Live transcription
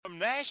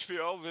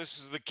Nashville, this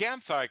is the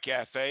Campfire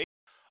Cafe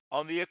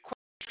on the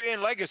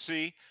EQUESTRIAN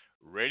Legacy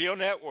Radio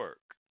Network.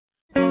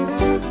 That's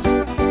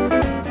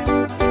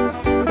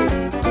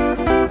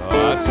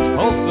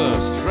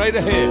Tulsa, straight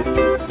ahead.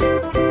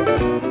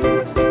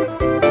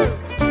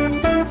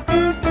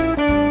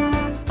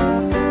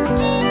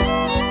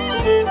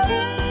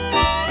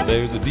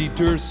 There's a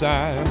detour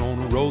sign on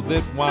the road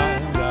that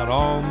winds out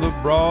on the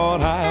broad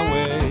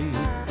highway.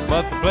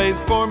 But the place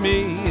for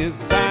me is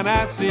the sign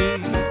I see,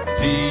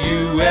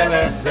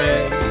 Tulsa,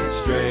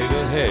 straight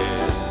ahead.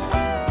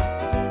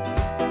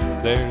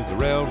 There's a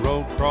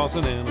railroad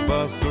crossing and a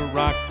bus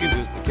a-rocking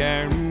just to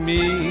carry me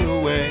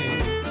away.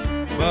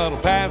 But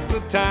I'll pass the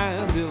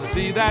time till I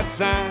see that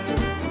sign,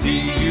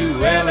 Tulsa,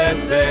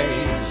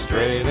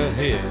 straight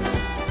ahead.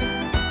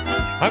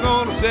 I'm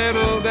gonna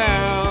settle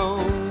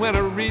down when I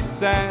reach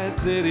that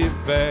city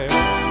fair.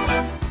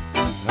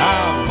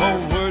 I'm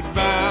homeward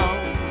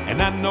bound,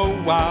 and I know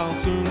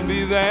I'll soon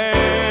be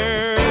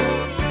there,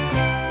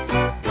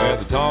 where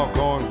the tall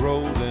corn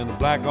grows and the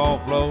black oil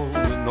flows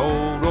in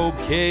old old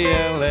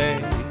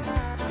KLA.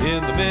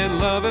 In the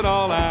middle of it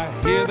all, I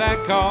hear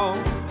that call,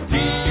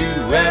 Tulsa,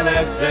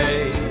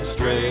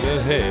 straight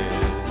ahead.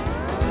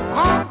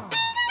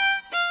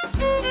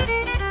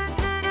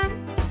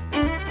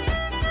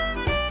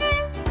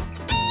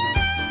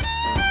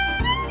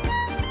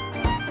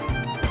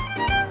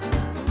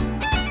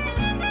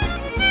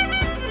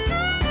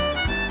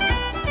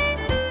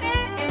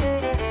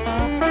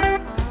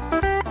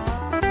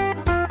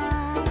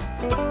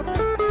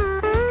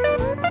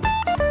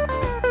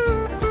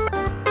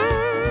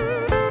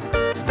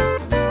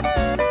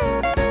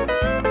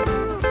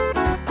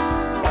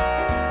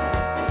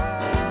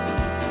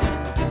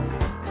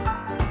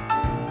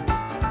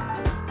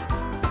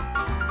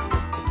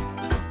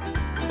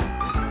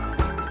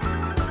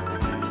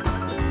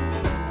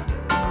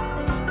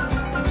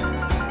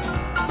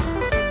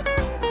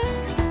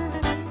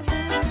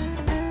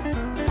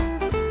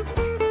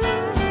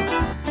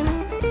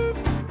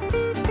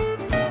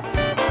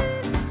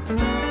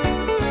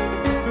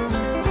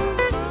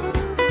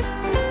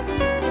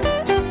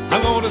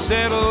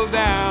 Settle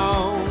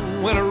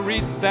down when I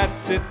reach that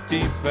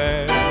city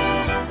fair.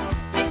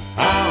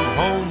 I'm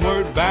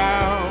homeward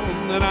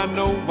bound, and I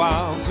know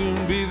I'll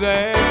soon be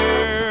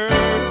there.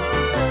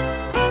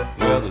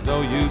 Well, there's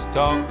no use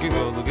talking,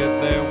 we'll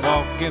get there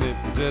walking if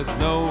there's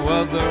no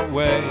other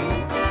way.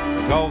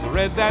 Because I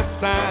read that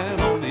sign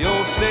on the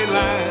old state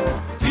line,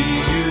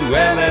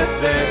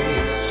 Tulsa,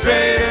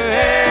 straight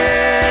ahead.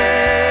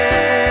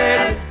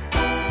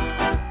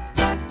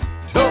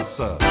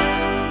 Tulsa.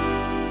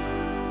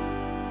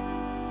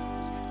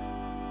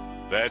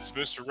 That's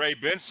Mr. Ray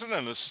Benson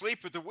and Asleep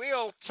at the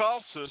Wheel,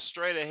 Tulsa,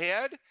 straight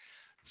ahead.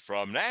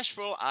 From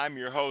Nashville, I'm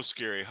your host,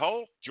 Gary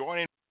Holt.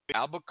 Joining me in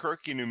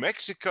Albuquerque, New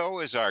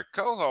Mexico is our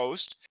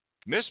co-host,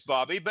 Miss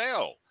Bobby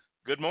Bell.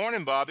 Good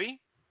morning, Bobby.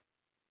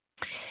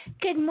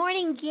 Good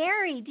morning,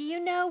 Gary. Do you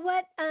know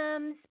what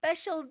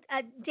special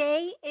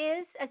day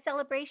is a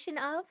celebration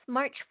of,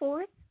 March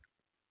 4th?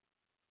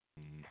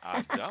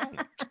 I don't.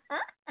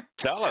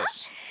 Tell us.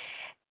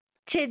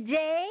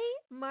 Today,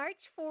 March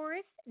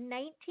 4th,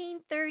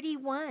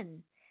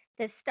 1931,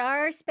 the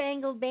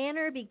Star-Spangled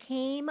Banner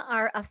became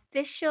our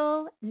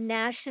official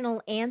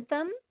national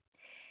anthem.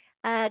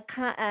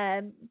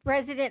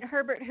 President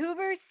Herbert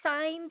Hoover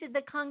signed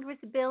the Congress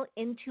bill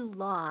into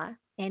law,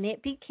 and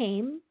it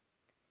became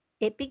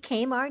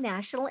our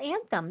national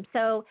anthem.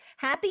 So,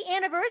 happy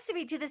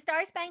anniversary to the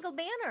Star-Spangled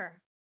Banner.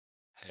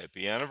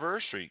 Happy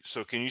anniversary.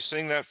 So, can you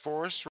sing that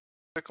for us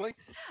quickly?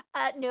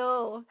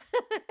 No.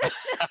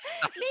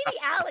 Maybe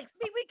Alex.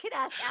 Maybe we could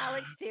ask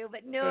Alex too,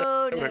 but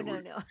no.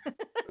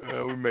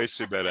 We may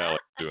see about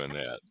Alex doing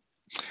that.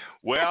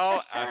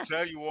 Well, I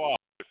tell you what,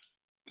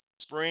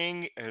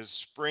 spring is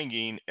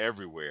springing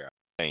everywhere.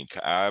 I think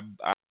I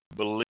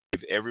believe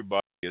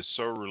everybody is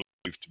so relieved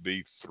to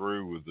be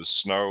through with the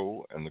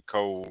snow and the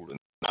cold and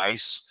the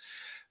ice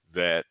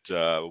that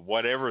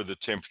whatever the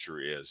temperature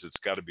is, it's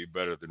got to be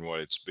better than what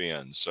it's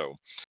been. So,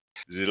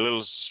 is it a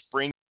little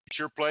spring at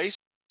your place?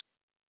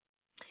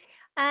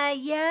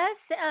 Yes,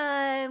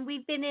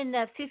 we've been in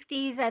the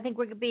 50s. I think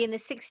we're going to be in the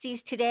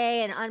 60s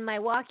today. And on my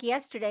walk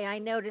yesterday, I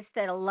noticed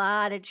that a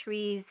lot of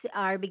trees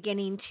are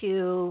beginning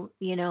to,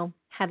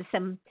 have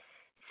some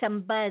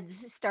buds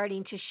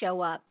starting to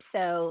show up.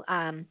 So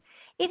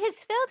it has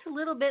felt a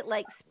little bit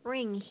like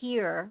spring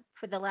here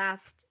for the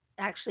last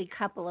actually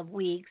couple of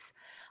weeks.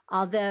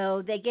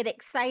 Although they get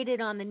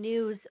excited on the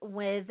news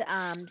with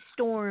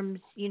storms,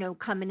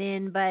 coming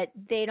in, but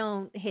they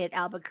don't hit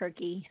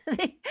Albuquerque.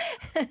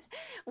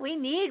 We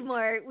need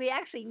more. We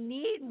actually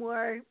need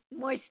more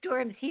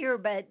storms here,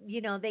 but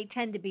they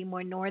tend to be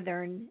more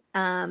northern.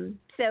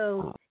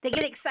 So they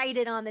get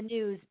excited on the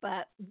news,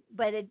 but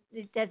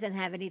it doesn't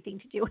have anything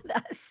to do with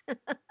us.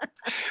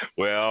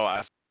 Well,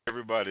 I think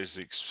everybody's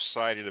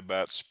excited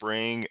about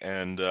spring,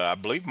 and I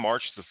believe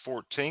March the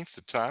 14th,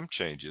 the time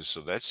changes,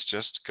 so that's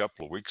just a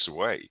couple of weeks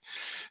away.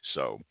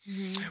 So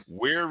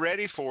we're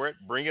ready for it.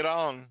 Bring it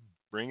on.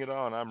 Bring it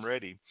on. I'm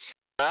ready.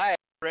 I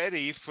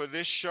ready for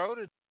this show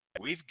today.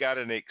 We've got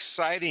an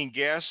exciting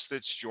guest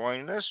that's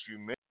joining us. You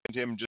mentioned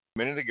him just a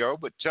minute ago,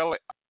 but tell the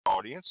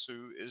audience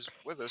who is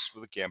with us for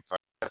the Campfire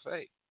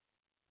Cafe.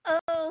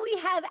 Oh, we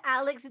have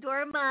Alex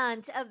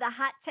Dormont of the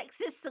Hot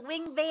Texas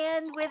Swing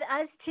Band with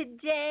us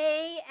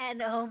today.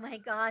 And oh my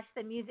gosh,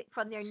 the music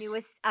from their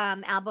newest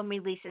album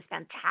release is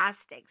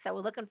fantastic. So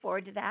we're looking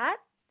forward to that.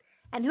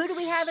 And who do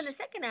we have in the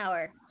second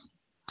hour?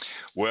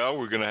 Well,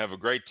 we're going to have a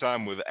great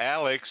time with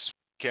Alex,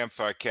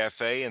 Campfire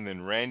Cafe, and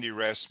then Randy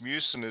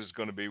Rasmussen is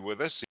going to be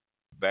with us,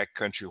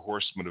 Backcountry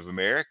Horseman of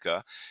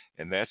America,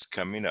 and that's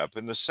coming up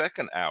in the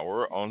second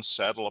hour on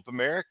Saddle Up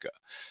America.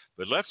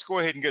 But let's go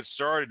ahead and get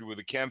started with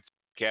the Campfire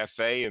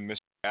Cafe and Mr.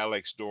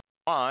 Alex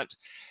Dormont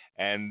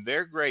and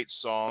their great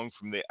song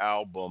from the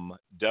album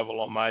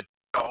Devil on My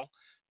Tail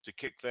to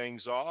kick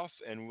things off.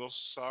 And we'll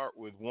start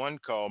with one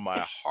called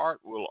My Heart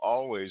Will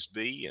Always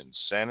Be in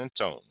San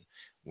Antonio.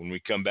 When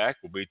we come back,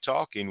 we'll be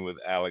talking with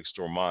Alex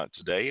Dormont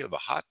today of the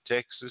Hot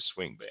Texas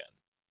Swing Band.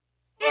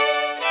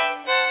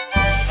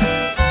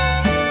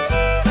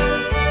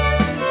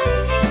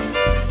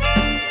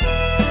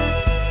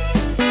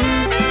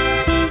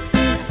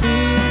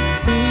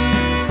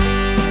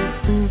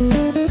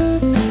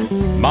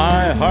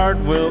 My heart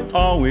will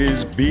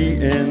always be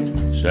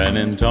in San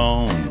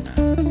Antonio.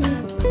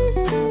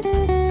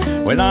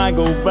 When I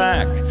go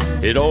back,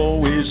 it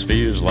always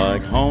feels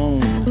like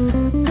home.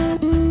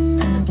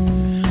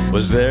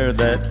 Was there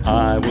that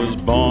I was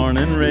born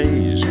and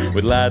raised,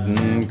 with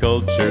Latin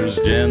culture's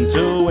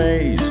gentle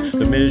ways.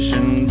 The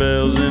mission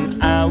bells in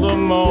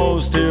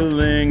Alamo still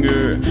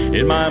linger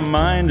in my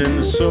mind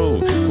and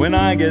soul when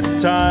I get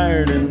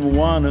tired and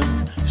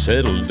wanna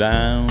settle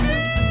down.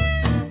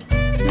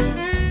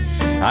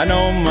 I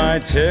know my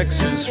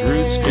Texas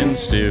roots can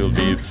still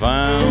be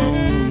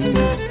found.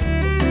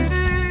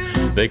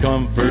 They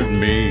comfort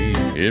me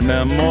in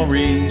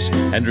memories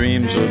and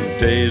dreams of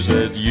days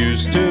that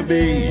used to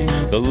be.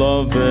 The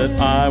love that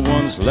I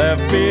once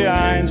left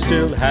behind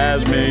still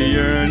has me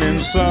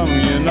yearning some,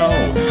 you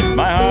know.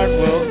 My heart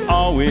will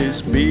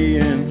always be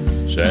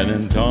in San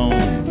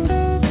Antonio.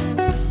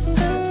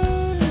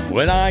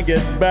 When I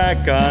get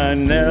back, I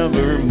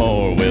never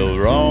more will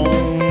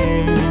roam.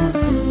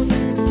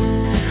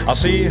 I'll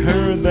see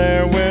her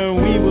there where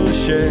we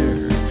will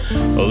share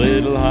a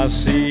little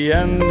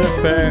hacienda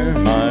fair.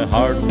 My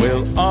heart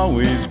will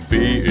always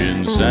be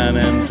in San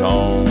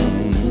Antonio.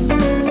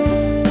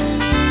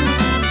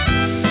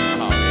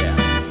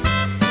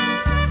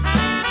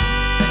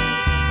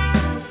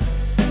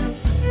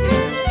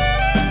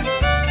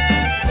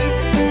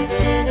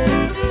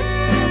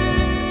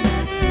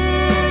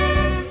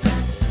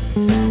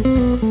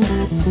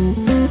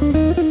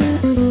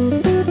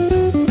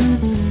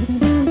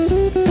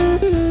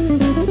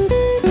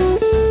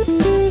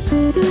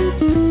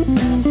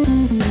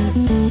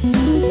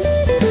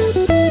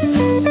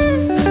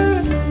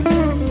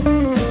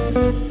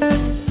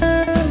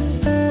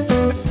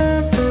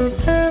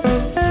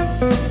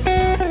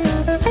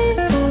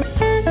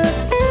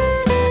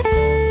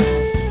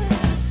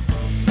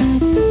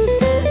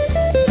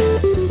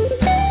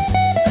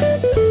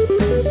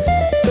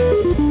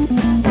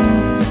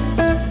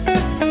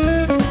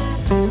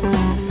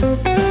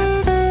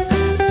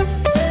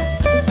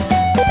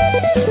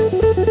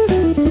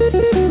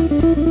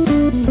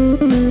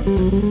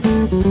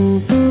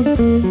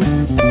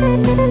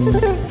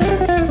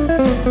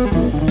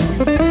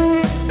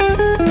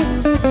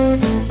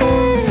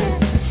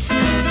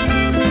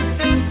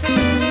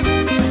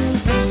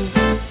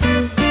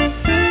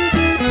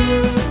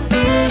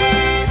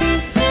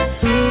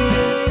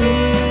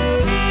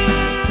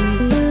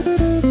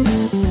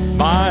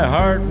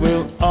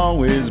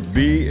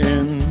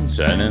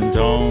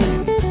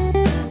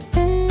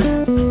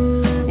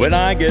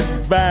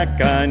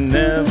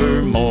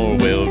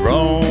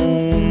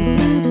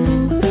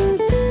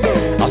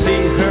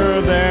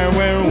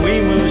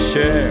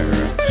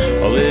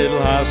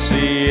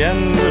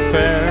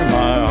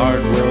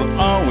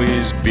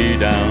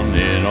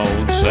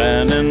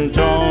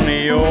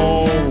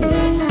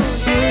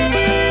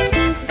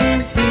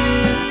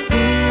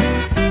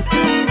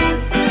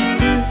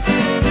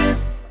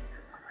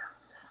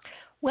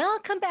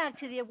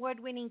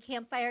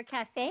 Campfire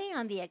Cafe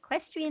on the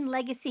Equestrian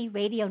Legacy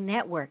Radio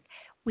Network.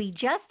 We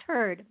just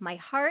heard My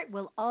Heart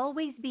Will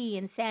Always Be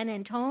in San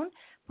Antonio,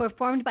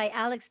 performed by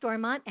Alex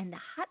Dormont and the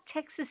Hot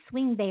Texas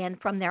Swing Band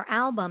from their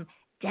album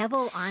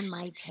Devil on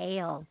My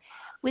Tail.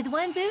 With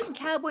one boot in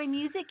cowboy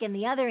music and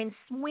the other in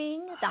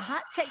swing, the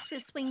Hot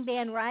Texas Swing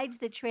Band rides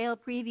the trail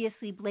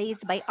previously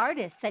blazed by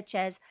artists such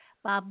as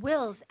Bob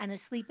Wills and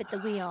Asleep at the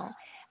Wheel.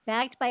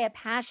 Backed by a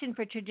passion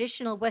for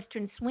traditional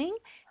Western swing,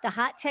 the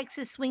Hot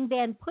Texas Swing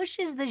Band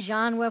pushes the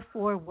genre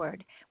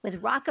forward with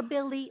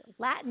rockabilly,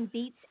 Latin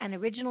beats, and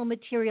original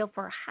material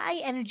for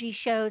high-energy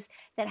shows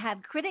that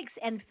have critics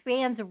and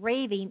fans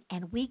raving,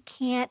 and we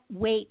can't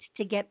wait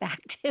to get back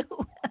to.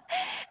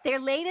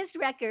 Their latest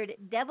record,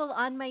 Devil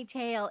on My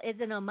Tail, is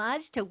an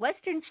homage to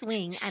Western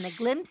swing and a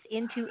glimpse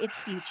into its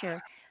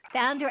future.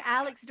 Founder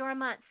Alex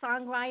Dormont's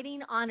songwriting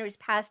honors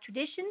past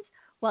traditions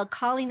while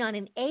calling on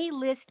an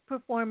A-list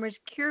performers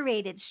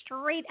curated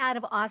straight out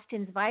of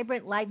Austin's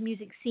vibrant live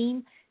music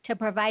scene to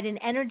provide an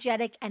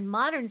energetic and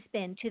modern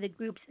spin to the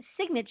group's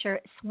signature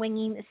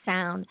swinging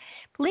sound.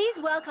 Please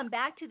welcome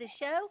back to the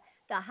show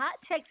the Hot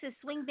Texas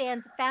Swing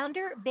Band's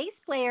founder, bass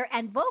player,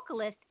 and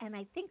vocalist, and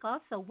I think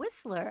also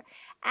whistler,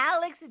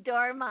 Alex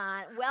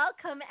Dormont.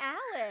 Welcome,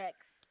 Alex.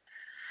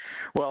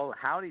 Well,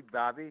 howdy,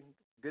 Bobby.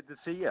 Good to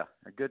see you.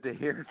 Good to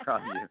hear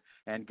from you.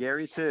 And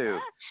Gary, too.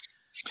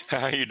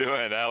 How you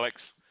doing, Alex?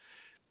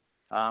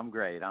 I'm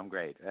great.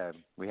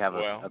 We have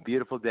a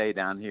beautiful day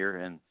down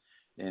here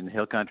in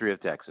Hill Country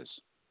of Texas.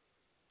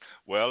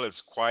 Well,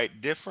 it's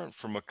quite different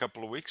from a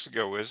couple of weeks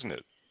ago, isn't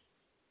it?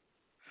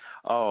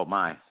 Oh,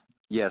 my.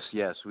 Yes.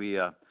 We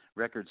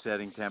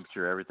record-setting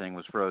temperature. Everything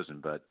was frozen,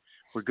 but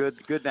we're good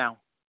now.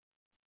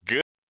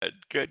 Good.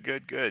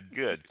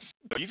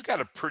 You've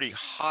got a pretty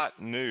hot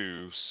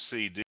new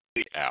CD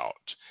out,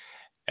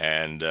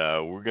 and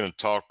we're going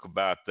to talk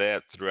about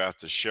that throughout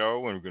the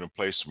show, and we're going to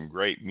play some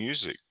great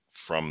music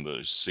from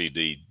the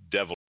CD,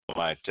 Devil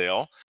Might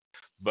Tell.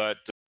 But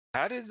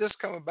how did this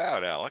come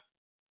about, Alex?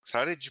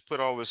 How did you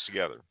put all this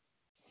together?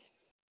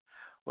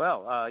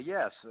 Well,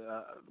 yes.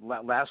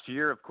 Last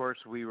year, of course,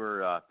 we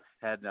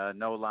had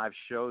no live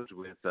shows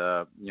with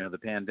the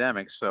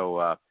pandemic. So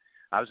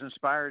I was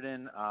inspired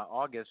in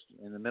August,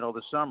 in the middle of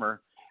the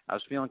summer. I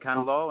was feeling kind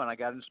of low, and I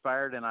got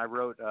inspired, and I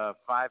wrote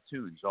 5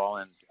 tunes all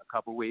in a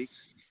couple weeks.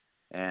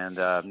 And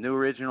new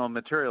original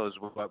material is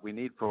what we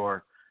need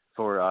for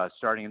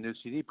starting a new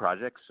CD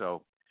project.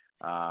 So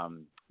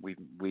we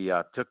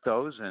took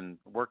those and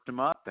worked them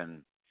up,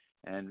 and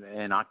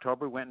in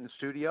October went in the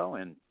studio,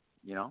 and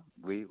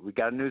we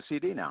got a new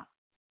CD now.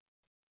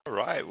 All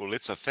right. Well,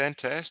 it's a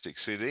fantastic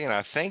CD, and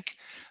I think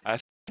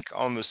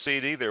on the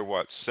CD there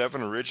are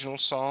 7 original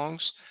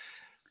songs.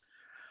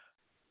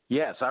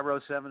 Yes, I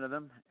wrote 7 of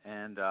them,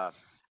 and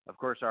of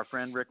course our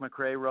friend Rick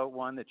McRae wrote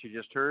one that you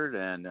just heard,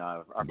 and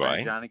our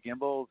friend Johnny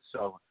Gimbel.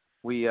 So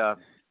we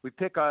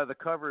pick the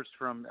covers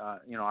from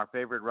our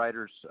favorite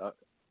writers,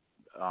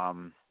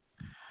 that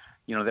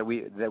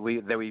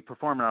we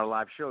perform in our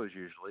live shows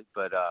usually.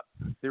 But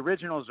the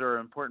originals are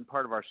an important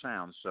part of our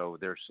sound. So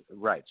there's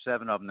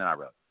 7 of them that I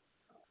wrote.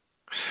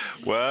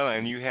 Well,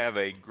 and you have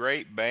a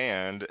great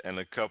band and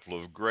a couple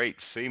of great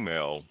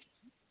female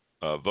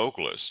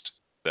vocalists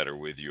that are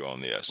with you on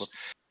this.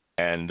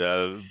 And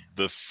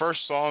the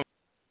first song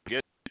we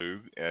get to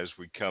as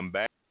we come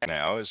back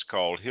now is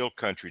called Hill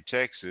Country,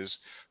 Texas.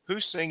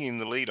 Who's singing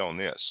the lead on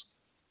this?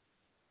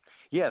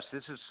 Yes,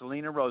 this is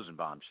Selena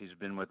Rosenbaum. She's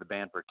been with the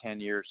band for 10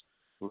 years.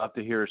 Love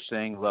to hear her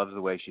sing. Loves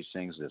the way she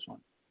sings this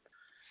one.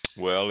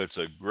 Well, it's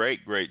a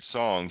great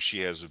song. She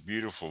has a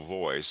beautiful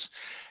voice.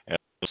 And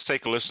let's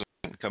take a listen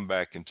and come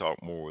back and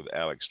talk more with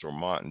Alex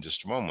Dormont in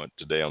just a moment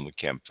today on the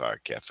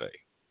Campfire Cafe.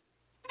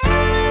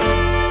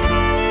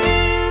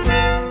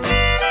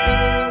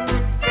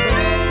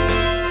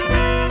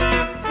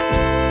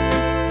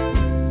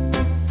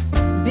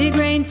 Big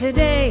rain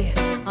today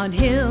on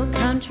Hill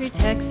Country,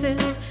 Texas.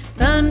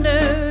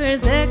 Thunder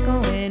is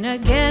echoing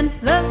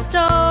against the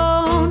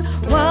stone.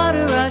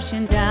 Water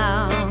rushing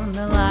down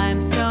the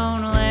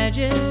limestone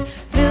ledges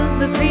fills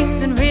the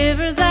creeks and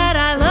rivers that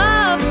I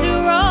love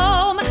to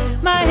roam.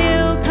 My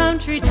Hill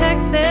Country,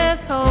 Texas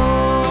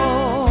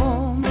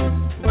home.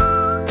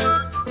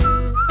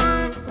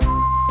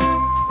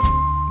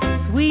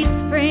 Sweet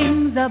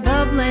springs are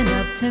bubbling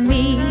up to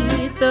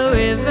meet the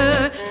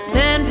river.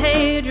 San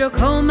Pedro,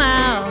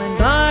 Comal, and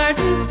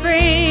Barton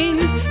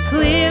Springs.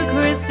 Clear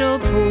crystal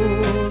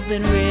pools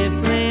and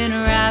rippling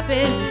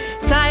rapids.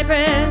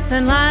 Cypress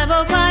and live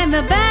oak line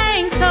the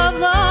banks of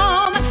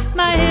Loam.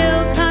 My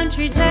Hill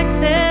Country,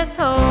 Texas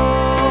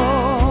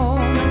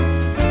home.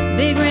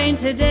 Big rain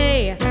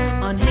today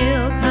on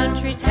Hill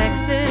Country,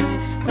 Texas.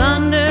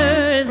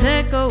 Thunder is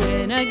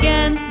echoing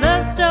against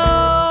the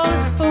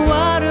stone.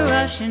 Water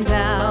rushing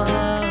down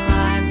the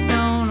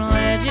limestone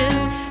ledges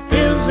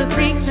fills the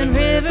creeks and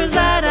rivers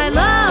that I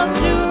love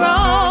to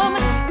roam.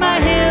 My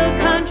Hill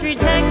Country,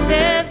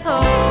 Texas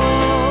home.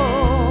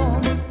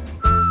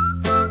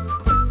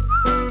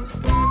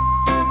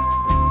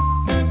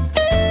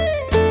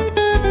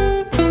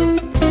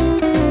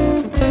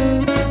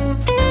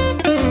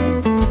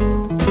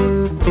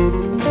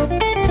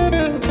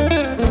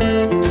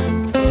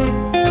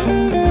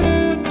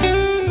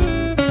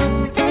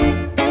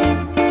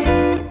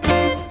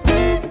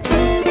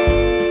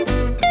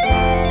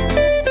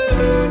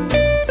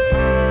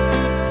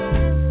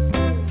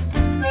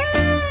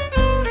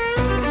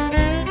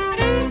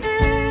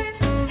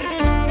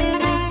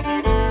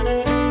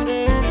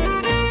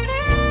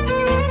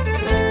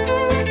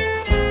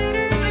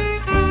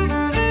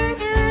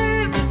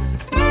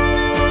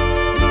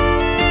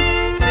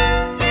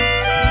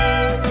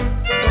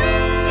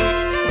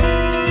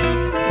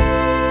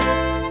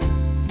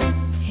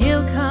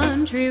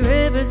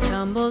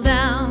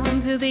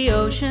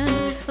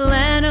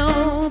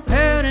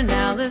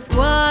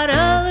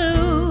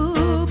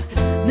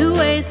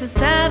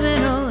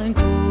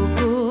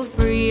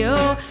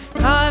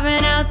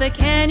 The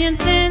canyon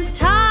since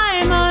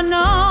time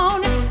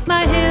unknown.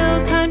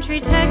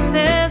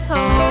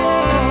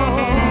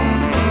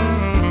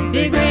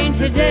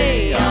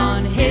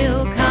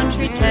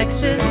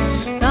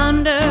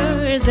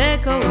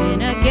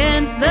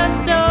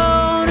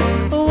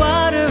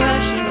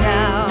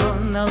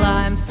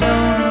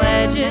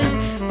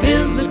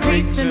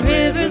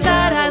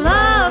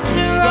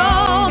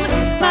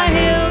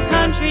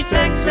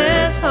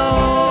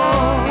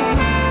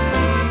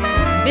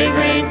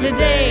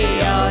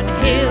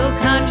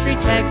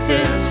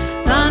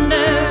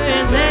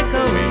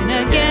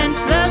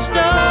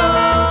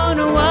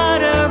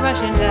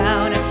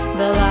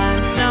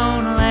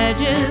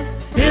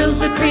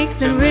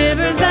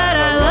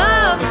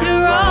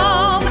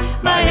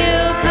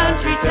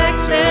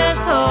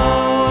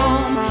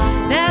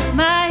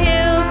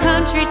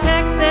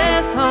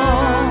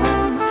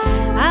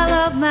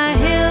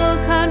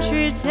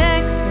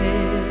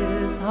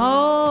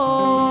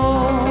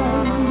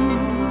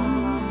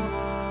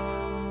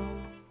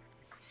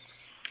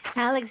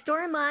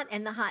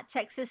 the Hot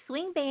Texas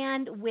Swing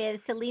Band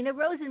with Selena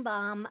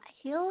Rosenbaum,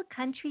 Hill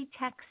Country,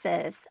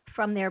 Texas,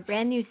 from their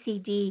brand new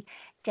CD,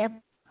 Devil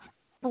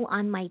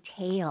on My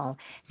Tail.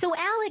 So,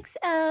 Alex,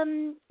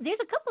 there's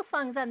a couple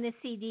songs on this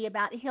CD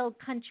about Hill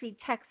Country,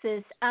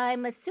 Texas.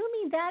 I'm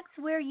assuming that's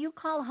where you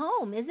call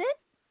home, is it?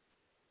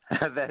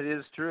 That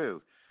is true.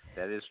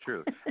 That is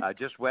true.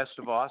 Just west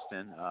of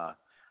Austin,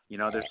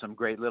 there's some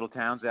great little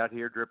towns out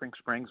here. Dripping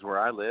Springs, where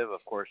I live,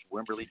 of course.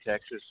 Wimberley,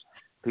 Texas.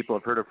 People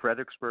have heard of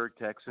Fredericksburg,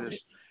 Texas.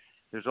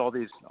 There's all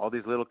these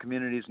little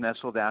communities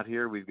nestled out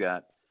here. We've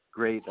got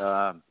great,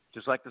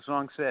 just like the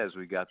song says,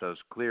 we've got those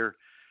clear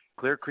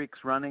creeks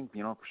running,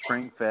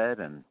 spring fed,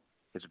 and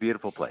it's a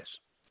beautiful place.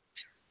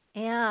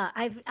 Yeah,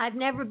 I've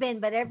never been,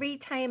 but every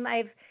time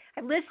I've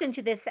listened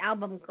to this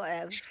album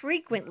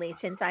frequently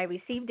since I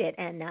received it,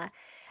 and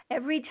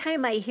every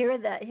time I hear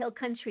the Hill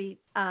Country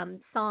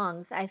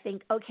songs, I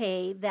think,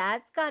 okay,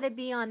 that's got to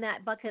be on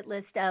that bucket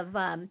list of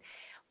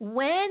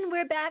when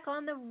we're back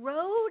on the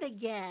road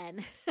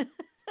again.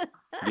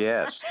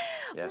 Yes.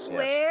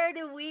 Where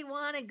do we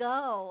want to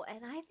go?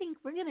 And I think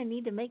we're going to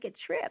need to make a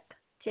trip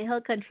to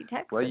Hill Country,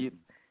 Texas.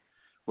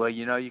 Well,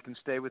 you can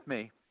stay with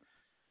me.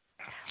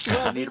 Well,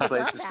 I need a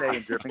place to stay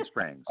in Dripping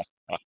Springs.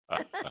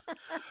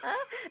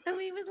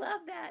 We would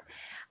love that.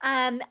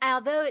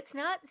 Although it's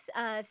not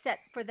set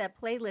for the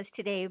playlist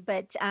today,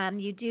 but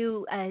you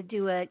do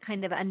a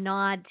kind of a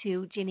nod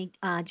to Johnny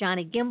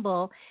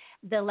Gimbel,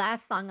 the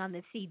last song on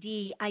the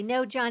CD. I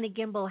know Johnny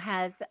Gimbel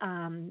has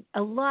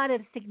a lot of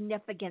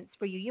significance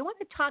for you. You want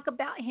to talk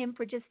about him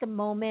for just a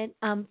moment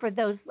for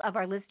those of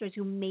our listeners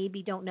who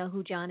maybe don't know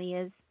who Johnny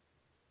is?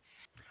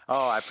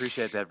 Oh, I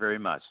appreciate that very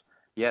much.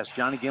 Yes,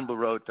 Johnny Gimbel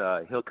wrote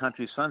Hill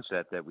Country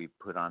Sunset that we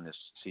put on this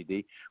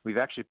CD. We've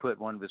actually put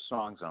one of his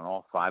songs on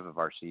all 5 of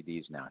our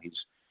CDs now.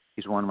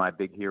 He's one of my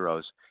big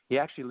heroes. He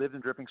actually lived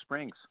in Dripping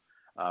Springs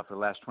for the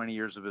last 20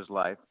 years of his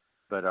life.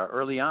 But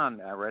early on,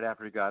 right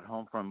after he got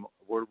home from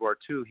World War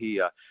II, he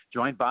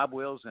joined Bob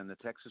Wills and the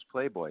Texas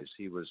Playboys.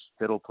 He was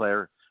fiddle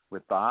player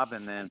with Bob,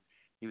 and then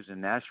he was in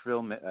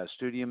Nashville, a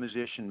studio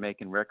musician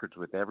making records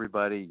with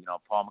everybody.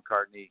 Paul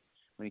McCartney,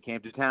 when he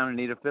came to town and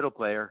needed a fiddle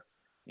player,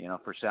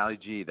 for Sally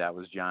G, that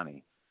was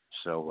Johnny.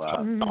 So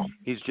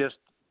he's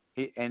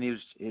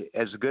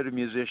as good a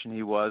musician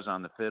he was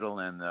on the fiddle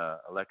and the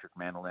electric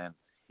mandolin.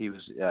 He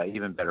was an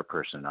even better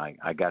person.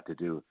 I got to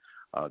do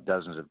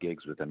dozens of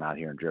gigs with him out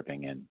here in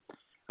Dripping, and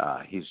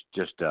he's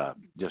just a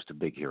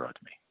big hero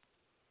to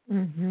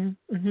me.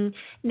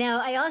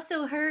 Now, I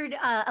also heard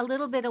a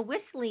little bit of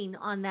whistling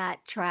on that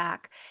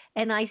track,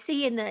 and I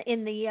see in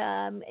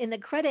the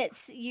credits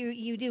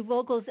you do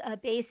vocals,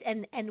 bass,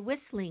 and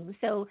whistling.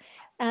 So,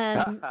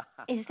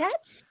 is that?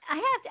 I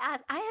have to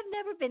ask. I have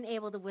never been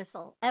able to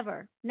whistle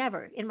ever,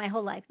 never in my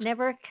whole life.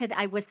 Never could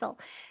I whistle.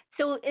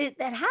 So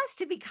that has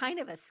to be kind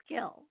of a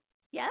skill.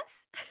 Yes.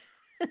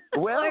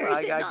 Well,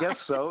 I guess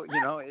so.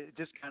 It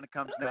just kind of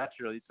comes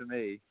naturally to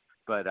me.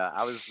 But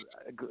I was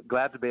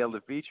glad to be able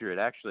to feature it.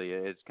 Actually,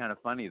 it's kind of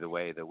funny the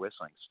way the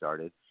whistling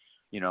started.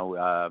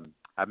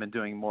 I've been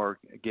doing more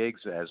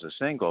gigs as a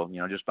single,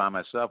 just by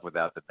myself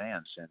without the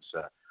band since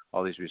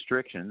all these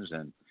restrictions.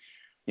 And,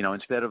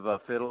 instead of a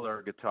fiddle or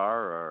a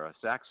guitar or a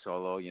sax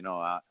solo,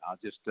 I'll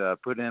just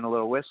put in a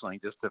little whistling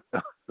just to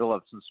fill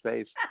up some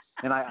space.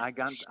 And I've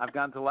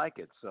gotten to like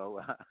it.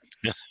 So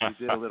we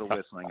did a little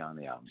whistling on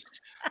the album.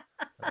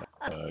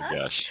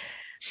 Gosh.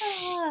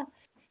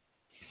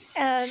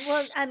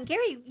 Well,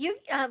 Gary, you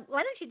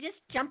why don't you just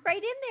jump right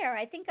in there?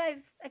 I think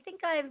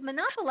I've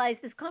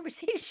monopolized this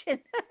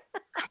conversation.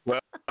 Well,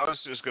 I was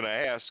just going to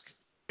ask,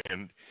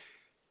 and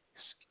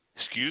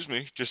excuse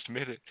me, just a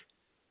minute.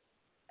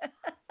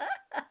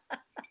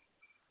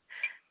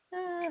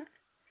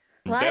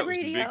 Live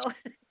radio.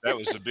 That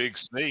was a big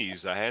sneeze.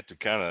 I had to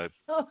kind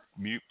of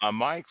mute my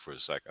mic for a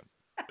second.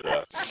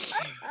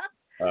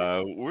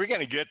 We're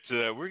going to get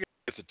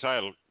the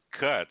title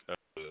cut of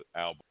the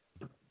album,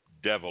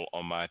 Devil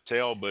on My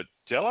Tail, but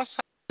tell us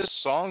how this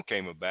song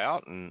came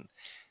about and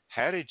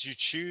how did you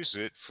choose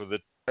it for the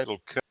title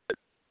cut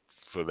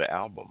for the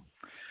album?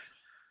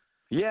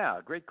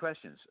 Yeah, great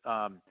questions.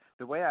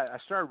 The way I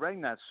started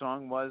writing that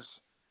song was,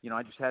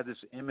 I just had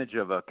this image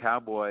of a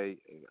cowboy,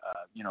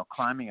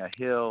 climbing a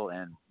hill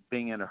and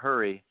being in a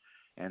hurry.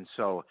 And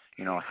so,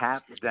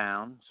 hat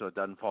down so it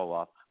doesn't fall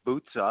off,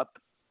 boots up,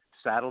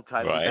 saddle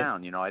tightly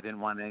down. I didn't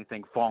want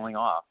anything falling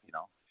off,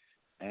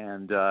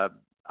 And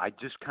I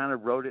just kind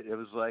of wrote it. It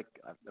was like,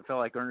 I felt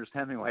like Ernest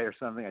Hemingway or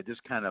something. I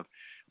just kind of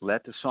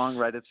let the song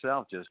write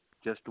itself,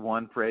 just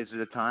one phrase at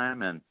a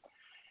time. And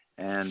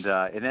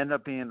it ended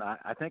up being,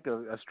 I think,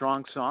 a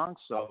strong song,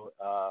 so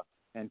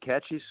and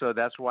catchy. So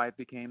that's why it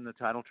became the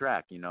title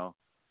track.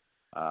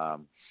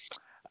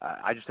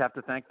 I just have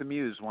to thank the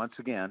muse once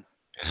again.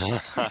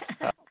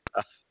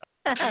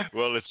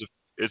 Well,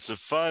 it's a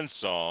fun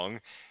song,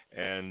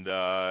 and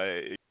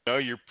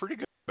you're pretty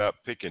good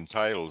about picking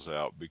titles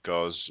out,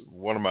 because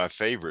one of my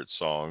favorite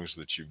songs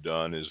that you've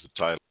done is the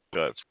title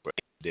cut for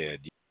Dead.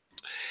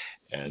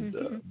 And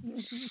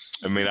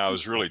I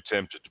was really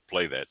tempted to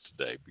play that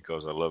today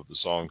because I love the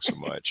song so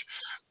much.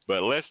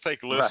 But let's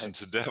take a listen Right.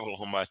 to Devil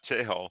on My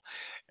Tail,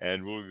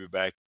 and we'll be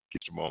back in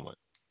just a moment.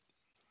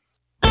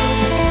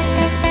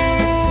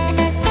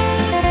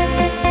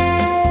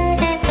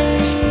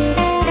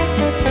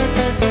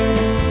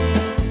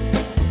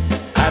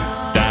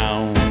 Hat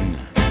down,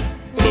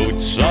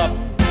 boots up,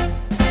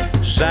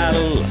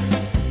 saddle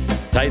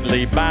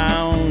tightly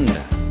bound.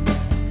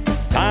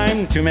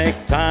 Time to make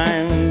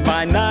time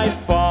by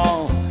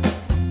nightfall.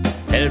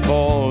 Headed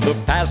for the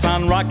pass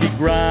on rocky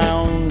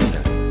ground.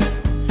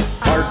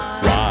 Hard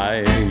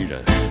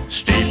ride,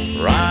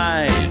 steep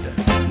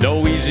ride,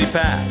 no easy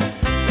path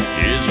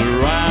is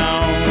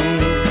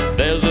around.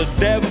 There's a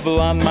devil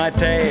on my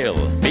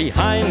tail,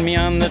 behind me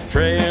on the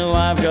trail.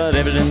 I've got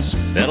evidence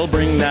that'll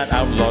bring that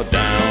outlaw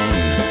down.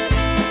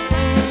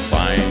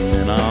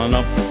 Climbing on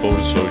up, oh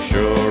so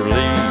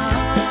surely.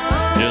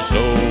 Just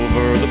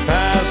over the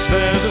pass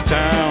there's a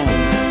town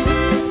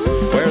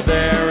where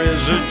there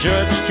is a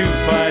judge to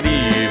fight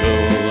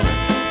evil,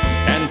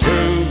 and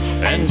truth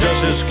and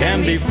justice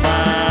can be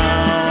found.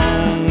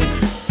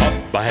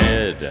 Up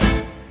ahead,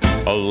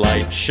 a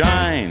light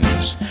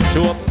shines to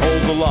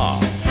uphold the law.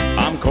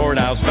 I'm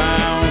courthouse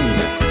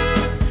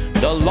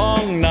bound. The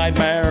long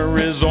nightmare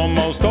is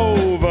almost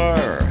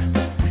over.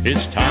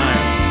 It's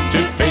time to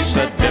face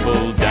the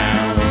devil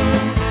down.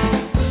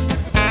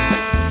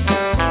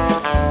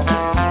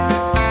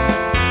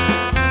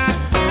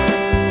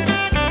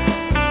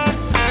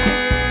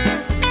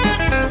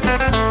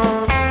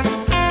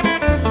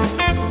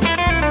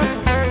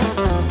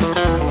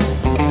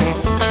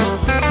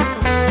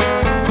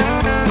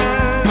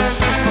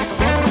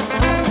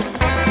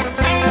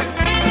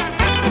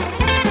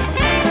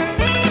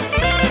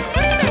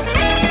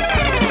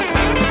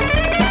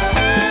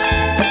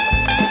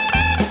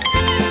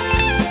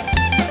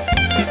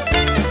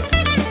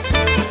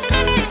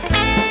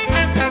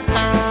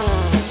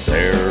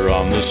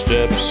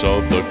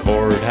 Of the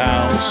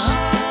courthouse,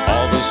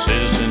 all the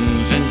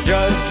citizens and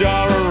judge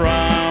are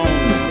around.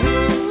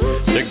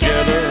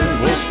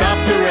 Together we'll stop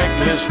the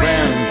reckless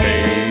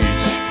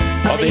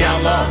rampage of the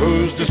outlaw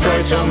who's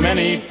destroyed so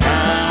many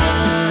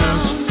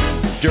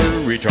towns.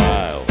 Jury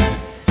trial,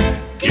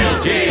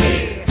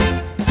 guilty,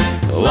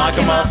 lock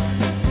him up,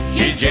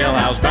 he's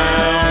jailhouse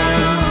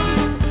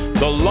bound.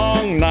 The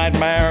long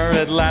nightmare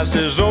at last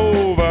is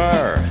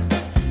over,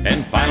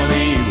 and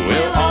finally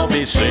we'll all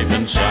be safe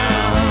and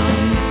sound.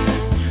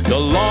 The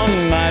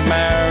long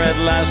nightmare at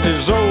last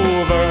is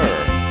over,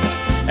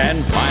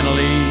 and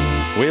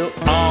finally we'll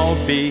all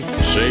be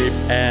safe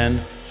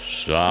and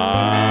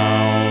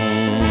sound.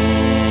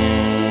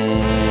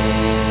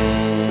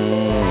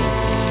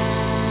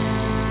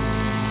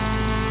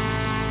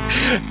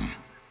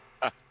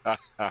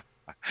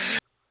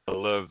 I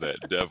love that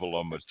Devil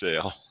on My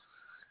Tail.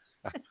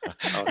 Oh,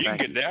 You can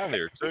thank get down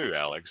there too,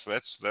 Alex.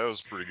 That was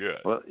pretty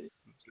good. Well,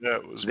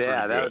 That was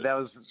yeah, pretty good. that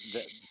was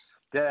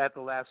at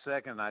the last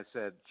second. I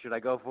said, "Should I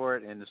go for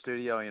it in the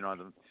studio?" And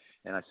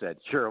I said,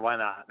 "Sure, why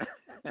not?"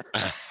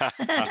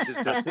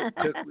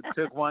 Just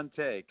took one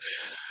take.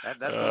 That's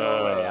the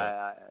whole way.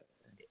 Yeah,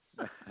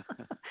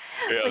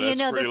 Well,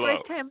 that's pretty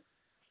low.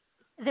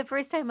 the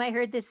first time I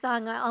heard this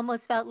song, I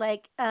almost felt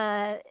like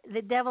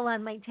the devil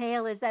on my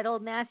tail is that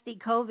old nasty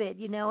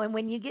COVID, and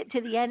when you get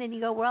to the end and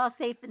you go, we're all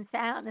safe and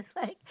sound, it's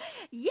like,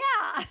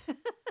 yeah.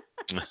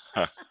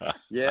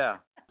 Yeah.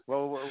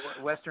 Well,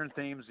 Western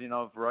themes,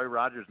 Roy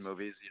Rogers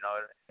movies,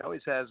 it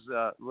always has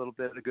a little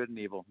bit of good and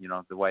evil,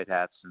 the white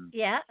hats and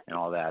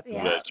all that.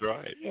 Yeah. That's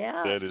right.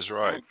 Yeah. That is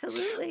right.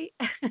 Absolutely.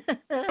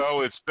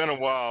 So it's been a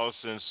while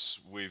since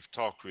we've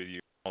talked with you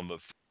on the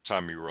first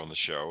time you were on the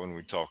show, and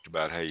we talked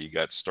about how you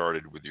got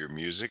started with your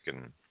music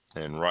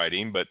and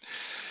writing. But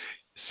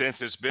since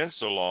it's been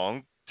so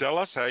long, tell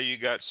us how you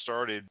got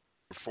started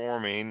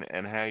performing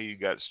and how you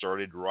got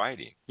started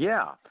writing.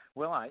 Yeah.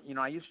 Well, I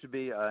used to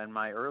be in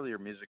my earlier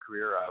music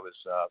career. I was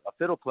a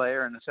fiddle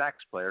player and a sax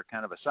player,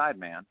 kind of a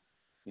sideman.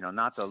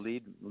 Not the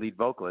lead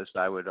vocalist.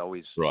 I would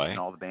always, in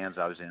all the bands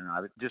I was in,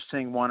 I would just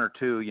sing one or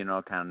two,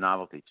 kind of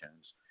novelty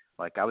tunes.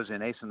 Like I was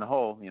in Ace in the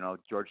Hole,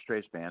 George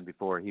Strait's band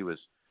before he was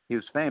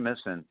famous,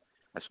 and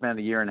I spent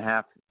a year and a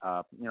half,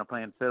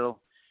 playing fiddle,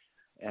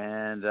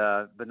 and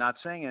but not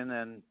singing,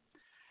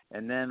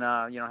 and then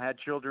had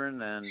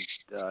children and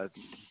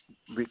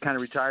kind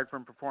of retired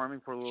from performing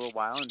for a little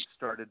while and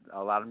started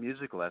a lot of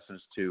music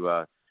lessons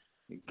to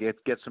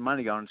get some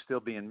money going and still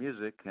be in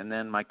music. And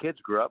then my kids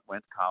grew up,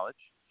 went to college,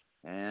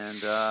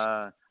 and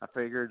I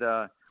figured,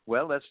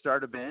 well, let's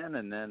start a band.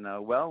 And then,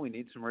 we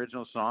need some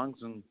original songs,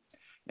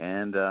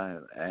 and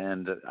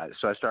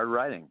so I started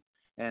writing.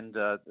 And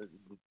the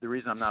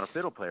reason I'm not a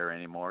fiddle player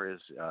anymore is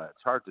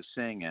it's hard to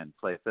sing and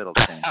play fiddle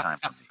at the same time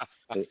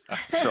for me.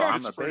 So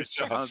I'm a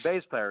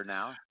bass player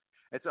now.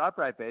 It's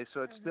upright bass,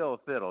 so it's still a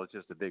fiddle. It's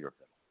just a bigger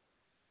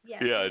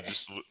fiddle. Yeah, just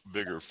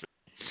bigger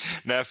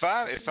fiddle. Now,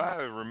 if I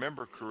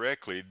remember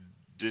correctly,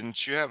 didn't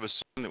you have a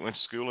son that went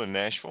to school in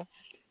Nashville?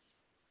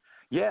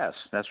 Yes,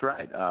 that's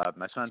right.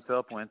 My son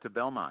Philip went to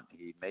Belmont.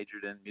 He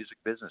majored in music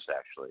business,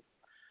 actually,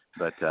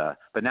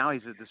 but now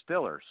he's a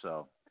distiller,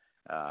 so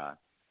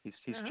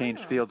he's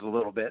changed fields a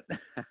little bit.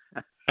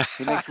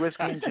 He makes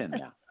whiskey and gin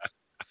now.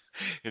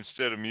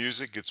 Instead of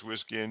music, it's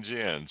whiskey and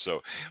gin.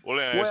 So, well,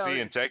 Well, is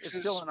he in Texas?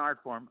 it's still an art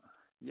form.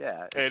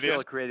 Yeah, it's It still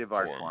is a creative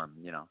art form,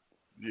 you know.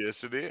 Yes,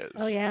 it is.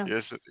 Oh yeah.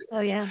 Yes, it is.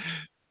 Oh yeah.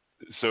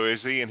 So, is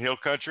he in Hill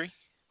Country?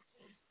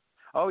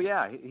 Oh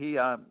yeah, he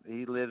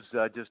lives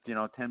just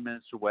 10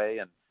 minutes away,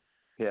 and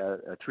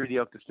a Treaty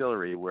Oak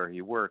Distillery where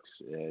he works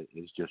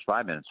is just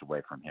 5 minutes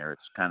away from here.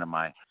 It's kind of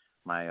my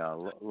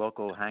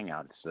local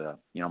hangout. It's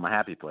my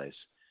happy place.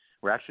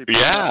 We're actually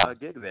playing a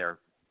gig there.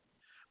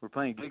 We're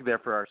playing a gig there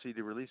for our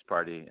CD release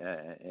party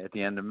at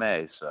the end of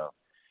May. So.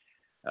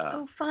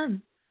 Oh,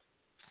 fun.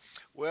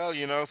 Well,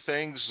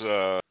 things.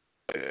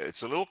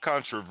 It's a little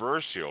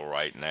controversial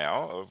right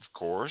now, of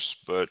course,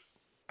 but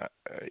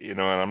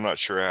and I'm not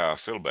sure how I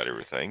feel about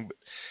everything. But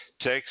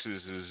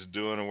Texas is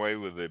doing away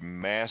with a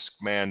mask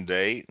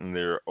mandate, and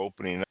they're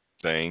opening up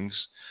things.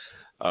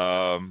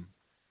 How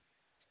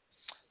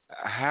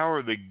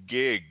are the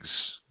gigs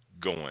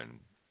going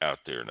out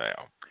there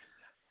now?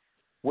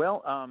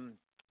 Well,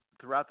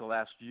 throughout the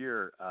last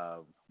year,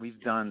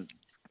 we've done,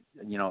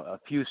 a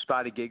few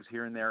spotty gigs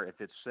here and there if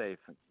it's safe,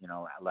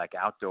 like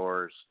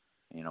outdoors,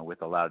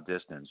 with a loud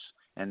distance.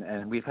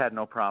 And we've had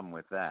no problem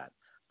with that.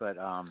 But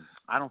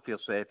I don't feel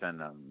safe, and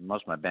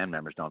most of my band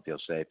members don't feel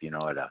safe,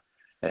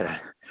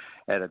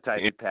 at a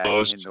tightly packed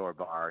indoor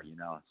bar,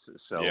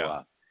 So,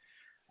 yeah.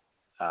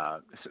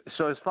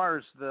 So as far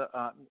as the,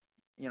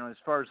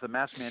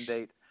 mask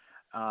mandate,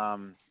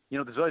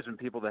 there's always been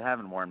people that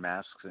haven't worn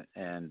masks,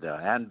 and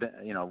hadn't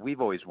been,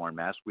 we've always worn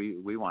masks.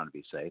 We want to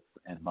be safe,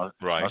 and most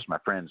of my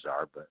friends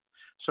are. But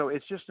so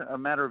it's just a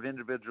matter of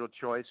individual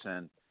choice,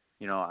 and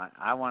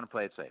I want to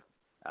play it safe.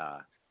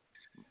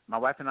 My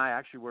wife and I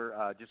actually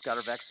just got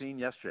our vaccine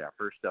yesterday, our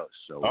first dose.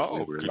 So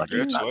we were lucky.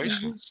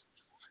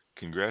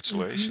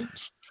 Congratulations.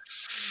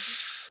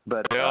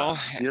 But there's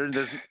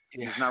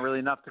not really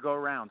enough to go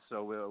around,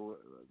 so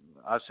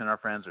us and our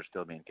friends are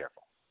still being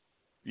careful.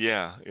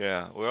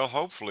 Yeah. Well,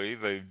 hopefully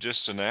they've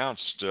just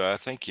announced, I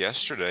think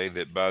yesterday,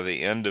 that by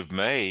the end of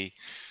May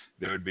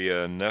there would be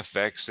enough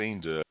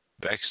vaccine to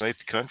vaccinate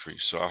the country.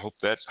 So I hope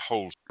that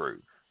holds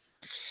true.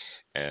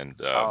 And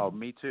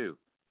me too.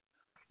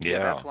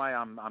 Yeah, that's why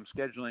I'm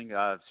scheduling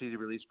CD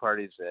release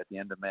parties at the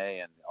end of May,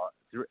 and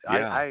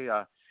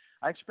I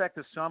expect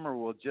the summer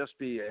will just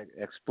be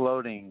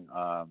exploding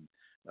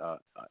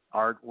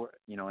art,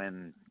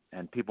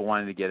 and people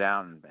wanting to get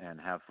out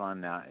and have fun.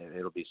 Now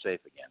it'll be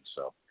safe again.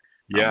 So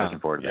I'm looking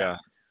forward to that.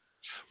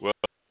 Well,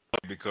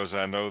 because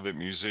I know that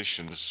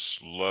musicians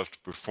love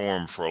to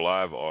perform for a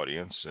live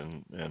audience,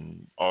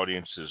 and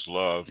audiences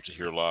love to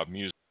hear live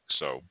music.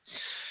 So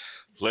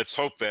let's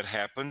hope that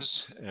happens,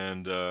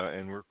 and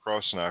we're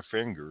crossing our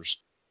fingers.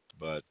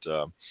 But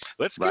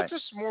let's get to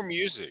some more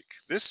music.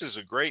 This is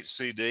a great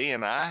CD,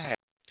 and I have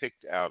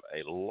picked out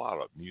a lot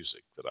of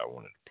music that I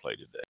wanted to play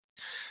today.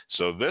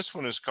 So this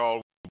one is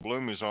called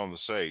 "Bloom Is on the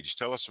Sage."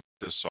 Tell us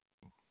about this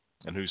song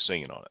and who's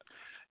singing on it.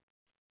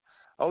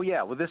 Oh,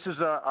 yeah. Well, this is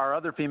our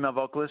other female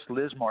vocalist,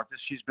 Liz Morphus.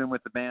 She's been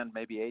with the band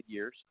maybe 8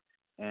 years,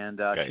 and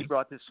she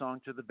brought this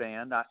song to the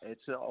band.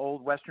 It's an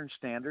old Western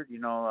standard,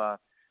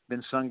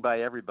 been sung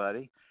by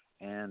everybody,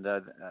 and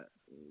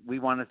we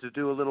wanted to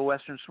do a little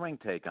Western swing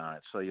take on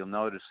it. So you'll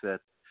notice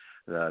that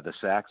the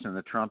sax and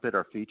the trumpet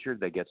are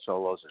featured. They get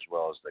solos as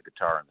well as the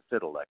guitar and the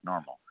fiddle like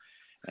normal.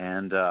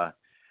 And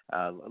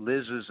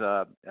Liz is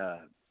her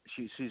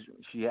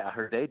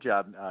day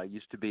job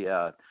used to be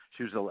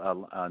she was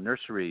a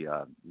nursery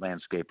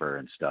landscaper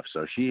and stuff.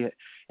 So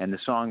the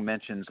song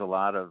mentions a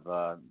lot of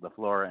the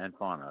flora and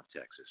fauna of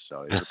Texas.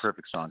 So it's a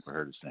perfect song for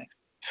her to sing.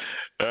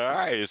 All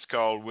right, it's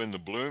called "When the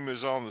Bloom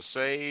Is on the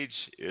Sage."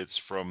 It's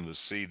from the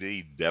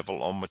CD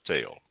 "Devil on My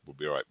Tail." We'll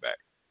be right back.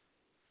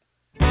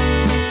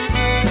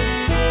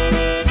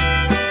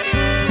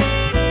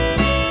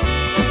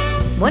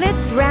 When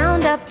it's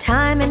roundup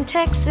time in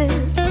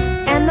Texas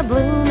and the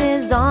bloom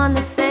is on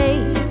the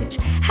sage,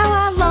 how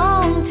I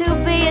long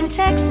to be in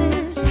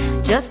Texas,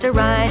 just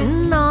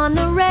a-riding on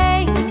the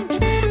range.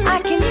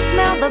 I can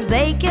smell the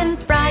bacon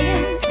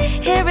frying,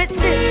 hear it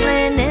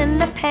sizzling in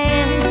the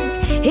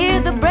pan,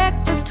 hear the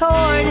breakfast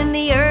horn in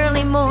the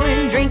early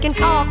morning, drinking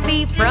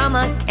coffee from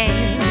a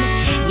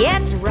can.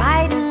 Yeah, it's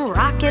riding,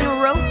 rocking,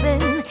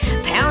 roping,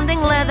 pounding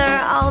leather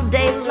all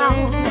day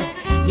long.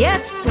 Yeah,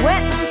 it's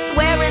sweating,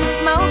 swearing,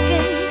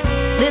 smoking,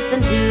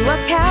 listen to a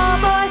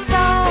cowboy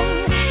song,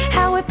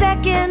 how it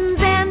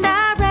beckons, and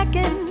I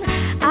reckon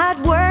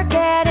I'd work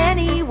at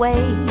any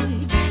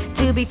wage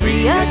to be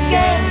free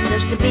again,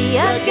 just to be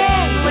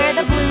again where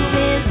the bloom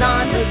is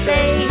on the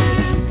stage.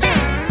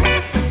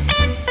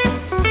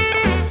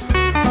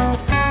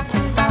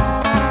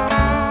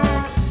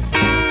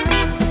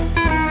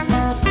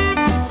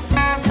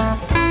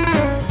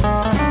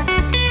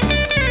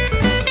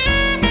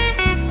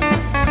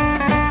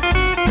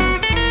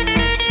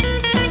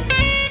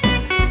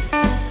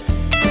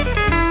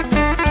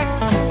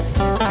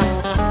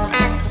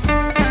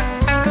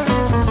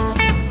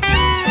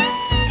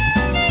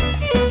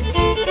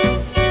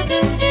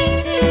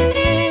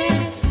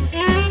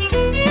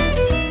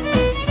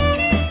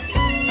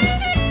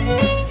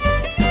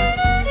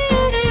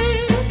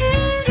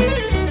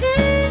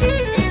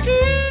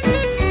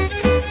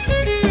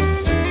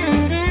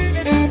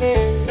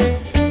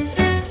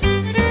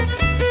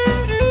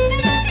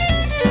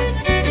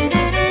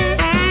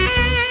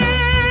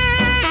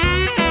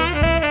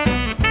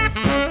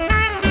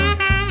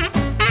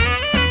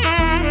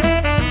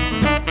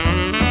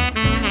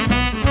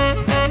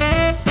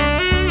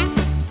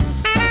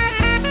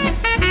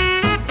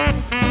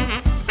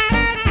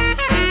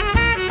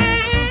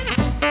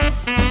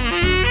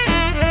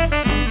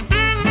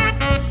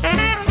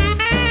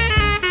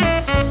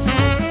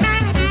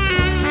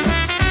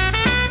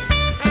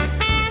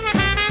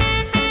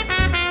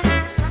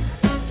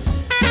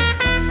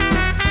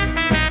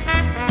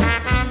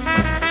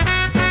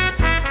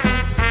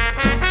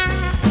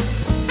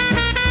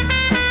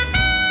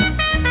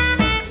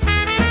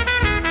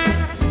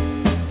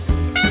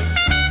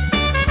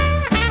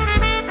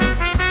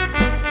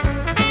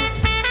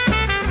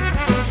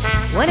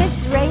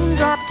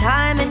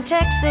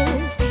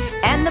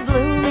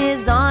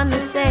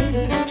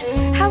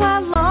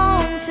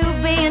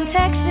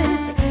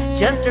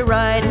 just a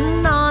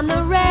riding on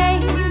the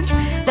range.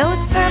 Those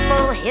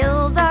purple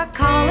hills are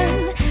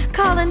calling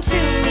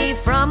to me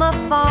from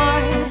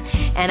afar.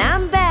 And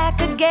I'm back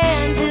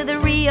again to the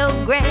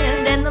Rio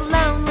Grande and the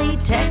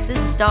lonely Texas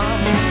star.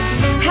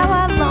 How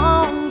I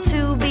long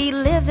to be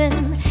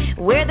living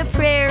where the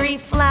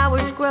prairie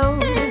flowers grow.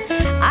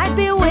 I'd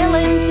be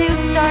willing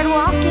to start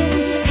walking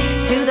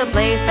to the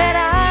place that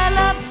I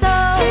love so.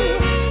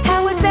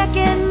 How it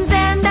beckons,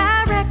 and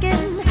I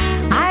reckon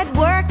I'd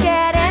work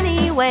at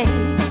any wage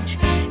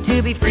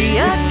to be free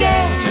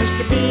again,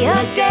 just to be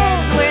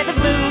again where the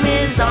bloom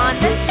is on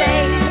the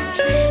stage.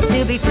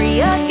 To be free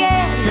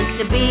again,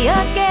 just to be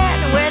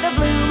again where the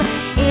bloom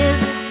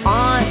is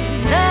on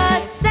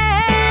the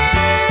stage.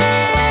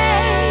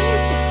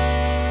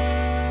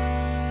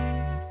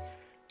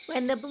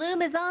 When the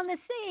bloom is on the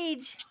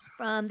stage,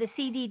 from the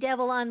CD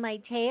Devil on My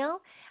Tail.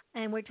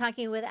 And we're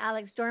talking with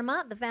Alex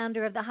Dormont, the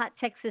founder of the Hot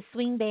Texas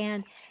Swing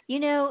Band. You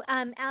know,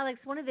 Alex,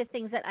 one of the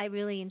things that I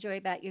really enjoy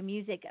about your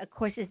music, of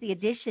course, is the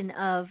addition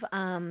of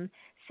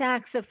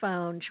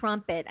saxophone,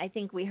 trumpet. I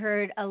think we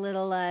heard a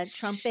little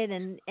trumpet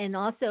and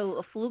also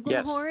a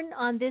flugelhorn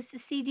on this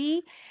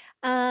CD.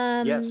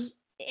 Yes.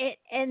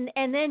 And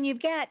then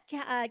you've got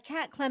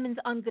Kat Clemens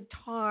on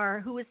guitar,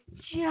 who is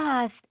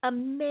just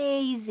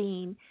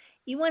amazing.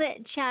 You want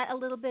to chat a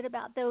little bit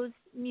about those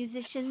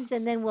musicians,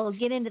 and then we'll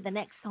get into the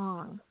next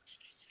song.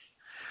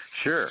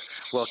 Sure.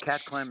 Well,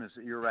 Kat Clemens,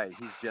 you're right.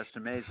 He's just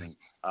amazing.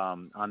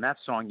 On that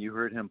song, you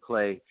heard him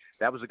play.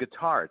 That was a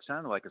guitar. It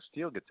sounded like a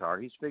steel guitar.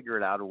 He's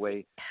figured out a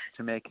way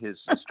to make his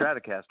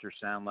Stratocaster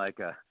sound like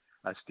a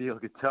steel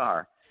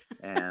guitar.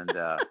 And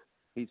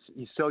he's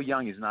so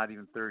young. He's not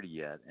even 30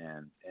 yet,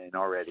 and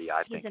already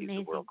I think he's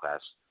a world-class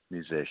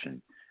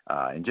musician.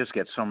 And just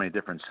get so many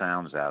different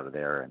sounds out of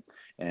there,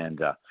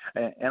 and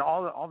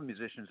all the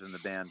musicians in the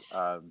band,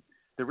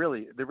 they're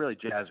really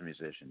jazz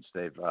musicians.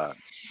 They've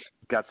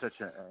got such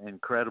an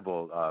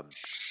incredible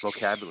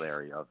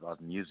vocabulary of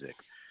music.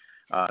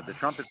 The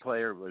trumpet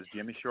player was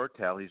Jimmy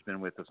Shortell. He's been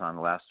with us on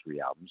the last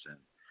 3 albums,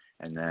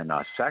 and then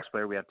sax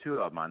player, we have 2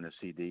 of them on this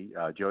CD,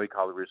 Joey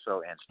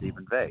Colarusso and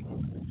Stephen Veig.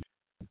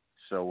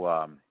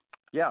 So.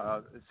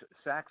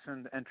 Sax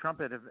and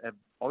trumpet have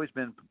always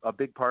been a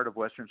big part of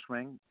Western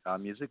swing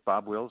music.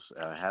 Bob Wills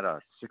had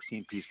a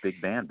 16-piece big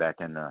band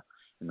back in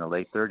the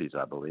late 30s,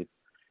 I believe,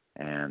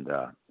 and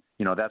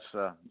that's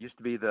used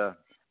to be the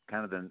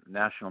kind of the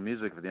national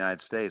music of the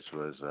United States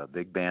was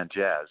big band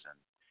jazz, and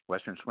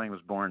Western swing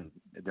was born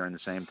during the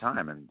same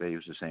time, and they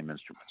used the same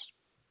instruments.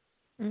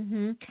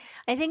 Mm-hmm.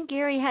 I think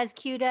Gary has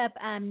queued up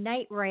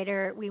Night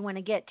Rider. We want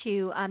to get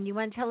to. You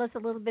want to tell us a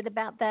little bit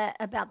about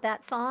that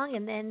song,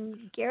 and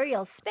then Gary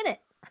will spin it.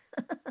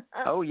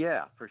 Oh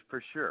yeah,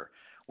 for sure.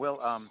 Well,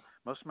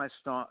 most of my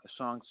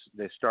songs,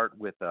 they start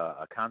with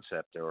a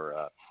concept or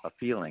a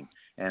feeling,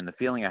 and the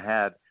feeling I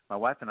had. My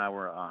wife and I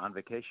were on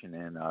vacation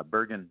in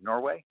Bergen,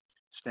 Norway,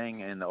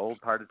 staying in the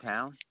old part of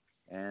town,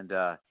 and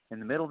in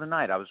the middle of the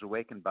night, I was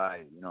awakened by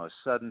a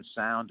sudden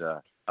sound,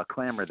 a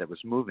clamor that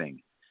was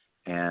moving.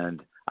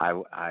 And I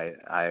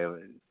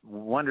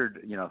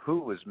wondered,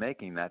 who was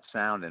making that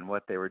sound and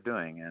what they were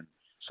doing. And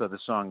so the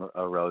song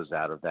arose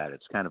out of that.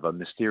 It's kind of a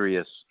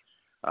mysterious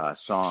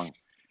song,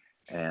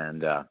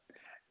 and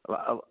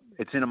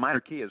it's in a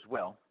minor key as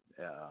well.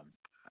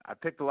 I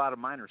picked a lot of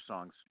minor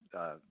songs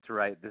to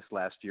write this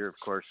last year, of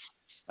course,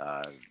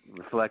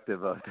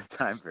 reflective of the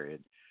time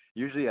period.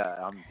 Usually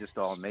I'm just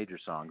all major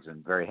songs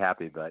and very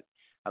happy, but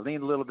I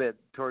leaned a little bit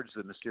towards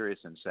the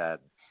mysterious and sad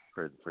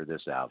for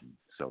this album.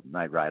 So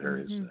Night Rider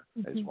is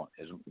a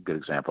good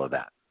example of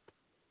that.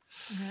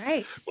 All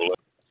right. Well,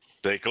 let's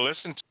take a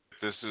listen to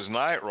it. This is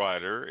Night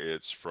Rider.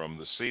 It's from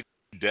the CD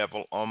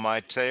Devil on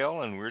My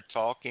Tail, and we're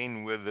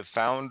talking with the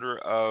founder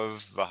of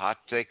the Hot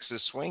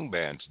Texas Swing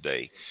Band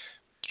today,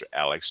 Mr.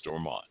 Alex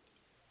Dormont.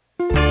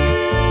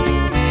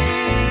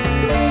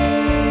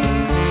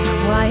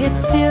 Quiet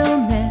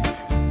stillness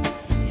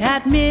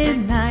at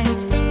midnight,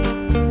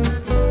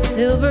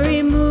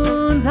 silvery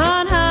moons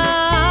on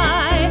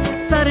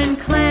high, sudden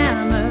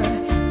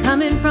clamor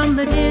coming from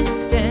the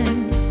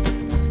distance,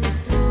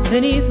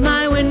 beneath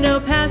my window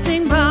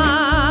passing by.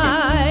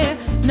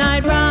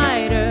 Night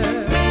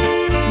rider,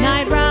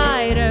 night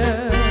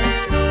rider,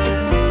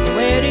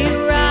 where do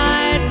you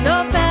ride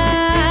so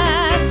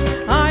fast?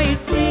 Are you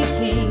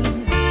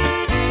seeking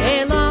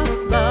a lost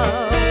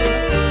love,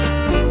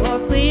 or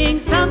fleeing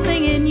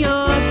something in your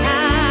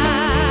past?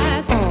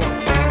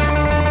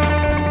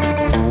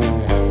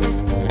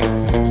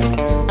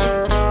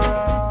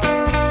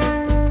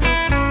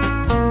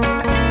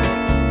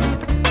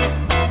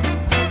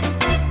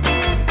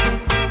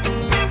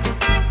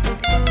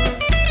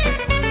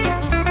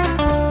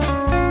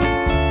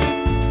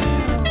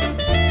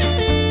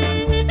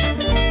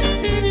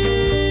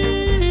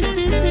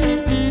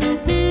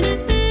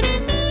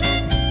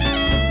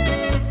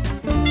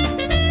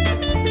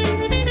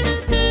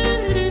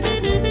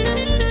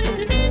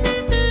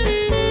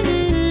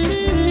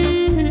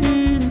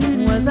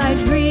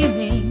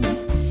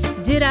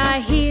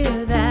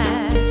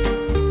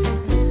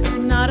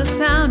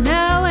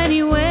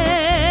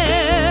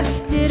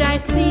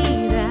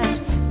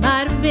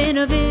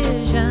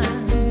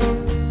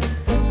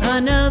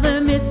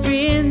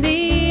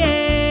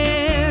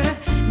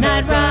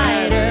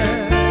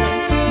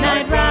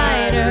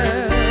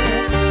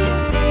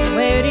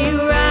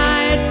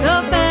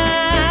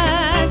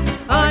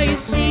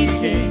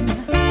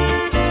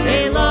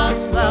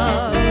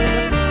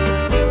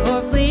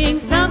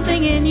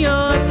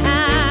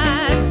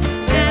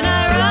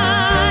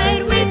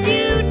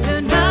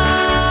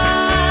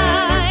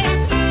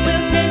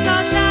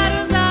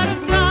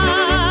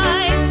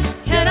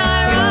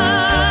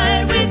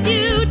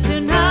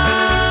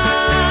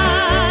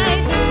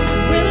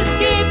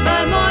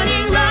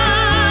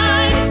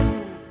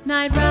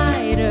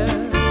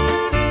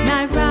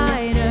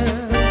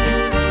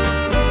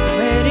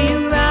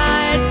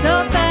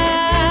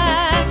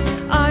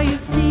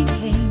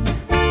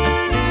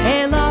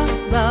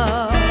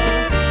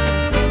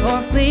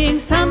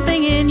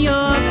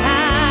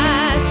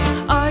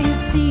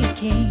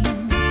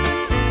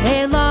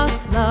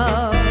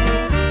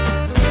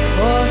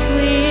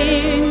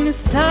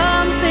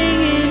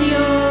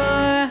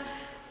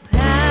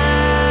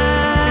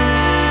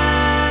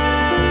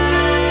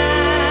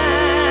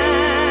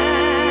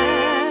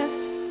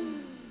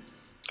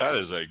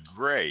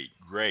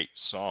 great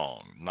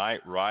song,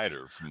 Night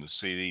Rider, from the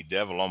CD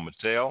Devil on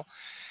Mattel.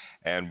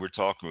 And we're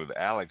talking with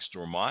Alex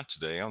Dormont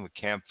today on the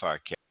Campfire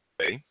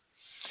Cafe.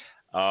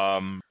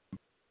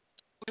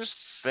 Just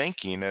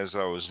thinking as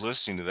I was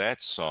listening to that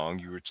song,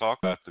 you were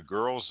talking about the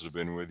girls that have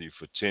been with you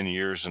for 10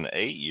 years and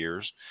 8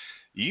 years.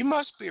 You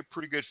must be a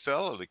pretty good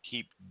fellow to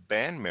keep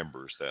band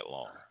members that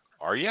long.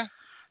 Are you?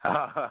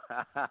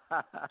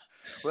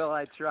 Well,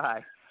 I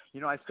try.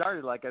 I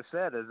started, like I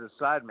said, as a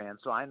sideman,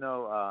 so I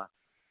know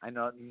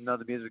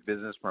the music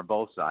business from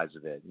both sides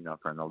of it.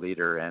 From the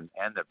leader and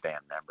the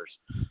band members.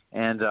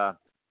 And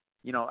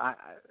I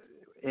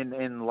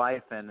in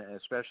life and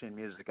especially in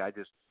music, I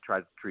just try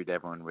to treat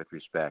everyone with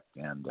respect,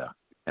 and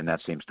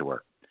that seems to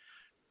work.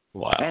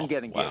 Wow! And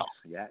getting gigs.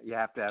 Yeah, you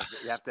have to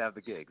have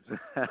the gigs.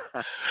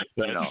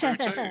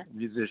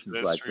 Musicians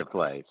That's like true. to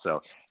play.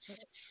 So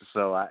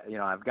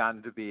I've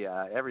gotten to be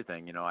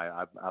everything.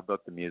 I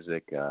book the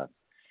music.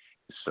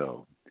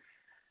 So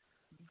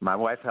my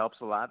wife helps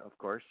a lot. Of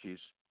course, she's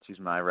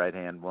my right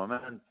hand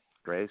woman,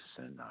 Grace,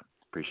 and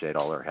appreciate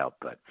all her help.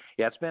 But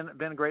yeah, it's been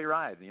a great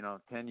ride.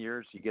 10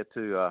 years. You get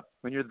to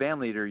when you're the band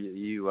leader,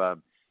 you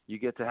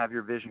get to have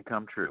your vision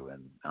come true,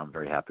 and I'm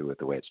very happy with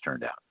the way it's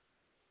turned out.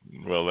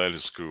 Well, that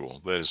is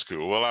cool.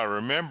 Well, I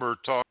remember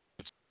talking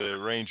to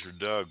Ranger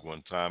Doug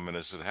one time, and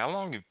I said, "How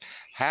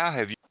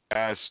have you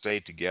guys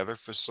stayed together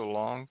for so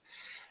long?"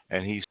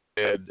 And he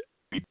said,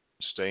 "We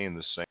stay in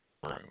the same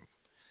room."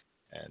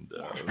 And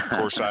of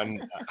course,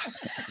 I'm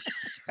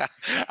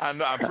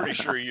pretty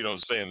sure you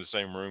don't stay in the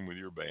same room with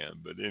your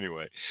band. But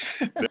anyway,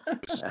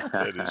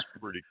 that is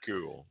pretty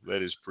cool.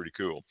 That is pretty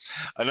cool.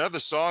 Another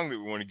song that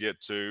we want to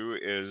get to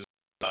is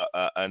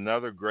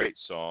another great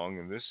song,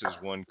 and this is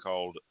one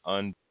called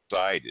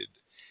Undecided.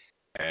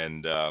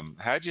 And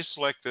how'd you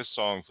select this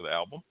song for the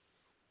album?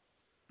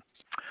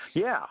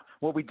 Yeah,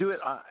 well, we do it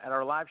at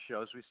our live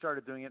shows. We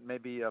started doing it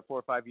maybe 4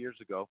 or 5 years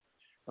ago.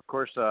 Of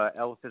course,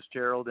 Ella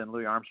Fitzgerald and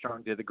Louis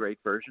Armstrong did a great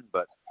version,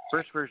 but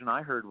first version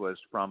I heard was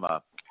from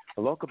a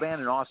local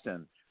band in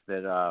Austin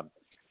that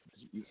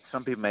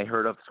some people may have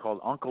heard of. It's called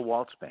Uncle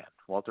Walt's Band.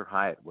 Walter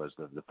Hyatt was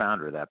the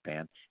founder of that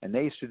band, and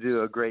they used to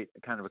do a great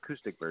kind of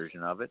acoustic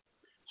version of it.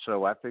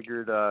 So I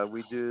figured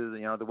we'd do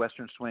the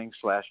Western swing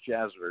 /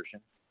 jazz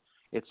version.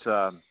 It's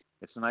a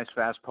nice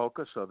fast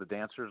polka, so the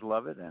dancers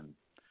love it, and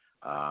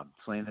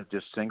Selena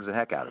just sings the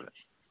heck out of it.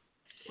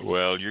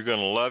 Well, you're going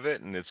to love it,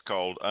 and it's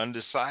called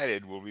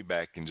Undecided. We'll be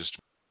back in just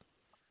a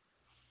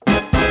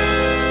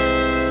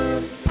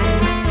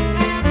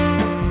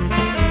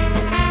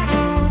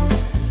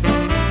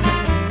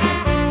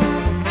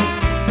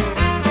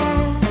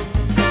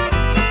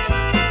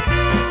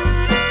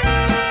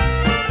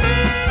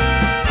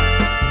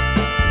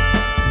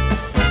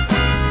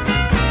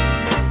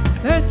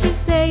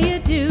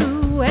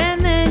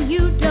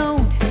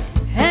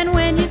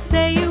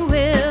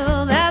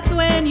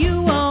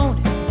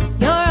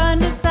You're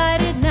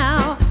undecided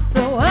now,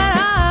 so what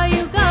are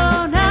you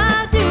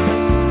gonna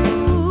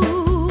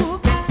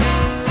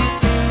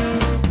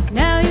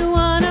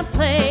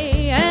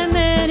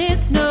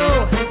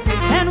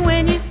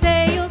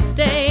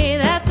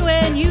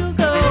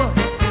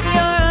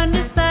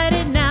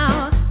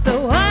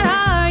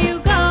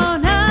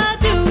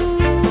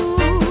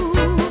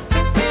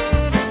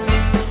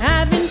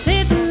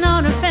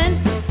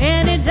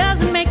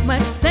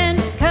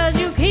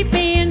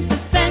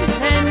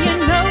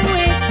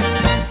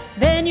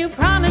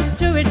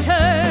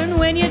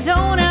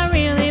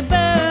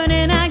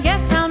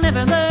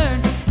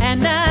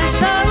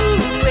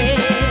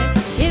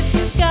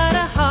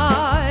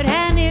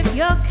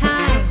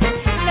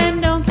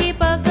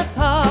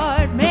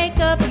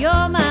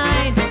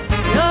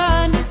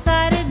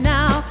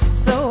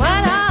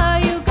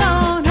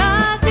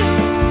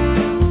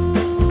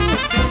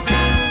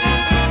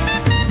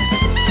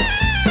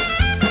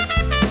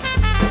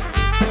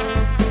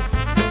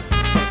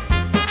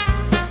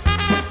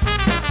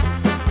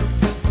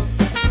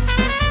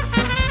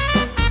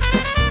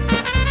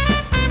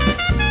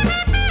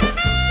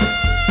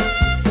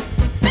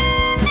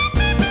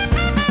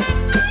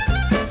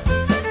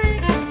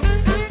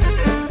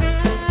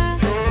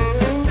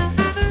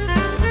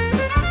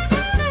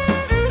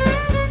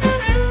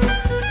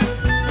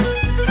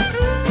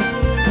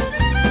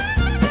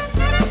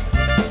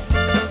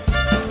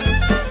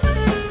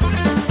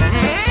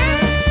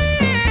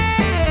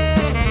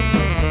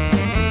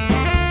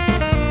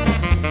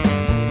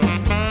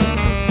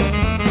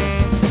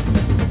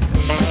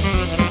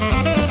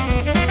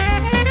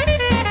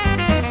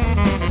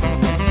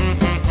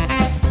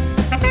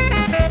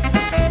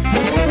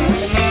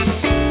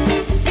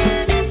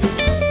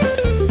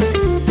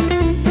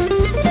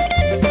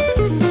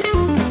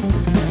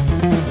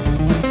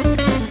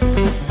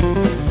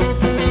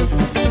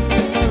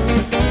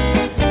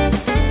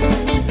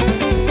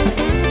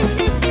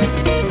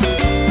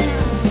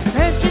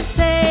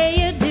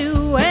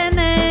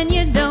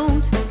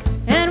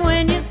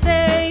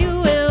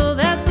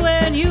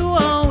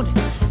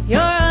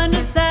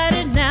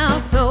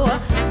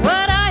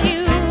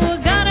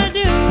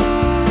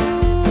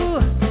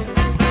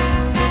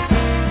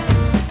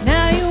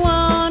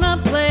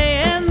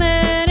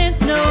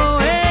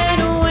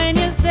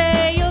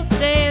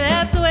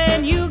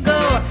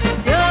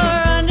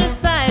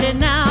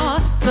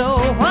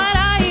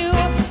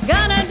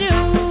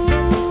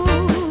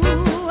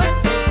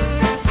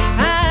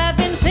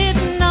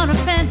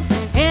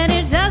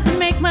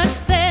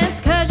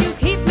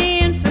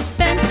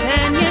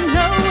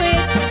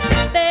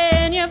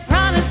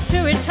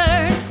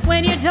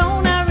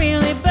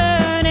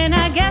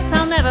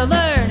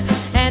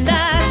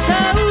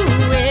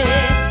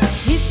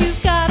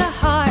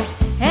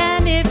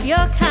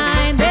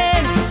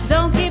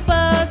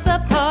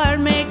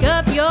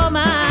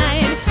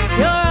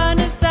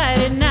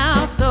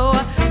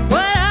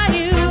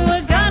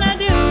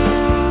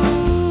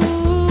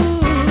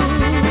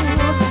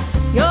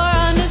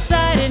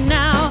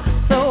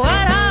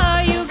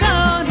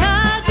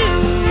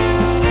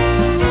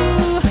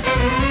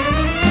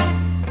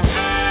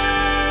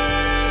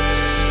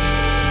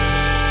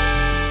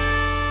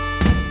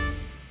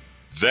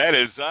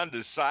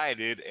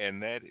undecided,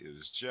 and that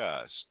is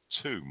just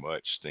too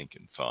much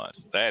stinking fun.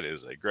 That is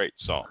a great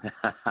song.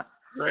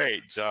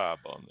 Great job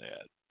on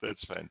that.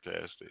 That's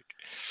fantastic.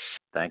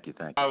 Thank you.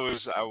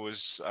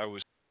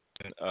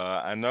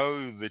 I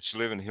know that you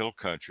live in Hill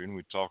Country, and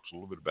we talked a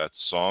little bit about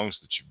the songs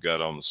that you've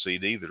got on the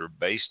CD that are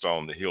based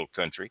on the Hill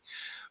Country.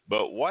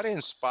 But what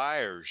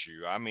inspires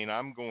you? I mean,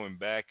 I'm going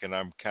back and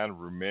I'm kind of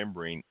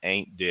remembering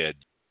 "Ain't Dead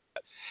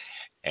Yet,"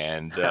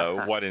 and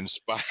what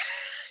inspired.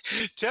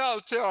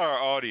 Tell our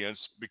audience,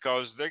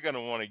 because they're going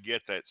to want to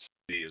get that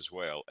CD as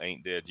well.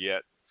 "Ain't Dead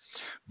Yet,"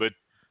 but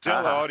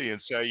tell the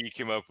audience how you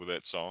came up with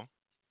that song.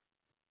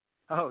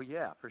 Oh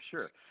yeah, for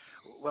sure.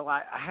 Well,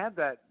 I had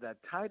that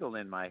title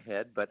in my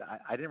head, but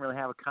I didn't really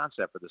have a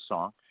concept for the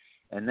song.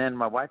 And then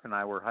my wife and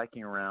I were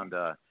hiking around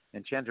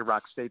Enchanted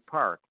Rock State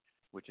Park,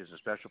 which is a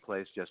special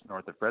place just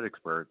north of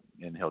Fredericksburg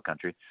in Hill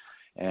Country.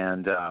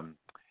 And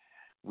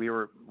we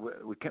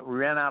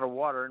ran out of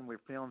water, and we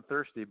were feeling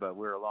thirsty, but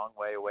we were a long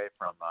way away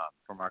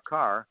from our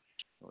car.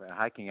 We were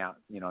hiking out,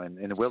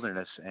 in the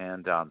wilderness,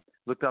 and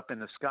looked up in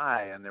the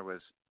sky, and there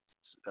was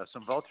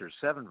some vultures,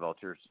 7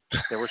 vultures,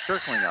 that were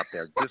circling up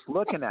there, just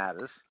looking at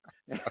us.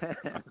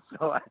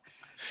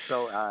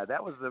 so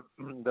that was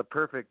the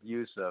perfect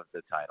use of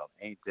the title,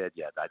 "Ain't Dead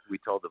Yet." We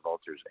told the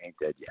vultures, "Ain't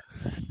dead yet."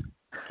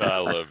 I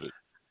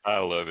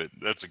love it.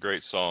 That's a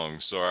great song.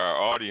 So our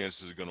audience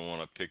is going to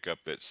want to pick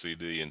up that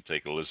CD and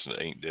take a listen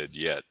to "Ain't Dead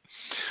Yet."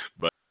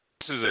 But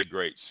this is a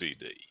great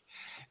CD.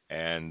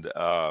 And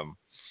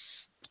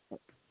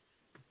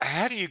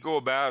how do you go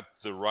about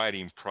the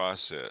writing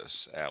process,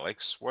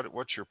 Alex?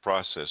 What's your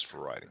process for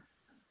writing?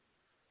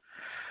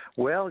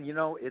 Well,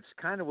 it's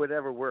kind of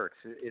whatever works.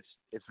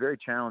 It's very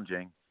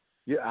challenging.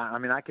 I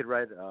mean, I could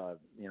write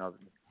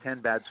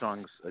 10 bad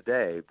songs a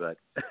day, but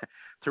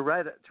to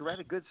write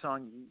a good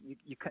song,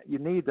 you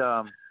need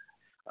a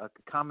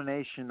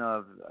combination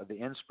of the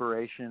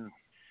inspiration.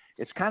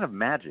 It's kind of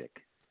magic,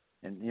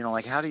 and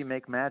like, how do you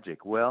make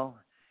magic? Well,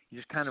 you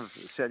just kind of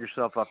set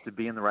yourself up to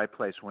be in the right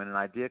place when an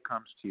idea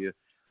comes to you.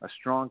 A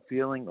strong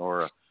feeling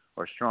or a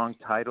strong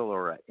title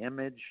or an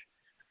image,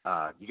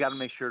 you got to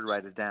make sure to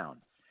write it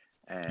down.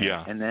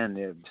 And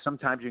then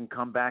sometimes you can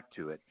come back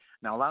to it.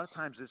 Now, a lot of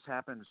times this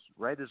happens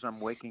right as I'm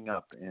waking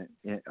up,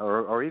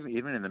 or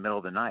even in the middle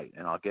of the night,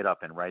 and I'll get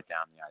up and write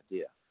down the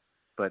idea.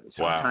 But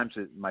sometimes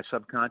my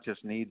subconscious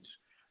needs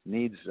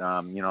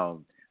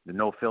the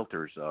no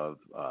filters of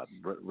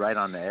right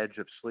on the edge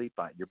of sleep.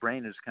 Your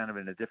brain is kind of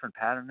in a different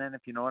pattern then,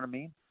 if you know what I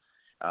mean.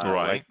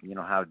 Right. Like,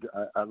 how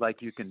like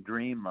you can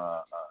dream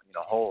a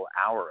whole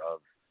hour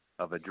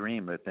of a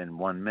dream within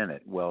 1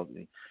 minute. Well,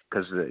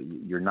 because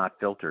you're not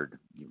filtered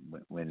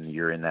when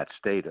you're in that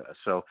state.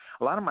 So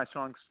a lot of my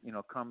songs,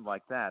 come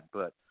like that.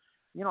 But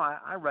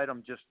I write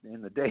them just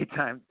in the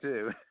daytime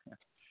too.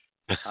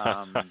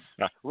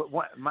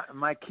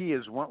 My key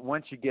is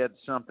once you get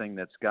something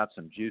that's got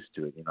some juice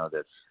to it,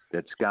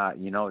 that's got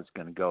it's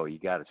going to go. You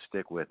got to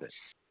stick with it.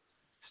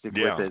 Stick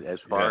with it as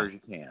far as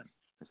you can.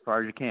 As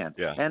far as you can.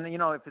 Yeah. And,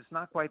 if it's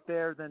not quite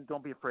there, then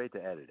don't be afraid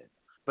to edit it.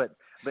 But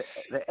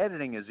the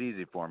editing is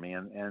easy for me,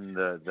 and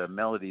the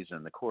melodies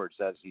and the chords,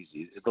 that's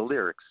easy. The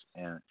lyrics,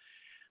 and,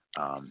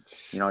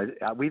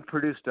 we've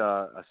produced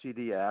a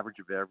CD average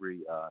of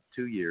every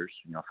 2 years,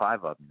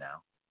 5 of them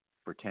now,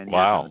 for 10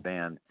 years in the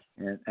band.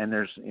 And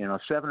there's,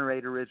 7 or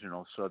 8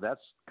 originals, so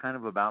that's kind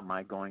of about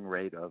my going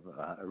rate of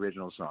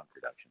original song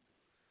production.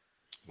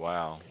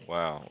 Wow.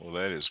 Well,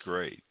 that is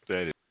great.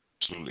 That is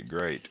absolutely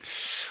great.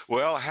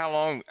 Well, how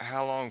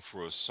long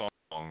for a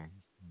song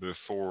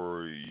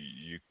before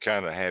you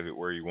kind of have it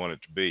where you want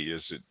it to be?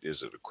 Is it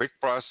a quick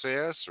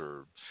process,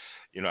 or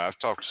I've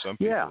talked to some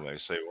people and they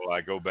say, well,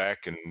 I go back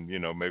and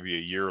maybe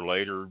a year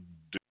later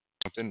do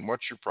something.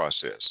 What's your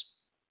process?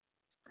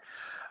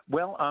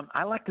 Well,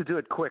 I like to do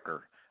it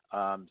quicker.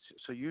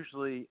 So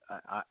usually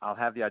I'll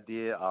have the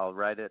idea, I'll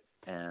write it,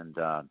 and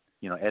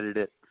edit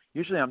it.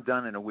 Usually I'm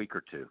done in a week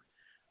or two.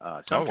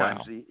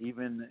 Sometimes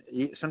even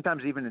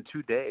in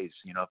 2 days,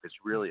 if it's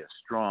really a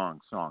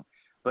strong song.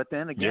 But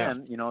then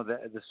again,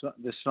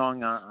 the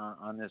song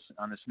on this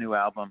new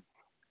album,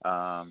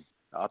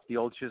 Up the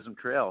Old Chisholm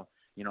Trail,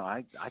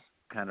 I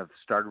kind of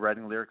started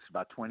writing lyrics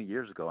about 20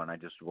 years ago, and I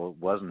just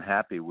wasn't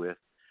happy with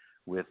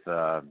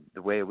the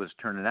way it was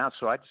turning out.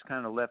 So I just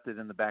kind of left it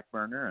in the back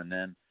burner, and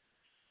then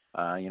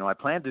I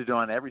planned to do it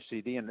on every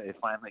CD, and it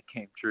finally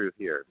came true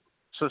here.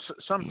 So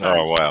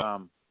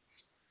sometimes.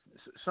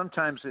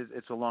 Sometimes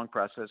it's a long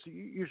process.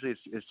 Usually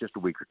it's just a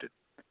week or two.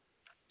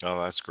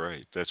 Oh, that's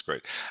great. That's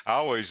great. I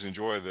always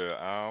enjoy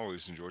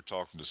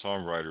talking to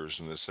songwriters,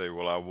 and they say,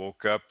 well, I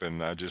woke up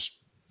and I just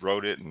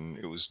wrote it and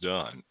it was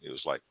done. It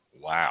was like,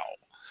 wow.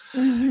 How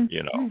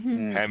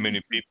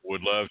many people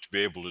would love to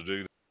be able to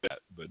do that,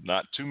 but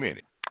not too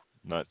many.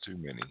 Not too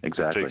many.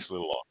 Exactly. It takes a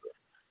little longer.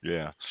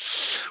 Yeah.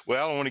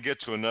 Well, I want to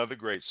get to another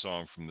great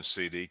song from the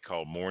CD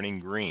called Morning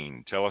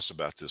Green. Tell us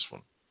about this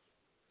one.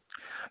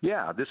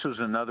 Yeah, this was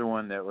another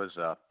one that was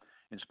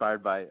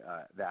inspired by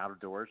the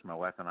outdoors. My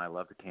wife and I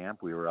love to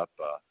camp. We were up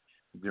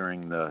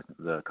during the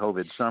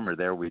COVID summer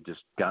there. We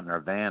just got in our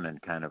van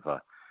and kind of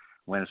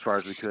went as far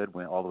as we could,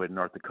 went all the way to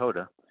North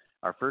Dakota.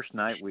 Our first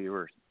night we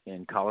were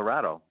in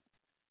Colorado,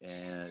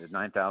 and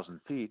 9,000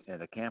 feet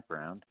at a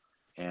campground,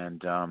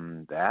 and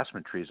the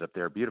aspen trees up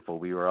there are beautiful.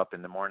 We were up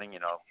in the morning,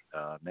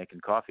 making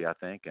coffee, I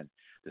think, and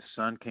the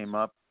sun came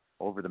up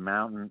over the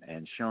mountain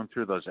and shone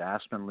through those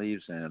aspen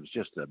leaves, and it was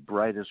just the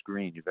brightest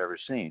green you've ever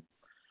seen.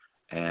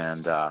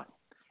 And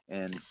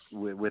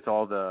with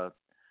all the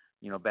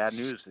bad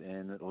news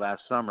in the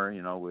last summer,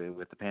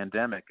 with the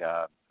pandemic,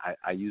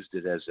 I used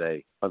it as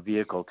a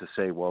vehicle to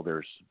say, well,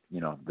 there's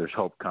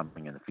hope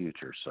coming in the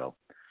future. So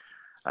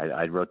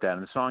I wrote that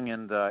in the song,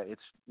 and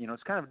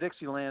it's kind of a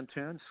Dixieland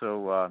tune.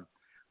 So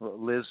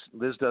Liz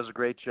does a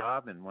great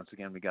job, and once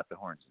again, we got the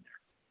horns in there.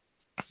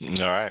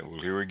 All right, well,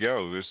 here we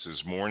go. This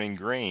is Morning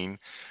Green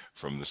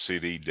from the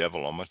CD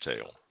Devil on My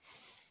Tail.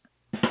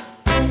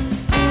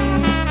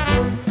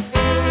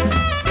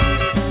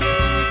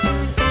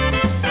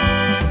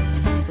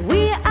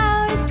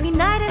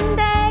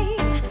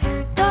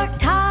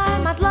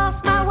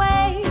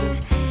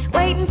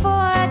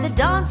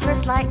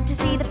 To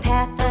see the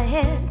path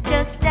ahead,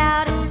 just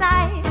out of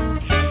sight.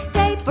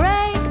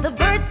 Daybreak, the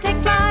birds take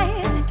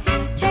flight,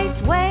 chase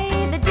away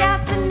the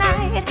doubt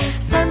tonight.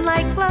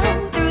 Sunlight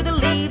glows through the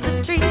leaves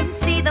of trees,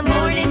 see the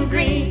morning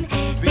green,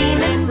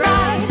 beaming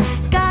bright.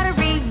 Gotta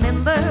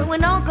remember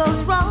when all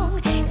goes wrong,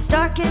 it's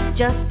darkest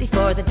just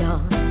before the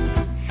dawn.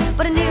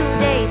 But a new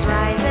day's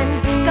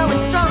rising,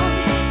 going strong.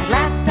 At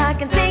last I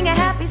can sing a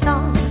happy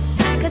song,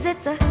 'cause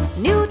it's a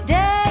new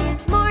day,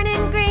 it's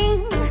morning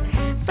green.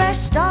 Fresh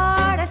start.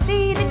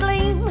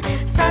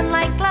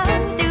 Sunlight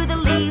glows through the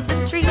leaves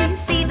of trees,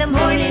 see the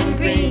morning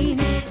green,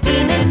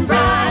 beaming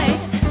bright.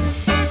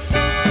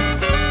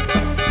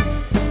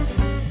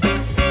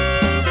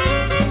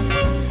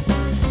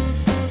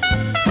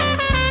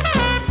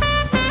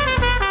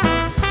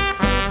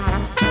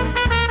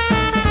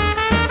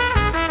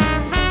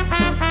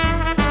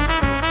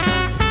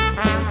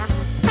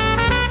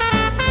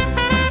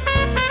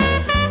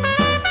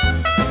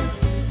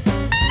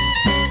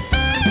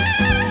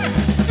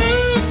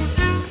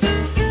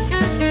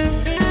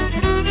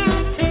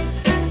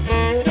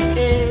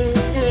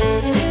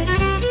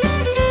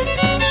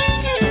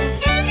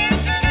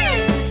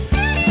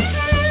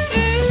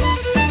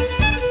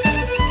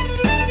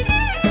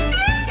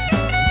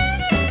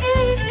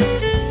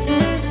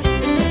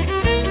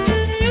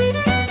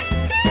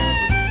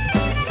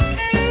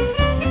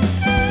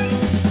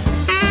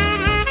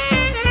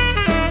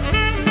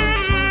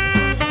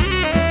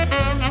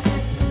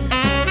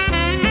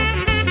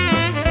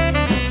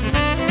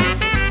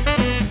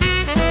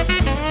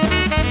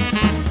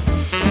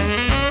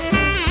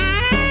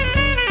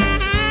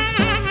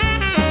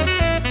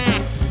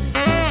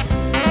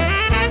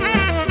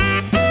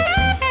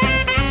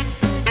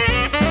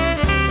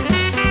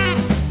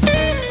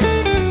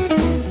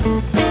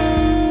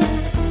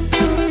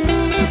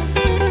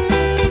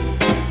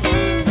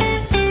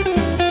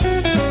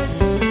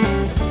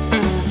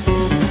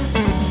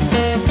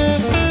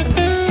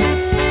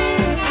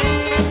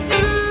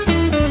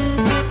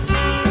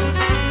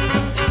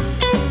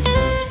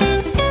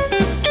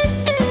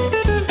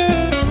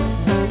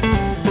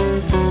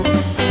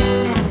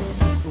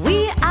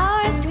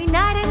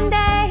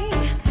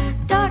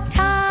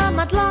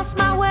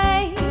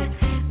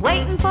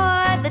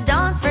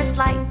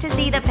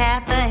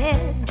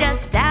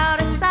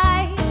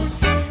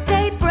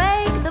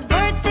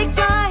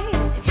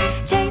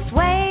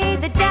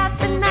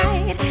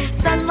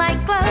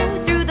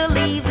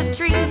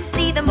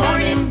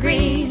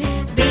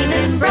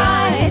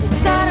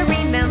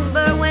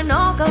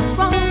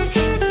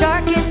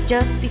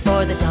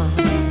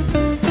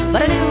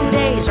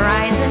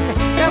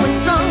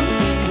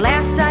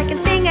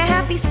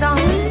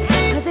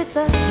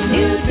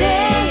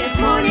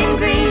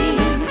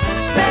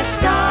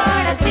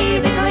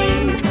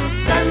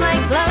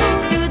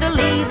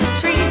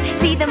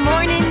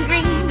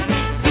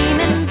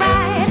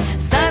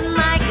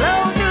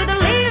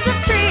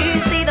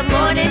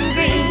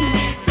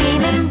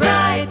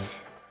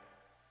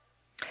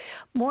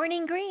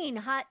 Morning Green,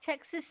 Hot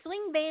Texas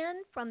Swing Band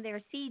from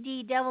their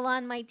CD Devil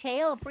on My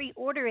Tail.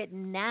 Pre-order it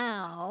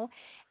now.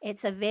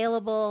 It's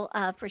available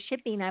for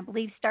shipping, I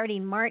believe,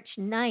 starting March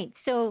 9th.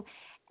 So,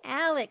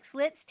 Alex,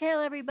 let's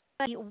tell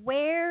everybody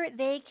where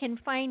they can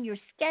find your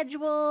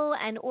schedule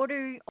and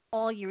order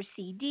all your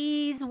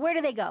CDs. Where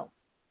do they go?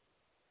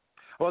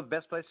 Well, the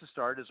best place to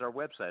start is our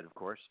website, of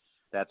course.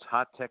 That's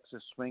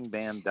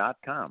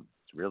hottexasswingband.com.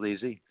 It's real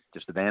easy,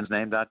 just the band's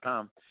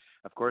name.com.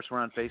 Of course, we're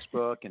on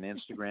Facebook and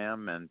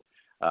Instagram, and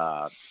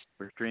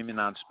we're streaming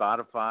on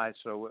Spotify.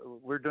 So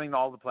we're doing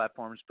all the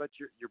platforms, but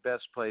your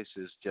best place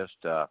is just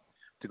to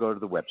go to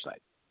the website.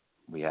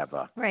 We have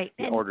right.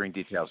 the ordering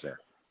details there.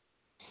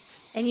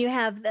 And you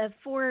have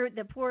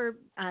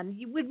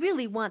you would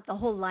really want the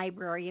whole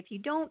library. If you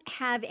don't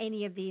have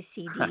any of these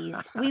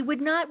CDs, we would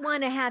not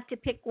want to have to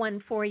pick one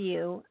for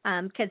you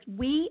because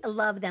we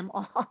love them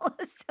all.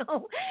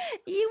 So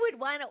you would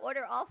want to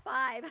order all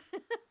 5.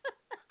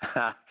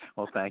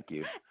 Well, thank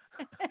you.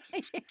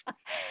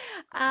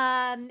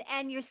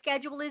 And your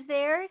schedule is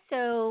there,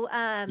 so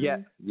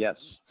yes.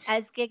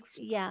 As gigs,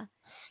 yeah.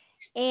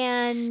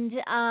 And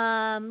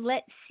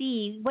let's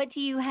see, what do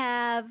you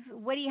have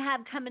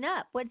coming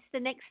up? What's the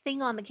next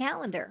thing on the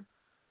calendar?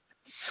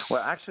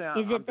 Well, actually,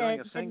 I'm doing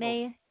a single.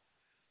 May?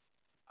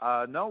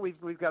 No,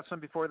 we've got some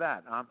before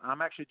that.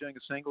 I'm actually doing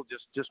a single,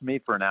 just me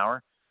for an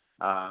hour,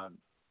 at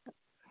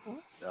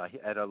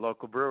a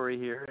local brewery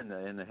here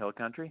in the Hill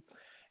Country,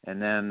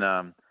 and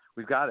then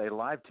we've got a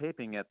live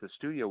taping at the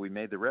studio we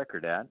made the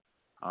record at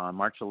on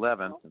March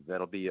 11th.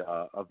 That'll be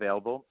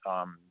available.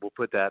 We'll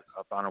put that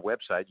up on our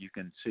website. You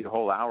can see a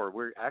whole hour.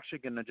 We're actually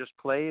going to just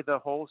play the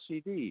whole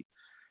CD.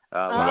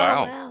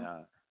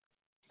 Wow.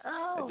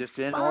 Just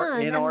in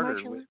fun. order.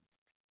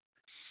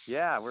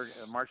 Yeah, we're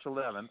March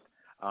 11th.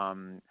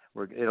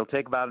 It'll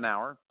take about an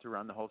hour to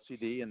run the whole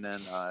CD, and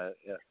then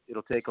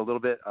it'll take a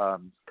little bit,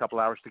 couple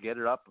hours to get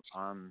it up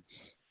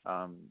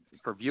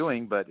for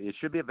viewing. But it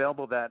should be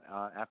available that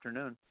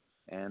afternoon,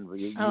 and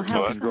you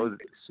can go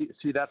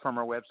see that from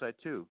our website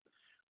too.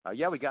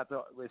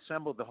 We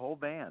assembled the whole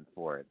band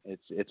for it.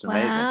 It's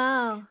amazing.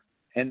 Wow.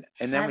 And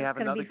then we have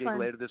another gig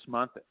later this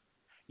month.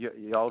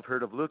 You all have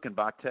heard of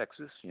Lukenbach,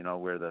 Texas,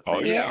 where the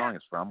famous song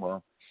is from.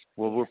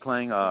 Well, we're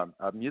playing a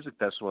music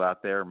festival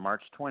out there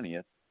March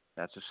 20th.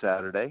 That's a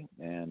Saturday,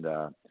 and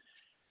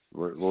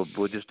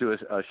we'll just do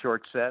a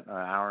short set, an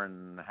hour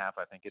and a half,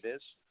 I think it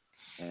is,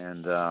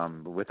 and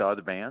with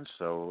other bands.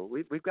 So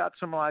we've got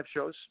some live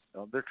shows.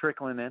 They're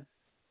trickling in.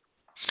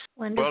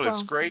 Wonderful. Well,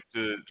 it's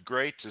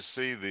great to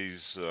see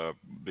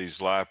these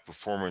live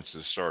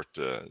performances start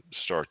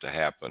to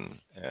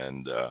happen,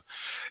 and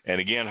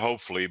again,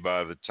 hopefully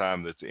by the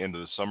time that the end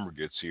of the summer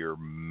gets here,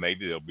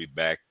 maybe they'll be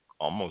back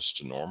almost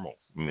to normal.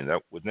 I mean,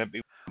 wouldn't that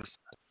be wonderful?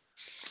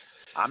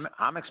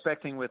 I'm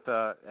expecting with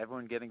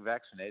everyone getting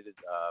vaccinated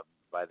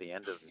by the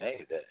end of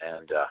May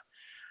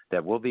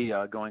that we'll be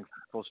going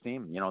full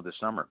steam, this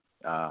summer.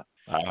 Of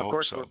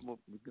course, so.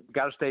 We've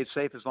got to stay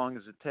safe as long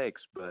as it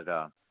takes, but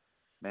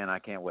man, I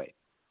can't wait.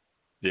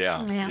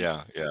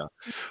 Yeah.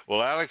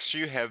 Well, Alex,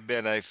 you have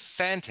been a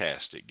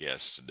fantastic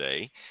guest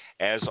today,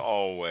 as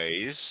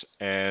always,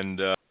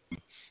 and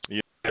you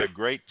had a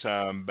great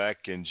time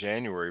back in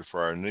January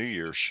for our New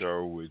Year's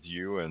show with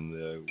you and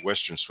the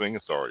Western Swing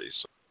Authority.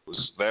 So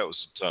that was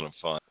a ton of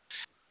fun.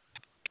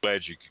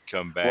 Glad you could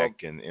come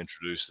back and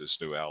introduce this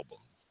new album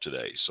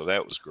today. So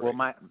that was great.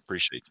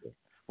 Appreciate you.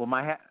 Well,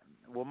 my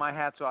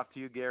hat's off to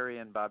you, Gary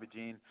and Bobby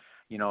Jean.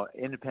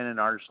 Independent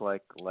artists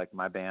like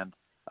my band.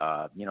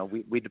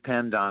 We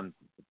depend on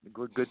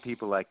good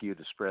people like you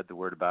to spread the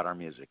word about our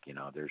music.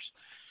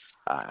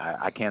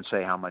 I can't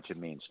say how much it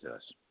means to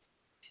us.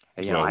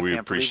 I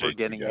can't believe we're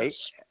getting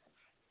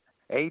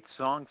eight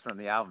songs from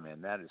the album,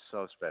 and that is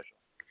so special.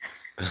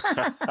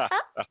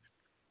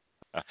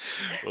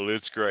 Well,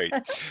 it's great.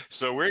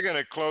 So we're going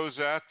to close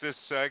out this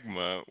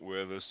segment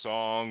with a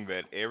song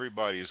that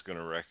everybody is going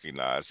to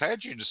recognize. How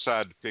did you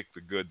decide to pick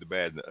the good, the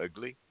bad, and the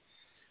ugly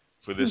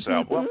for this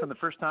album? Well, from the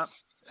first time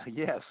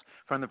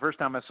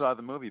I saw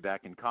the movie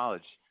back in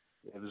college,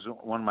 it was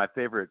one of my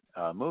favorite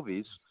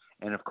movies.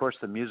 And, of course,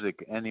 the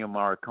music, Ennio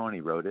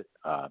Morricone wrote it,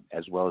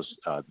 as well as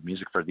the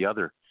music for the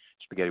other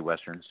spaghetti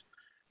westerns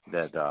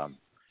that,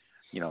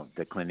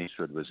 that Clint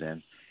Eastwood was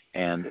in.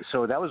 And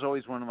so that was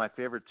always one of my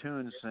favorite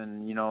tunes,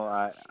 and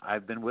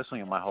I've been whistling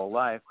it my whole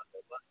life,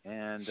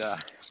 and the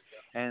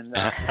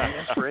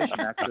inspiration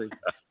actually,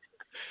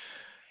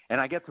 and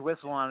I get to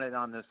whistle on it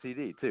on the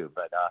CD too.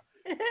 But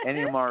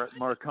Ennio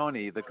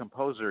Morricone, the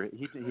composer,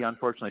 he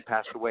unfortunately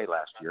passed away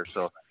last year,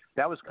 so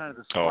that was kind of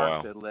the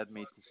spark that led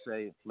me to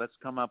say, let's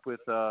come up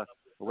with a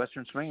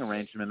Western swing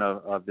arrangement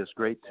of this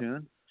great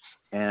tune.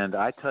 And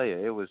I tell you,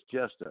 it was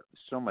just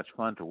so much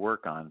fun to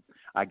work on.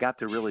 I got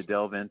to really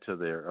delve into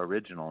the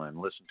original and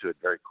listen to it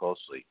very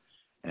closely,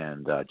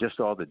 and just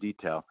all the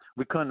detail.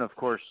 We couldn't, of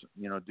course,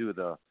 do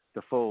the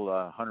full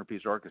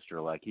 100-piece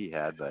orchestra like he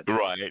had, but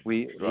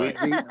we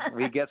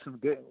get some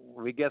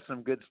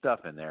good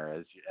stuff in there,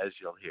 as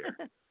you'll hear.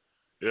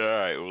 All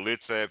right. Well,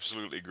 it's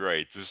absolutely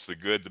great. This is the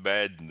good, the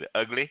bad, and the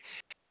ugly,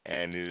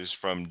 and it is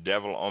from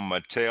Devil on My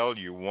Tail.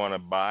 You want to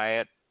buy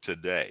it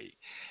today.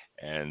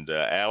 And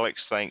Alex,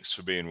 thanks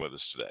for being with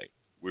us today.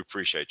 We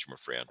appreciate you, my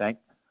friend.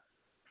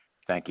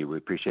 Thank you. We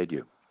appreciate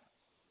you.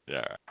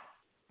 Yeah.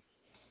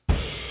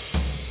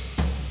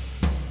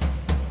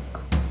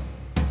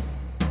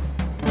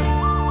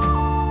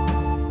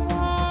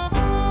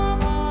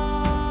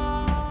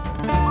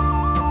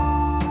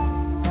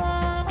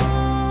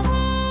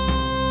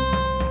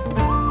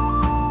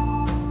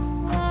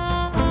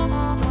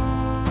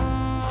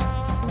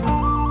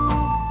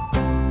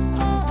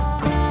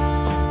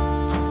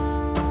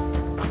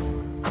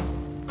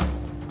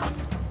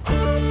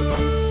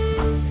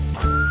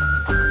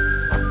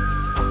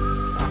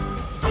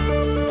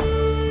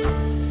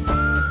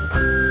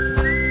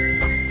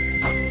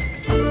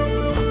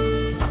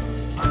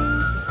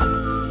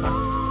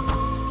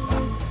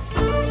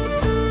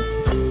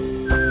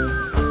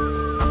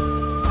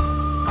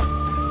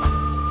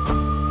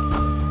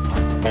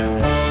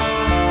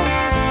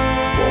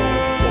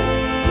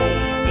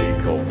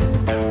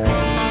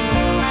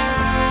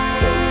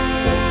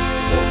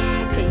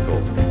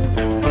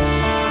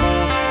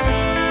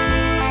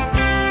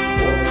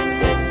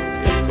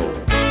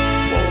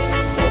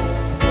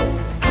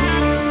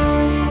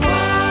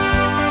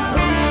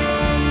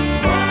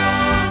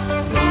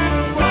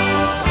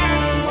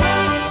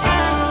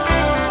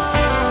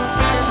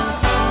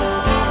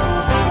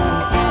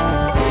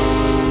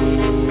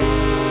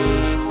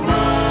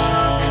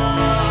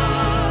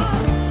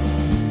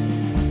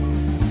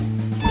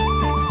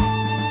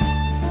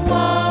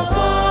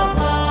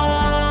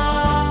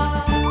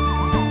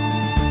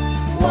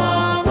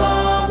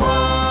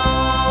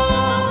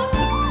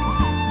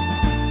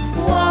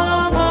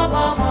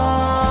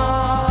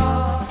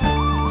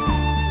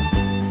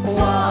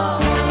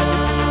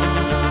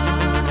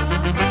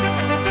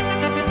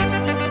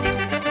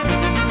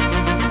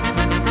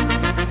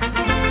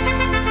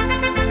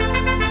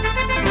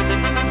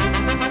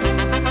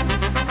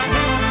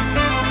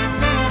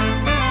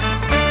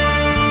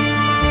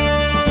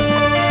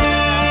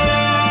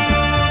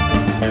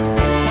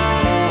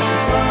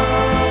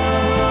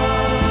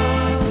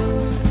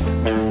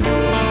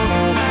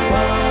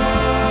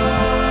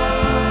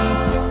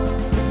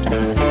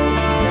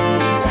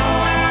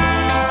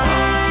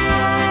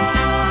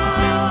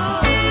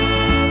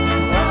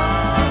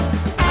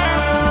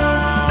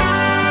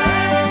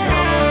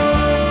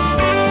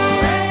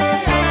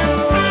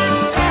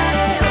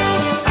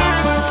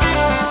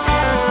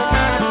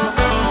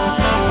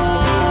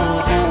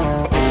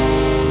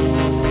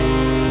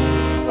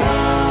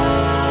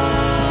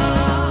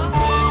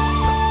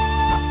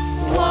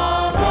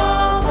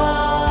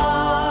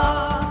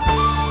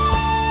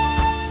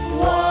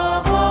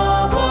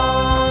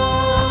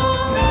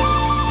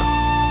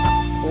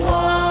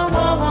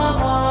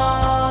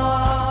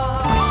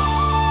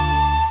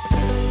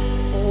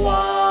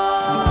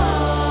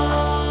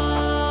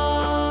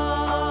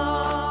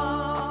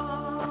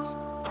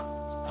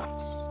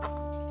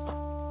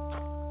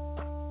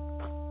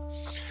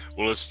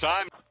 Well, it's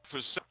time for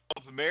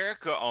South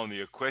America on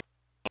the Equestrian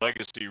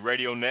Legacy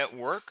Radio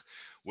Network.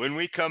 When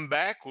we come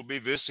back, we'll be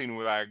visiting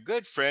with our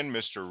good friend,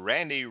 Mr.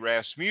 Randy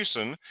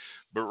Rasmussen.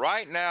 But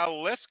right now,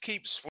 let's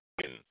keep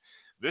swinging.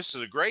 This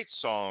is a great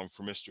song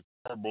for Mr.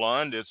 Carl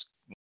Blund. It's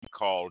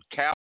called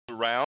Cows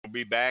Around. We'll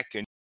be back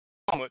in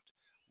a moment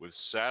with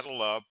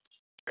Saddle Up.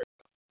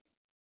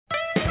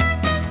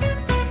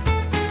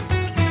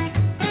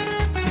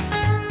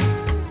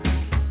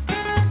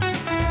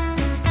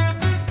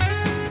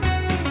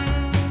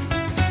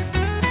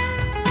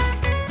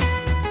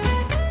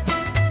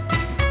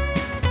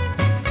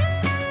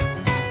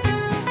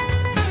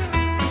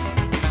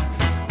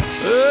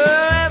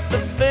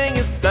 Everything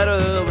is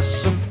better with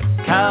some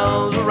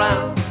cows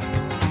around.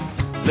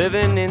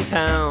 Living in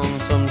town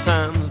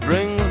sometimes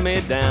brings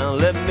me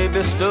down. Let me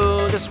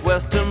bestow this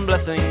western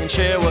blessing and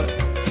share what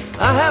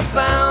I have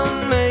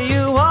found. May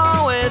you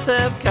always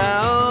have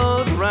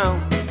cows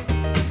around.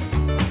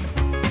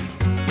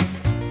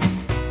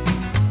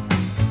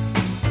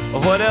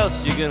 What else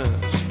you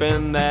gonna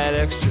spend that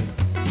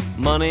extra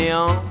money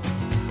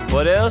on?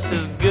 What else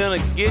is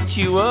gonna get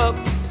you up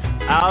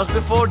hours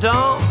before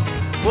dawn?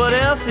 What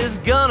else is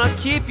gonna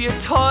keep you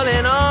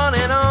toiling on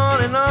and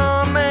on and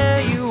on?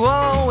 May you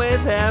always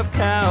have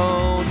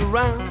cows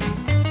around.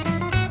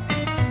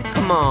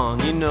 Come on,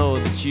 you know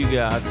that you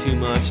got too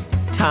much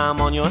time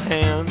on your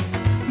hands.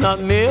 Not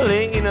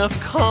merely enough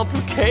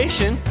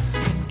complication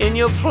in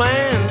your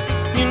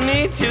plans. You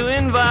need to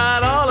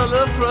invite all of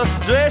the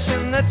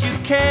frustration that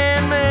you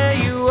can.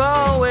 May you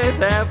always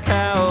have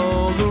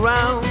cows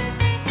around.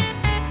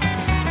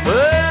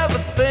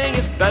 Everything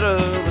is better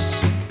with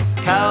some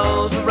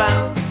cows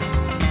around.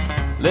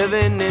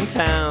 Living in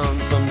town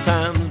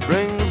sometimes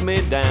brings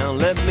me down.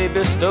 Let me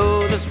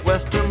bestow this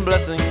western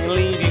blessing and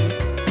leave you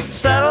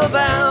saddle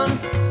bound.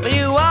 May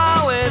you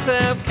always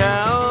have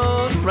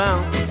cows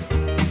around.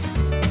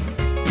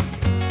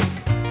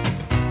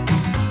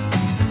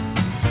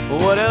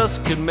 What else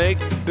could make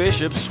the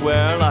bishop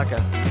swear like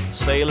a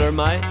sailor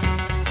might?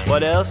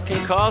 What else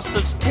can cause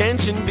such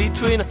tension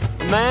between a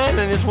man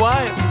and his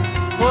wife?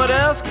 What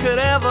else could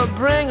ever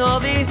bring all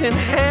these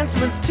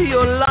enhancements to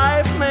your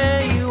life?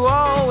 May you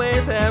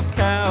always have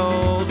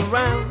cows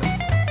around.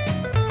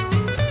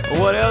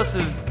 What else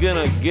is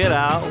gonna get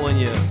out when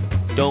you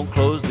don't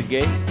close the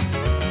gate?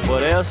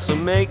 What else will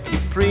make you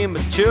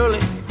prematurely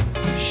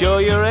show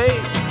your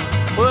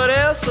age? What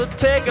else will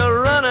take a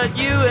run at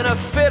you in a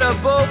fit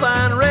of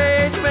bovine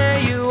rage?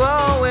 May you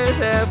always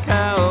have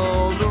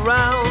cows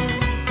around.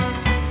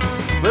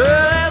 But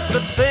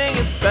everything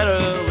is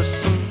better with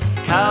some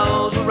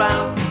cows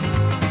around.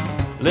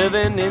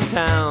 Living in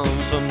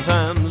town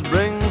sometimes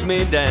brings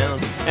me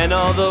down. And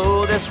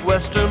although this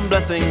western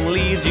blessing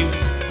leaves you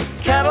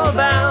cattle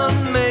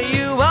bound, may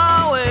you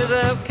always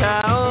have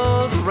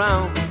cows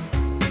around.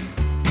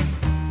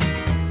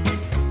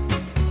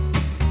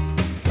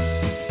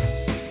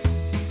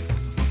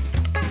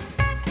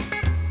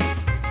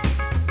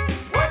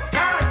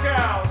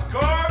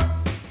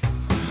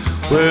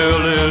 Well,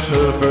 there's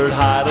Hereford,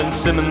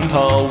 Highland,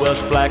 Simmental,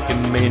 Welsh, Black,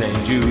 and Maine,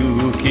 and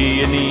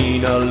Juki, and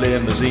Nina,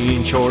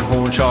 Limousine,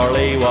 Shorthorn,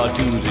 Charlie,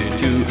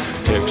 Watusi, too,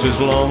 Texas,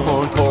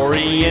 Longhorn,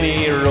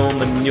 Coriani,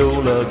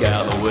 Romagnola,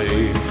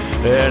 Galloway,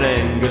 and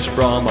Angus,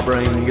 Brahma,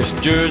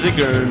 Brangus, Jersey,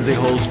 Guernsey,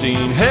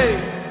 Holstein,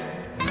 hey!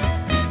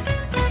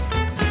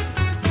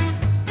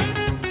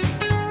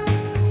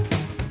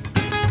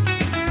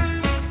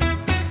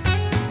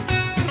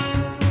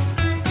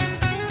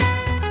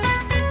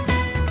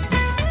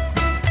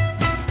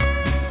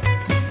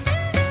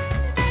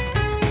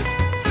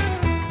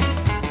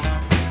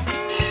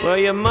 Well,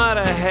 you might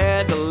have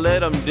had to let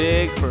them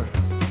dig for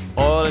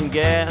oil and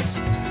gas.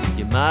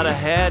 You might have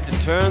had to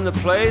turn the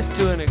place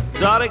to an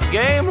exotic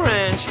game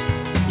ranch.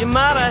 You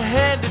might have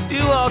had to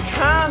do all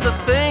kinds of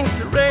things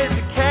to raise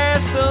the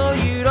cash so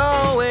you'd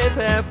always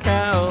have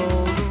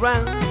cows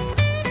around.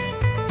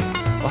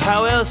 Well,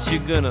 how else you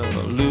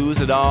gonna lose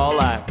it all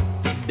like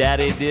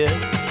Daddy did?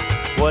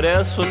 What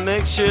else will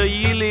make sure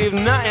you leave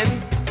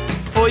nothing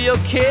for your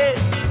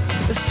kids?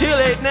 It's too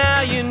late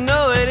now, you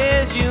know it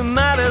is. You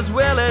might as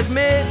well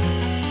admit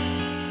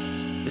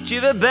that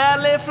you're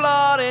badly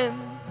flawed in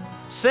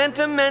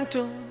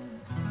sentimental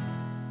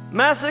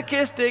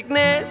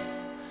masochisticness,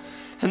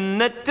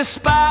 and that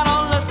despite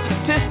all the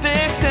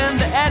statistics and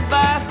the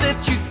advice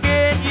that you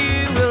get,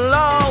 you will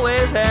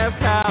always have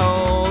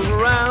cows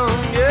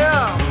around.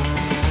 Yeah,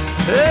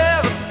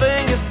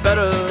 everything is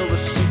better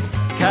with some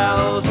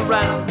cows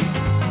around.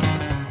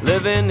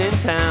 Living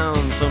in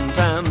town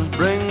sometimes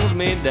brings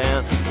me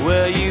down.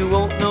 Well, you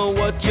won't know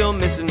what you're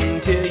missing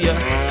till you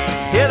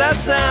hear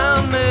that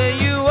sound. May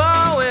you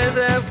always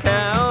have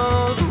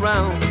cows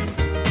around.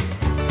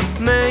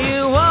 May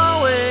you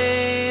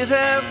always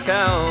have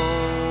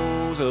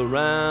cows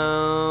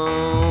around.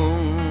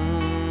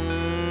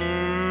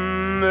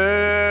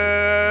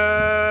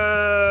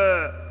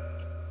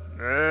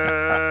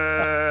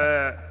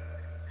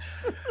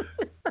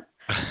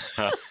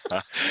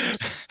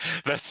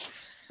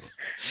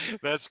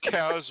 That's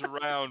Cows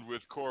Around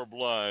with Cor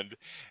Blund.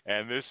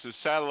 And this is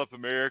Saddle Up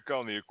America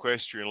on the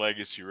Equestrian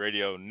Legacy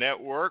Radio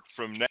Network.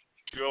 From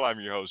Nashville, I'm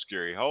your host,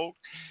 Gary Holt,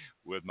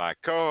 with my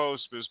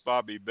co-host, Miss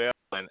Bobby Bell,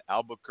 in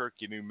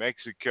Albuquerque, New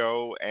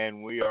Mexico.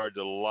 And we are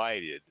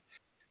delighted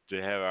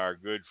to have our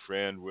good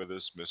friend with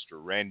us,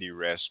 Mr. Randy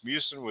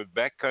Rasmussen with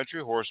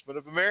Backcountry Horsemen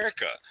of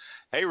America.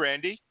 Hey,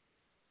 Randy.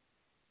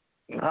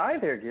 Hi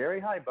there, Gary.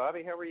 Hi,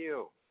 Bobby. How are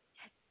you?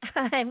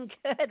 I'm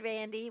good,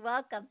 Randy.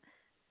 Welcome.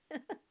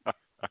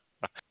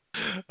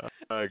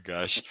 Oh,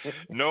 gosh.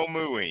 No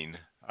mooing.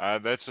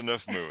 That's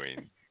enough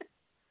mooing.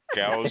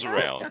 Cows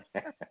around.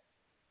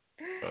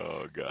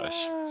 Oh, gosh.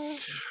 Oh,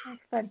 that's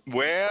fun.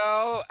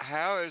 Well,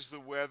 how is the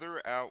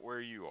weather out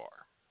where you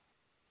are?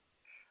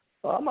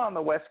 Well, I'm on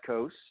the West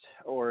Coast,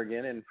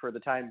 Oregon, and for the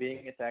time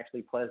being, it's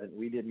actually pleasant.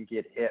 We didn't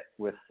get hit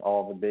with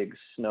all the big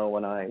snow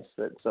and ice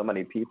that so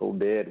many people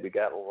did. We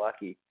got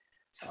lucky,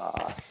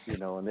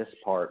 in this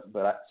part.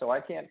 So I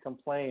can't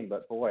complain,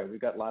 but boy,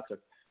 we've got lots of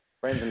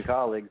friends and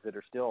colleagues that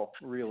are still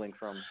reeling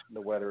from the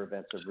weather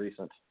events of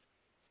recent.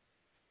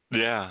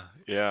 Yeah.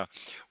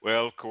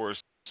 Well, of course,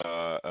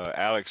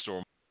 Alex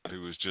Storm,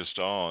 who was just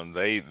on,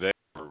 they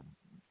were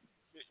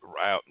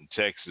out in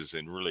Texas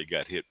and really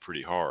got hit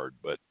pretty hard.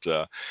 But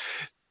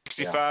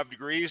 65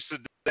 degrees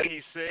today,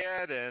 he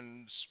said,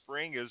 and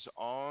spring is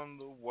on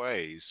the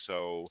way.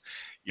 So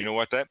you know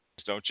what that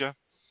means, don't you?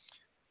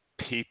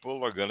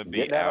 People are going to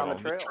be out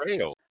on the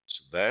trails.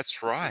 That's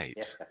right.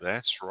 Yeah.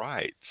 That's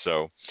right.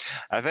 So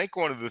I think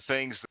one of the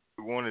things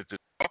that we wanted to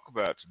talk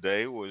about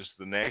today was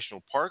the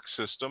national park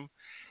system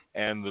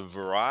and the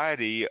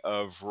variety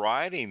of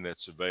riding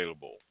that's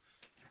available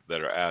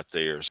that are out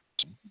there.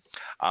 So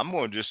I'm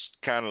going to just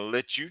kind of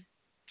let you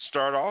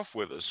start off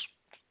with us.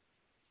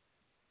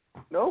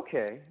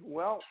 Okay.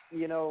 Well,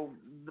 the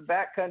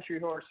backcountry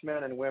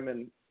horsemen and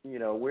women,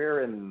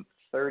 we're in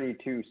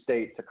 32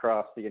 states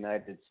across the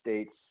United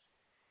States,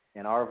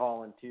 and our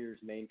volunteers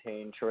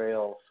maintain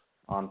trails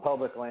on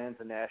public lands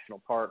and national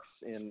parks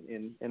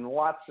in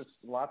lots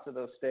of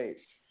those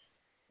states.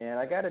 And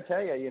I got to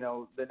tell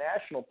you, the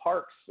national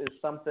parks is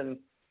something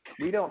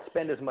we don't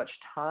spend as much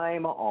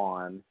time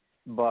on,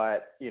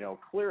 but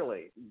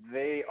clearly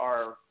the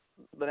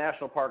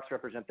national parks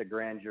represent the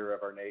grandeur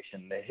of our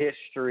nation, the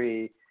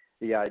history,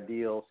 the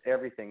ideals,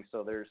 everything.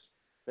 So there's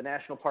the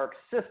national park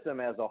system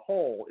as a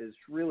whole is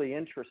really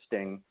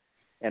interesting.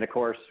 And of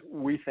course,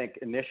 we think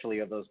initially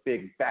of those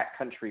big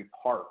backcountry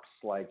parks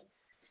like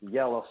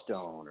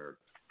Yellowstone or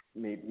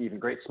maybe even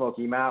Great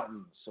Smoky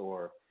Mountains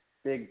or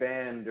Big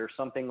Bend or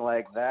something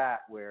like that,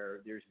 where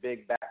there's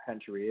big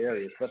backcountry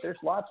areas. But there's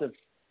lots of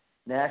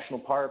national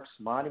parks,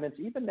 monuments,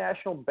 even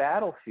national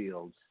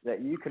battlefields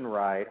that you can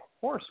ride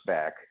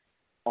horseback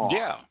on.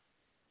 Yeah.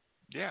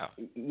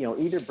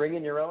 Either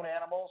bringing your own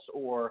animals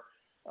or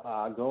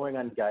going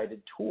on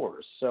guided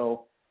tours.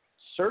 So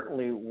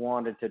certainly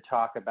wanted to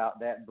talk about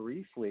that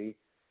briefly,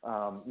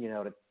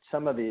 to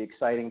some of the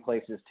exciting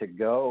places to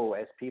go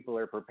as people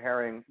are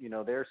preparing,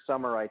 their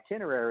summer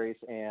itineraries.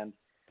 And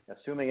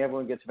assuming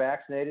everyone gets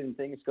vaccinated and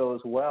things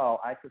goes well,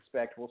 I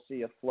suspect we'll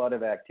see a flood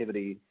of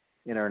activity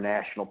in our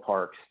national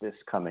parks this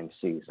coming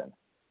season.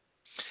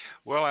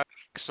 Well, I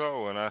think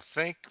so, and I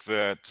think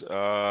that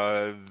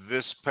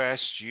this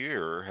past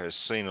year has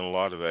seen a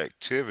lot of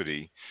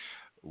activity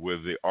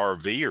with the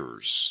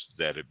RVers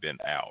that have been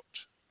out.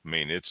 I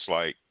mean, it's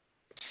like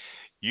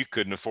you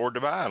couldn't afford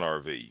to buy an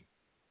RV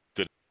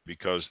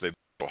because they're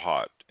so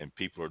hot and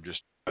people are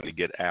just trying to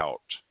get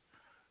out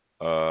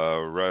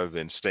rather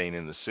than staying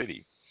in the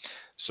city.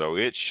 So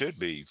it should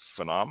be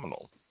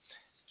phenomenal.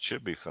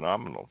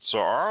 So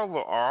are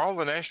all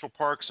the national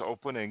parks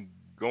open and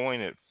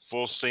going at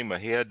full steam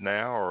ahead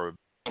now, or are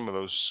some of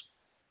those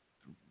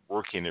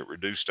working at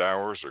reduced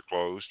hours or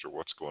closed, or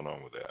what's going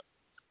on with that?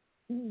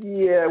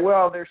 Yeah,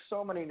 well, there's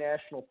so many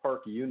national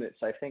park units.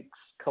 I think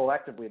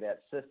collectively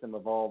that system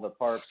of all the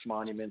parks,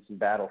 monuments, and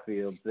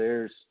battlefields,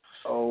 there's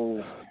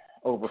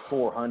over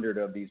 400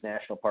 of these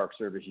National Park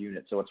Service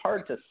units. So it's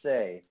hard to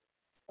say.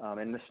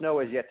 And the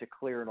snow is yet to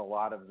clear in a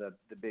lot of the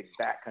big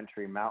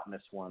backcountry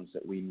mountainous ones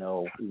that we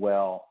know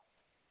well,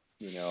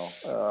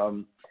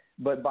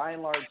 But by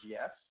and large,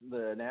 yes,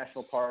 the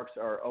national parks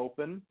are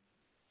open.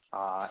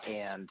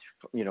 And,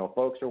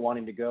 folks are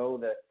wanting to go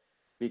that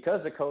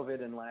because of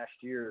COVID in last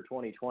year,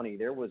 2020,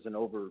 there was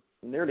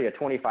nearly a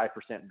 25%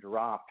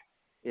 drop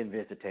in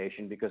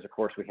visitation because, of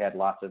course, we had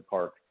lots of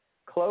park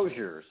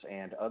closures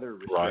and other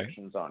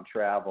restrictions on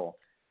travel.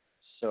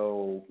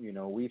 So,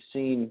 we've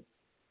seen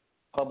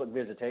public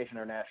visitation in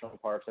our national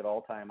parks at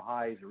all-time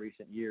highs in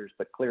recent years,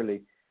 but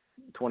clearly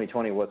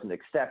 2020 was an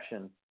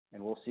exception,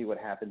 and we'll see what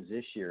happens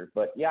this year.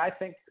 But, yeah, I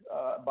think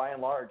by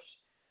and large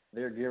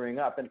they're gearing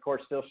up. And, of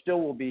course, there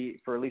still will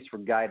be, at least for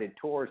guided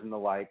tours and the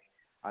like,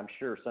 I'm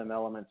sure some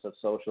elements of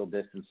social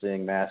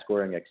distancing, mask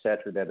wearing, et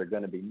cetera, that are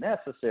going to be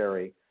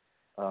necessary.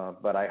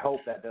 But I hope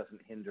that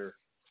doesn't hinder,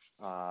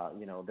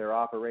 their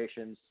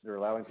operations. They're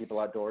allowing people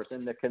outdoors.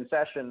 And the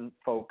concession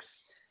folks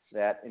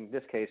that, in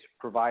this case,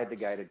 provide the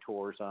guided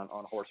tours on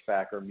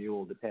horseback or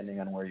mule, depending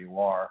on where you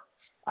are,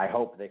 I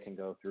hope they can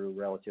go through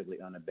relatively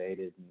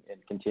unabated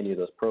and continue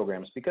those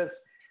programs, because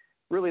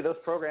really those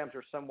programs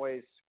are some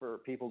ways for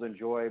people to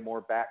enjoy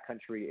more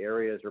backcountry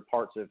areas or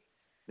parts of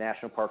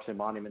national parks and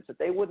monuments that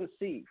they wouldn't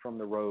see from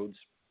the roads,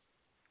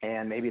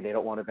 and maybe they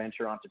don't want to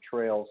venture onto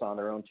trails on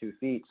their own 2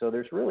 feet. So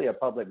there's really a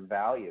public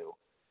value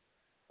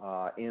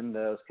in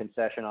those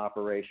concession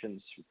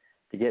operations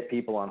to get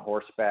people on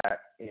horseback,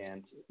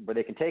 and where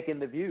they can take in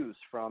the views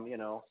from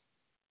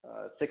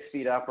 6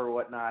 feet up or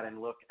whatnot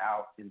and look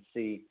out and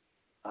see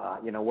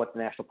what the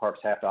national parks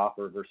have to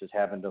offer versus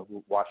having to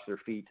watch their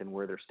feet and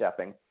where they're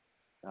stepping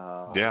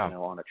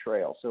on a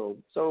trail. So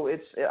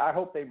I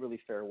hope they really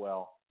fare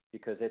well,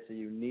 because it's a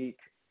unique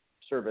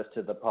service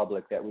to the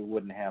public that we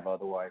wouldn't have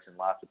otherwise, and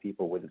lots of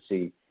people wouldn't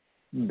see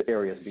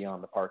areas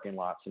beyond the parking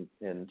lots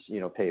and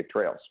paved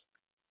trails.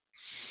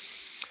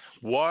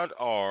 What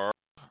are,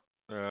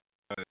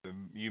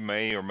 you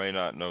may or may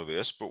not know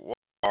this, but what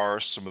are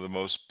some of the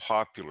most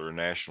popular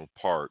national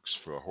parks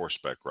for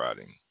horseback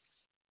riding?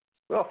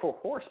 Well, for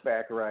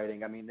horseback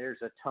riding, I mean,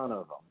 there's a ton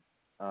of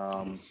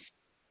them.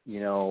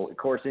 Of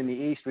course, in the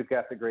east, we've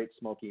got the Great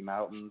Smoky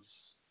Mountains.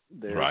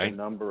 There's a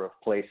number of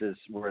places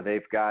where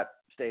they've got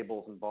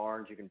stables and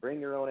barns. You can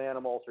bring your own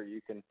animals, or you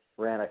can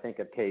rent, I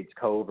think, at Cades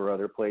Cove or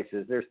other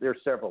places.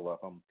 There's several of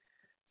them.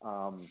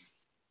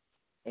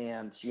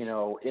 And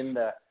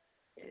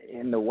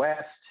in the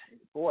west,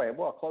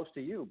 close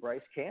to you,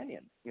 Bryce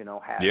Canyon,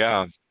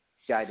 has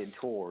guided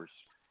tours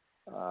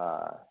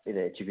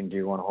that you can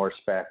do on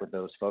horseback with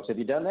those folks. Have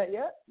you done that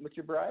yet with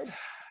your bride?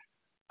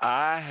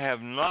 I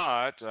have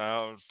not.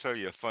 I'll tell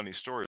you a funny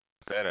story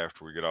about that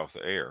after we get off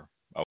the air.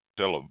 I'll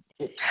tell them.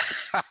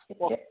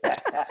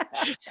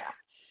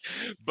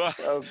 But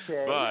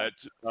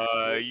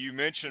you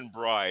mentioned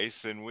Bryce,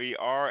 and we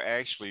are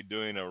actually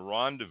doing a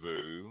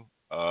rendezvous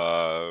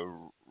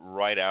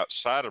right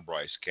outside of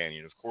Bryce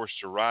Canyon. Of course,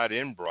 to ride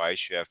in Bryce,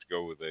 you have to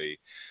go with a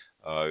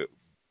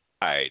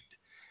guide,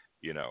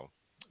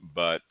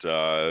 But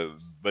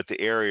the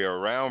area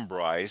around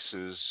Bryce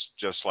is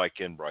just like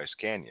in Bryce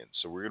Canyon.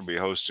 So we're going to be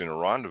hosting a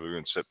rendezvous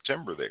in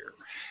September there.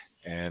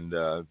 And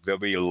there'll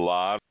be a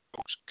lot of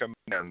folks coming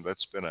in.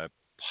 That's been a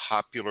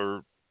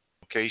popular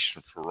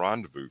location for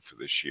rendezvous for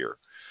this year.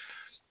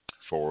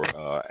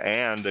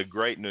 And a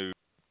great new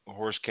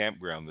horse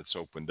campground that's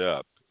opened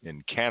up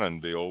in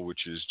Cannonville,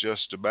 which is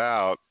just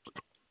about,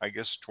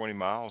 20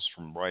 miles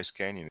from Bryce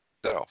Canyon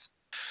itself.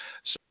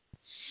 So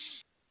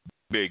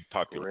big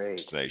popular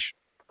destination.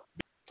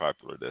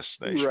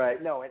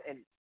 Right. No, and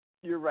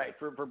you're right.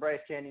 For Bryce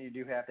Canyon, you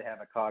do have to have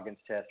a Coggins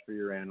test for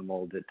your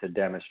animal to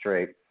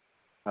demonstrate.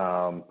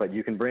 But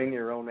you can bring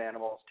your own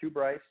animals to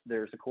Bryce.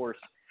 There's, of course,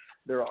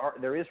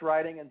 there is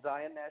riding in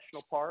Zion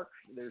National Park.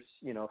 There's,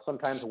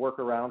 sometimes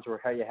workarounds or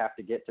how you have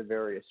to get to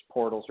various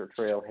portals or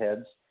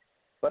trailheads.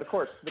 But, of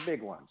course, the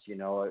big ones,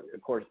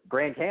 of course,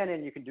 Grand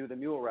Canyon, you can do the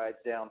mule rides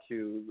down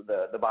to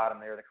the bottom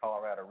there, the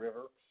Colorado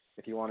River,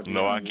 if you want to be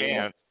No, I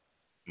can't.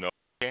 No,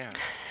 I can't.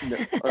 No,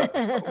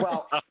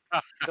 well,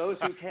 those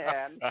who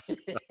can,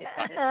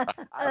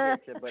 I'll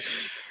get you,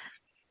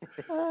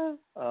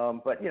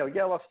 but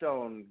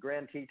Yellowstone,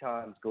 Grand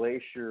Tetons,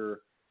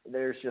 Glacier,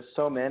 there's just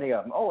so many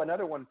of them. Oh,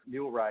 another one,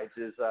 mule rides,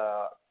 is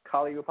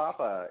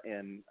Kaliupapa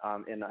in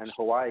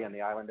Hawaii on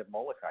the island of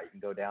Molokai. You can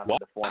go down to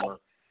the former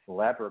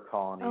leper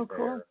colony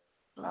there,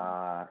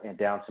 and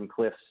down some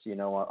cliffs,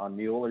 on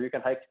mule, or you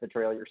can hike the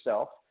trail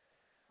yourself.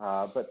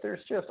 But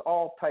there's just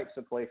all types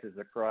of places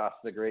across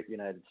the great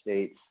United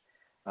States,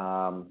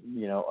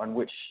 on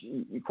which,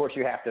 of course,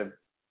 you have to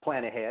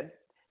plan ahead.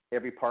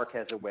 Every park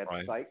has a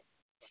website,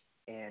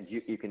 and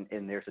you can,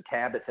 and there's a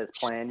tab that says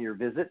plan your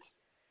visit,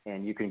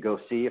 and you can go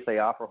see if they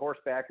offer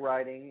horseback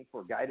riding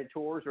for guided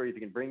tours, or if you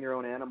can bring your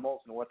own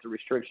animals and what the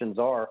restrictions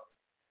are.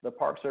 The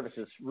Park Service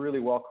is really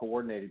well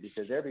coordinated,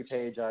 because every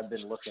page I've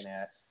been looking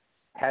at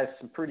has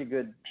some pretty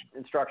good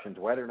instructions,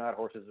 whether or not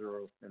horses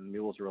and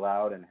mules are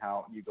allowed and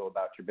how you go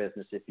about your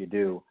business if you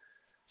do.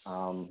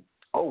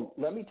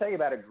 Let me tell you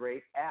about a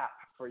great app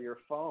for your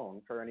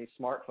phone, for any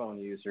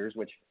smartphone users,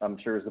 which I'm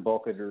sure is the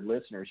bulk of your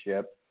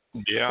listenership.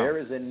 Yeah. There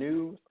is a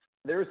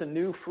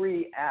new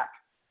free app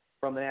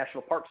from the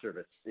National Park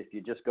Service. If you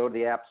just go to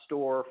the App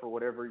Store for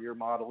whatever your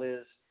model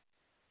is,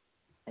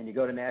 and you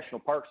go to National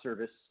Park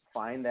Service,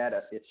 find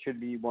that it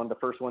should be one of the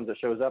first ones that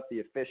shows up,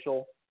 the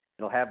official.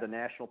 It'll have the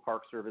National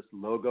Park Service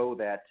logo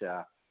that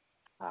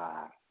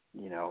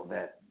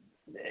that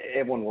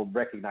everyone will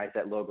recognize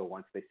that logo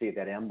once they see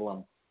that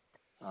emblem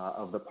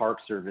of the Park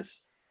Service.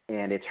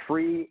 And it's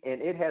free,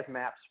 and it has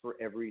maps for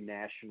every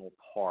national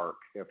park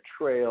of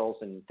trails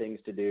and things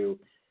to do.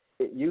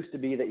 It used to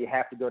be that you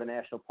have to go to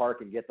National Park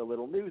and get the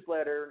little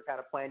newsletter and kind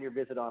of plan your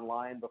visit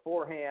online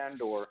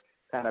beforehand, or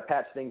kind of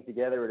patch things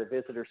together at a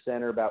visitor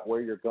center about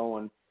where you're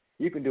going.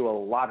 You can do a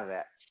lot of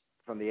that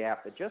from the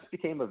app that just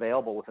became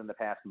available within the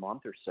past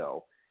month or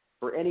so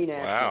for any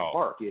national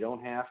park. You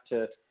don't have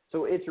to.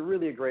 So it's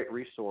really a great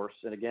resource,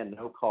 and again,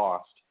 no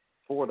cost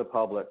for the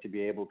public to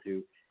be able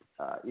to,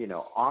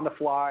 on the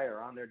fly or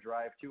on their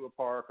drive to a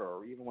park,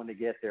 or even when they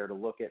get there, to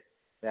look at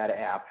that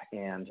app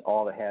and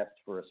all it has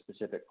for a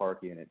specific park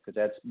unit, because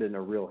that's been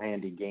a real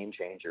handy game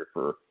changer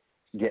for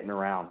getting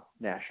around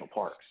national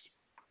parks.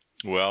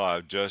 Well,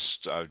 I've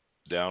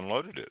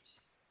downloaded it.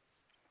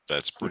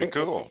 That's pretty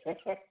cool.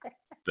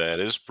 That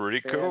is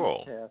pretty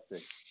cool.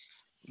 Fantastic.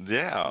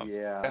 Yeah.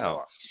 Yeah. Yeah.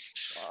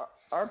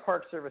 Our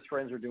Park Service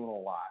friends are doing a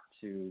lot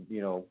to,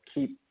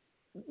 keep,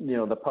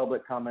 the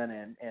public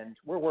coming, and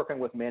we're working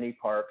with many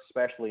parks,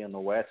 especially in the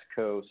West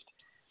Coast,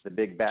 the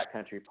big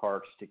backcountry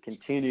parks, to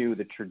continue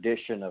the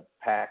tradition of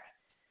pack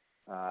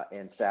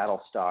and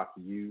saddle stock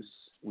use.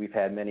 We've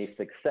had many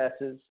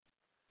successes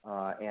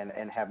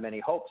and have many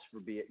hopes for,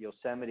 be it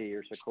Yosemite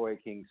or Sequoia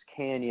Kings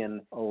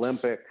Canyon,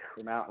 Olympic,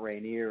 or Mount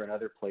Rainier, and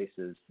other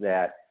places,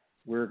 that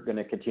we're going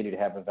to continue to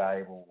have a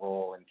valuable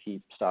role and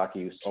keep stock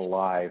use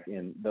alive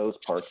in those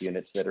park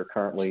units that are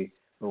currently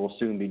or will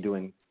soon be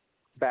doing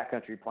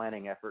backcountry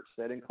planning efforts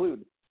that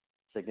include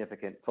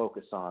significant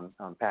focus on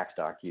pack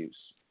stock use.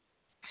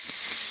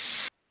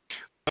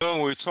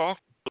 Well, we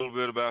talked a little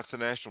bit about the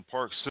national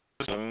park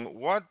system.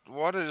 What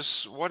is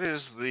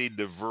the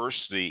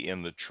diversity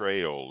in the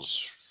trails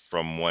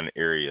from one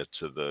area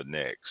to the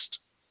next?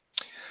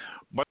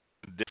 What's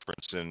the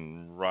difference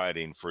in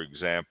riding, for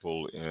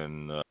example,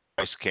 in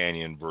Bryce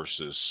Canyon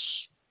versus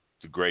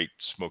the Great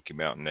Smoky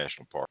Mountain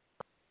National Park?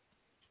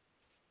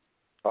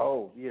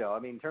 Oh,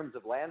 in terms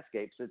of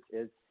landscapes,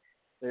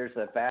 there's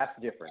a vast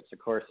difference. Of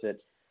course, at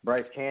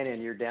Bryce Canyon,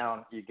 you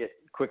get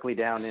quickly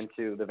down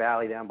into the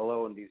valley down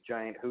below, and these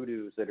giant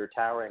hoodoos that are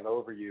towering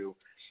over you.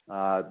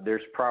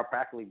 There's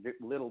practically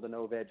little to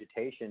no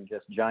vegetation,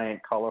 just giant,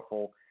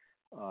 colorful.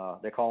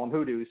 They call them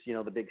hoodoos.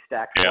 The big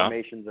stacked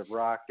formations of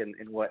rock and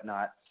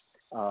whatnot.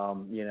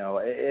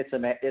 It's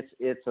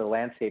a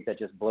landscape that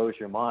just blows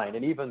your mind,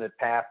 and even the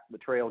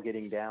trail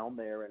getting down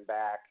there and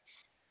back.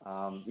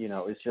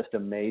 It's just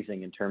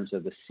amazing in terms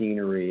of the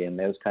scenery and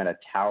those kind of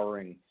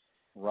towering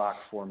rock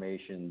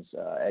formations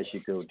as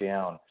you go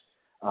down.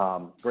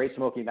 Great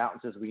Smoky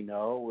Mountains, as we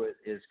know,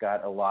 is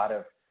got a lot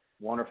of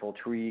wonderful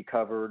tree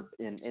covered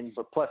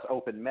plus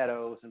open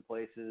meadows in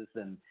places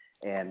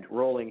and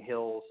rolling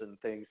hills and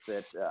things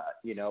that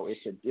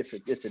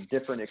it's a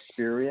different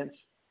experience,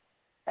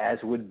 as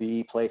would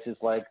be places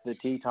like the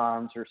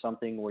Tetons or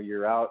something where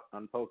you're out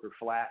on Poker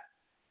Flat,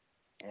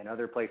 and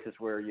other places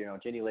where,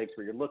 Jenny Lakes,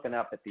 where you're looking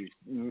up at these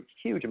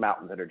huge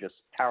mountains that are just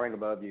towering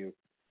above you.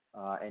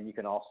 And you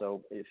can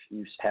also, if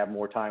you have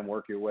more time,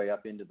 work your way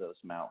up into those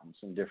mountains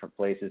in different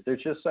places.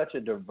 There's just such a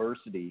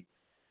diversity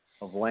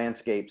of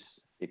landscapes,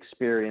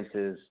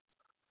 experiences,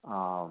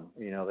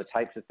 the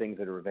types of things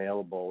that are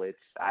available.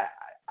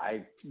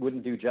 I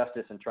wouldn't do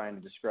justice in trying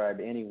to describe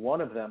any one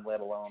of them,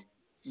 let alone,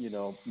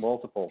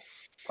 multiple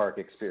park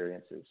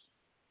experiences.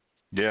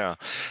 Yeah.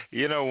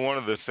 One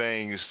of the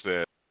things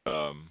that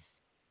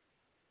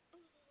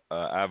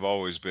I've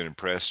always been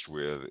impressed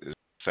with is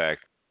the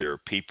fact there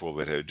are people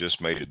that have just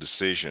made a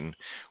decision,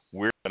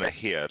 we're going to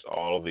hit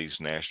all of these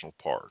national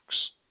parks.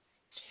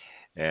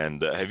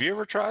 And have you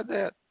ever tried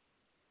that?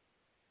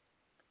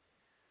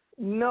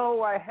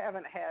 No, I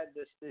haven't had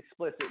this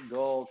explicit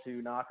goal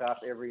to knock off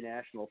every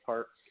national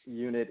park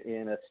unit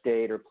in a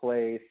state or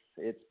place.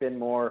 It's been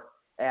more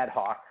ad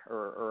hoc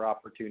or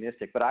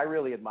opportunistic. But I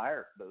really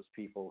admire those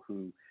people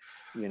who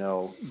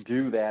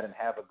do that and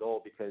have a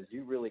goal, because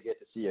you really get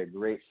to see a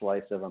great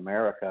slice of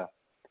America.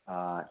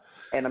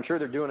 And I'm sure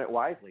they're doing it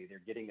wisely.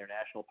 They're getting their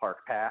national park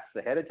pass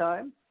ahead of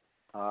time.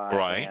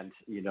 Right. And,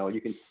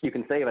 you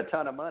can save a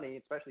ton of money,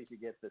 especially if you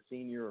get the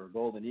senior or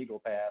Golden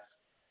Eagle pass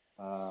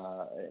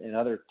and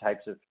other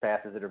types of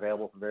passes that are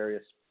available for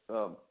various,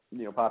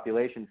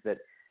 populations that,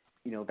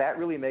 that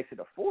really makes it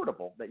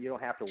affordable, that you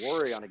don't have to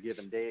worry on a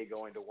given day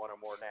going to one or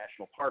more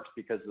national parks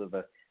because of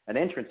an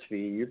entrance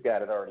fee. You've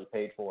got it already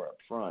paid for up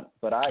front.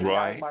 But I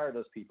admire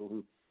those people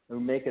who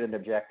make it an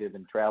objective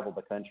and travel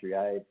the country.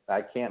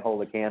 I can't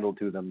hold a candle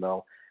to them,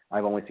 though.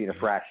 I've only seen a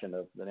fraction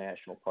of the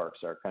national parks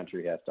our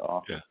country has to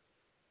offer. Yeah.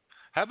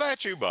 How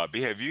about you,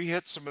 Bobby? Have you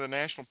hit some of the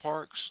national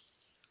parks?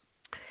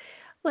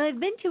 Well,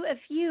 I've been to a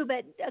few,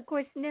 but of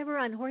course never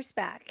on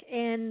horseback.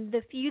 And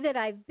the few that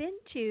I've been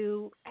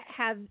to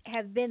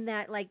have been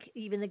that, like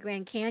even the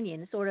Grand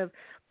Canyon, sort of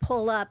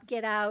pull up,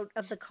 get out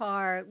of the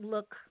car,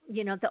 look,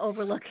 at the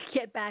overlook,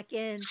 get back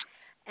in,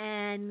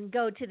 and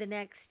go to the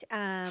next.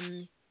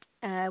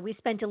 We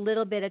spent a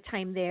little bit of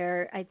time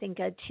there, I think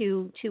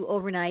two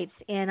overnights,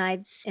 and I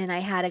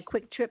had a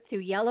quick trip through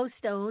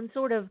Yellowstone,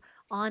 sort of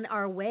on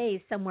our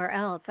way somewhere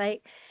else.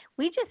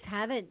 We just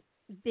haven't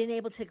been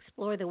able to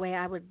explore the way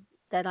I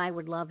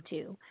would love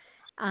to.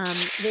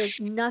 There's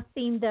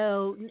nothing,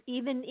 though,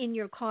 even in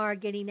your car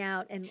getting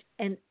out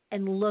and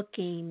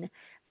looking,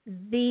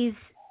 the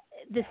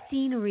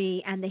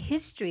scenery and the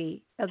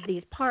history of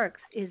these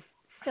parks is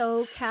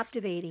so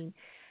captivating.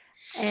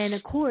 And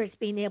of course,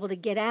 being able to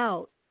get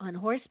out on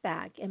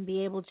horseback and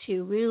be able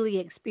to really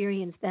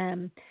experience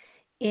them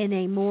in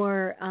a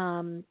more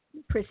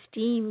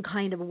pristine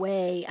kind of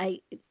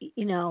way,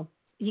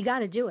 you got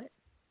to do it.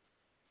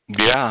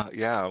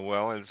 Yeah.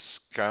 Well, it's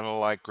kind of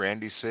like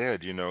Randy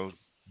said,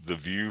 the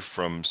view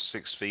from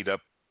 6 feet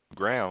up the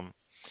ground.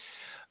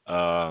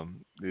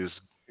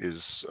 is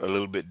a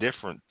little bit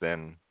different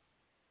than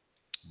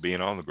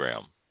being on the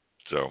ground.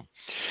 So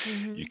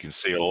you can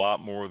see a lot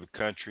more of the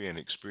country and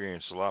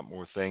experience a lot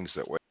more things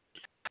that way.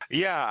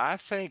 Yeah, I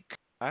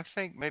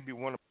think maybe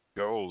one of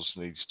my goals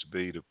needs to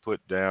be to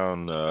put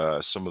down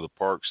some of the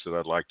parks that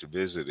I'd like to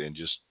visit and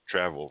just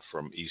travel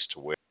from east to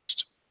west.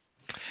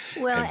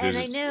 Well, and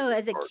I visit know some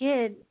as parks.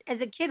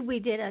 a kid, we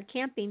did a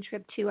camping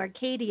trip to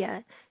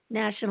Arcadia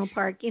National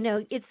Park. You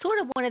know, it's sort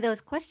of one of those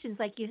questions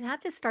like you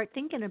have to start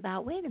thinking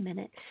about. Wait a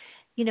minute,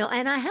 you know.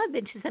 And I have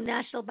been to some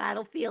national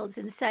battlefields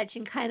and such,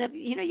 and kind of,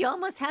 you know, you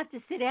almost have to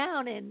sit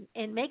down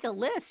and make a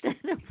list of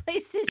the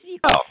places you.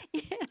 Oh,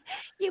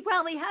 You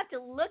probably have to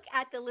look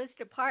at the list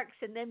of parks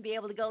and then be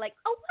able to go like,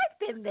 oh,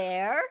 I've been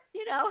there.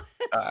 You know.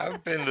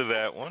 I've been to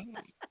that one.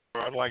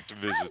 Or I'd like to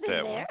I've visit been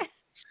that there. one.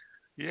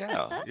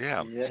 Yeah.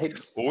 Yeah, hey,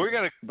 Well, we're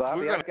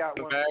Bobby, gonna I've got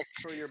come one back.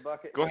 for your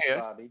bucket Go list, ahead.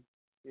 Bobby.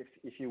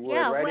 If you would,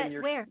 Yeah, right in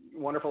your where?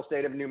 wonderful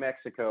state of New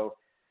Mexico,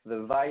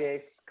 the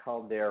Valles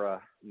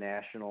Caldera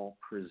National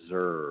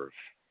Preserve.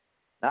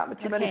 Not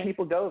too many Okay.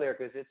 people go there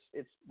because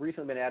it's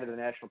recently been added to the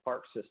national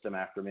park system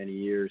after many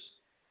years.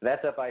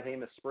 That's up by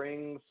Jemez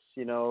Springs,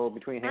 you know,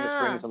 between Jemez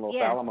Springs and Los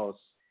yes. Alamos.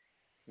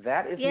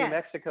 That is Yes. New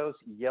Mexico's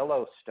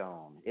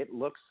Yellowstone. It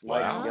looks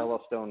like Wow.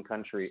 Yellowstone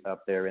country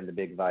up there in the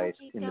Big Valles,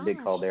 Oh my in the Big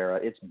gosh. Caldera.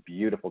 It's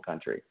beautiful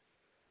country.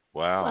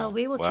 Wow. Well,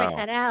 we will wow. check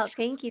that out.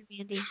 Thank you,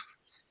 Randy.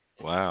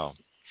 Wow.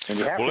 And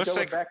you have Well, to let's go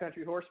with take-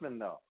 backcountry horsemen,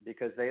 though,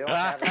 because they don't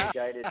have any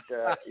guided,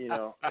 you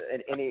know,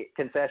 any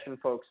concession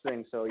folks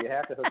thing. So you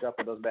have to hook up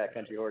with those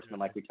backcountry horsemen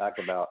like we talked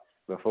about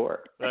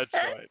before. That's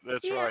right.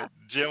 That's Yeah. right.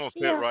 Jim will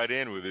fit Yeah. right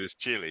in with his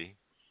chili.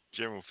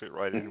 Jim will fit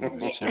right in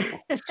with his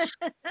chili.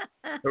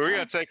 We're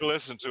going to take a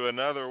listen to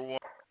another one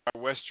of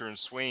our Western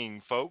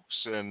swing folks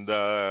and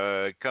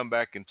come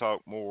back and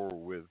talk more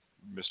with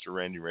Mr.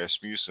 Randy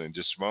Rasmussen in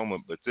just a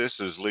moment. But this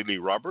is Lily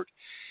Robert.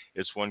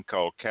 It's one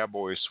called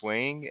Cowboy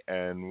Swing,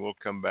 and we'll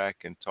come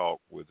back and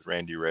talk with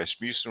Randy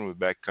Rasmussen with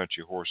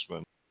Backcountry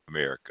Horseman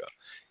America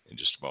in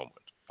just a moment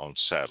on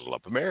Saddle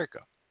Up America.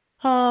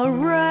 A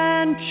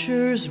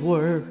rancher's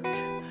work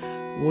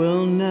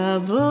will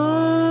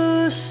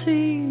never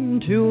seem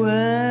to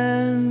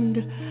end.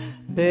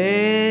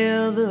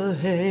 Bale the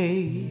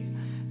hay,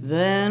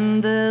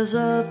 then there's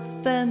a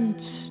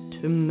fence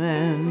to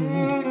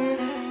mend.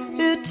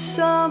 It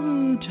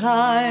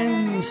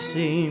sometimes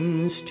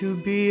seems to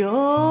be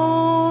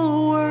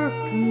all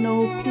work,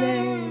 no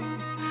play.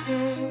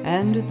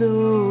 And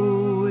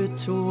though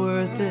it's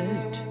worth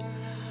it,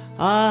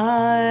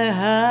 I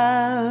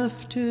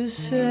have to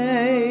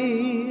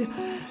say,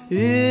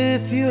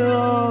 if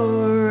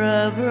you're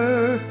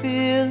ever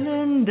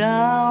feeling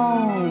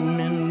down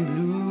and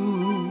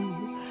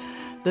blue,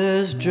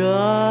 there's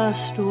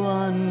just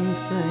one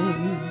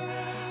thing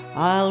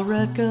I'll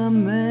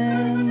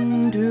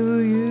recommend to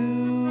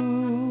you.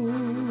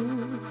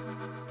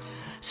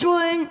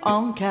 Swing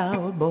on,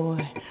 cowboy,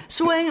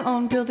 swing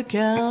on till the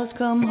cows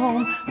come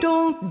home.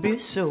 Don't be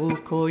so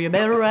cool, you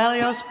better rally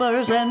your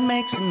spurs and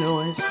make some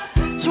noise.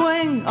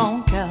 Swing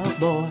on,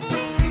 cowboy,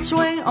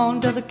 swing on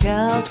till the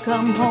cows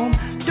come home.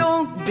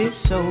 Don't be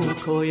so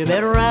cool, you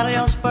better rally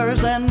your spurs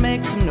and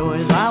make some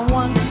noise. I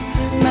once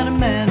met a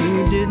man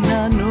who did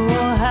not know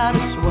how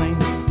to swing.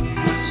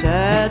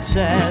 Sad,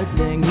 sad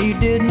thing, he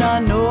did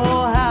not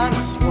know how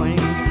to swing.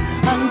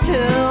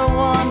 Until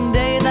one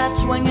day that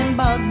swinging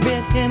bug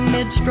bit him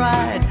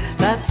mid-stride.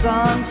 That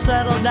sun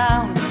settled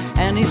down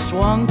and he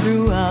swung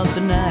throughout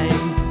the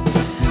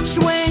night.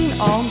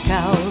 Swing on,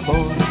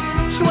 cowboy,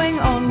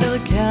 swing on till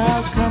the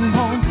cows come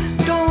home.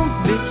 Don't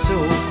be so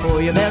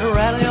cool, you better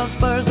rattle your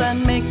spurs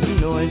and make some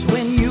noise.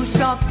 When you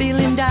start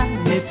feeling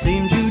down, it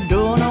seems you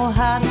don't know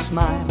how to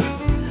smile.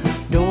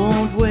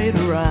 Don't wait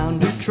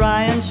around to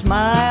try and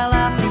smile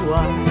after a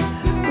while.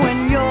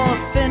 When you're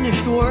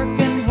finished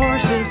working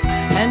horses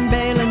and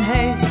baling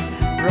hay,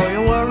 throw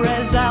your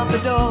worries out the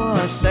door,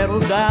 settle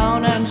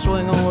down and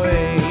swing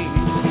away.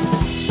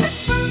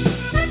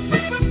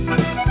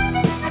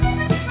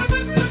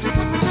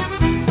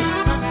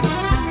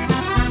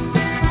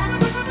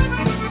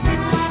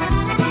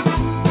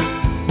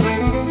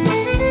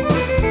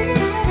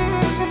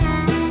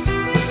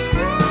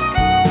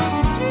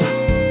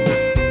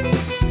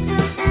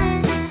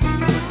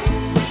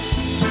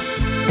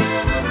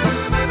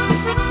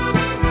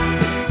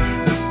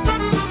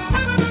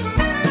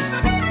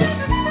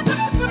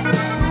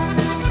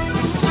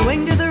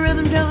 Swing to the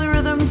rhythm till the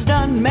rhythm's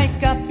done. Make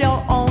up your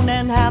own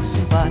and have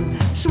some fun.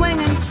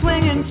 Swinging,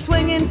 swinging,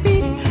 swinging,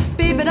 beat,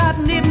 beep it up,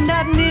 neep,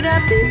 dap, neep,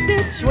 dap, beep,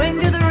 beep.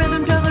 Swing to the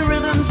rhythm till the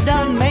rhythm's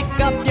done. Make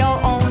up your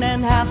own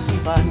and have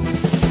some fun.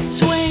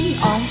 Swing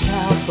on,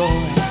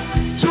 cowboy,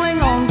 swing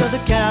on till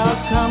the cows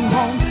come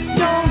home.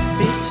 Don't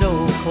be so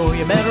cool,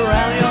 you better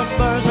rally your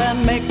spurs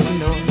and make some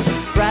noise.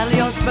 Rally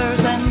your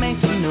spurs and make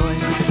some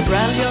noise.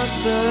 Rally your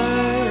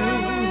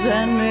spurs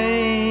and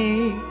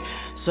make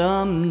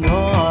some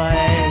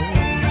noise.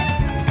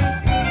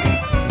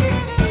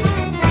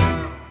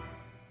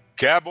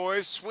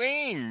 Cowboy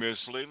Swing, Miss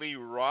Lily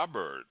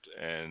Robert.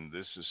 And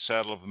this is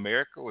Saddle of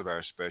America with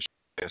our special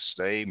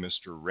today,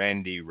 Mr.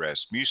 Randy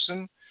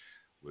Rasmussen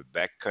with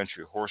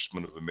Backcountry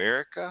Horsemen of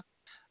America.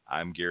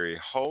 I'm Gary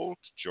Holt.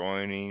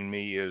 Joining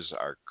me is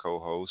our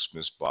co-host,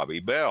 Miss Bobby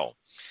Bell.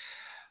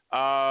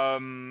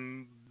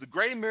 The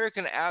Great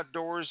American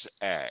Outdoors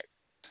Act.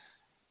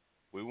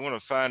 We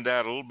want to find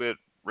out a little bit,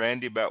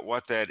 Randy, about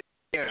what that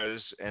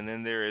is, and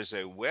then there is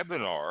a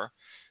webinar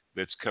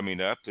that's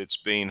coming up that's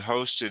being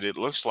hosted, it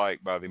looks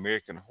like, by the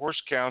American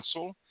Horse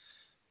Council,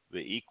 the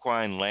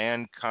Equine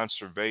Land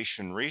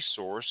Conservation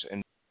Resource,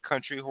 and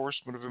Country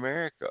Horsemen of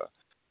America.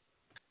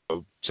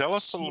 So tell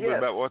us a little bit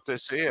about what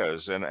this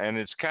is, and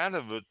it's kind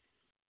of an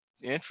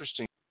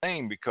interesting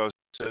thing because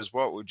it says,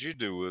 what would you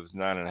do with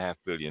 $9.5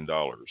 billion?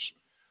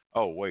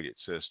 Oh, wait, it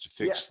says to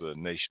fix the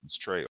nation's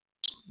trails.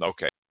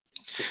 Okay,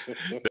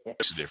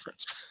 that's the difference.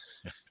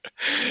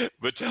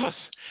 But tell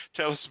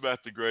us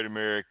about the Great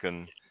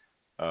American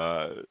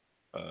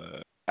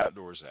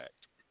Outdoors Act.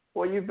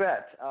 Well, you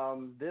bet.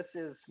 This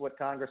is what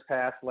Congress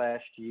passed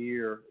last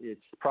year.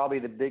 It's probably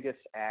the biggest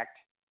act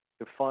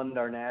to fund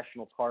our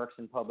national parks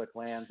and public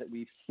lands that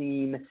we've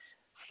seen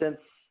since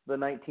the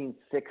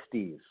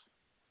 1960s.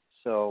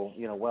 So,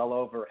 well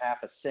over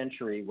half a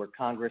century where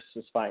Congress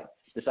has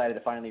decided to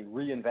finally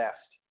reinvest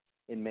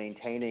in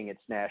maintaining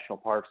its national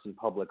parks and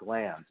public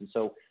lands. And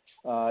so,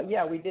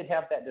 we did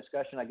have that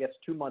discussion, I guess,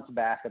 2 months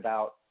back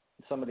about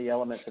some of the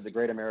elements of the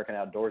Great American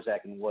Outdoors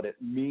Act and what it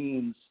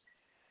means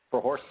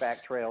for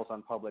horseback trails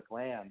on public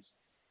lands.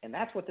 And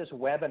that's what this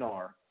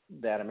webinar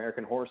that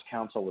American Horse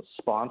Council is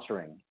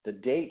sponsoring. The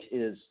date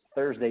is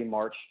Thursday,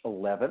 March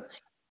 11th.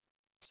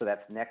 So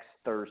that's next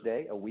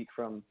Thursday, a week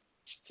from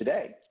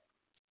today.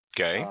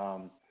 Okay.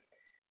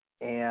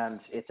 And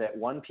it's at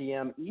 1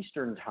 p.m.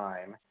 Eastern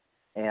Time.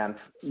 And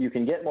you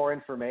can get more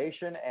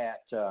information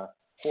at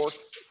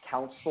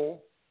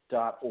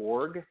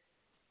horsecouncil.org.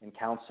 And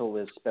council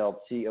is spelled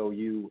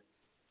C-O-U-N-C-I-L,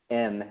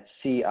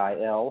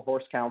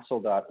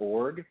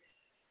 horsecouncil.org.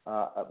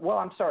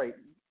 I'm sorry.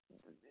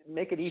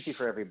 Make it easy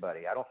for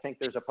everybody. I don't think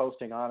there's a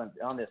posting on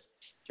this.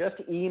 Just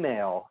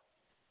email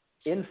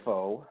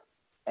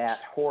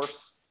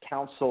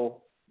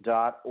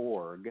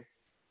info@horsecouncil.org,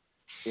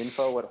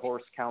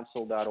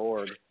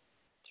 info@horsecouncil.org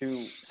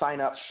to sign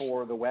up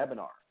for the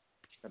webinar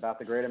about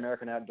the Great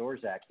American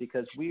Outdoors Act,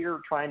 because we're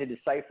trying to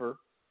decipher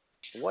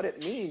what it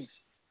means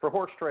for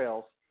horse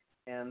trails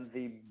and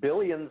the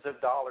billions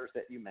of dollars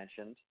that you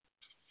mentioned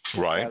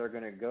that are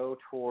going to go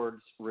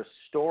towards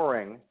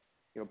restoring,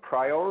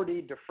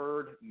 priority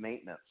deferred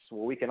maintenance.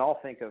 Well, we can all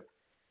think of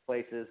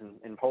places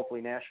and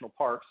hopefully national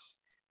parks,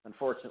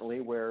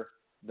 unfortunately, where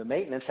the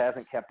maintenance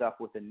hasn't kept up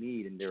with the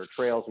need and there are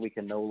trails we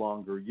can no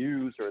longer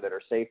use or that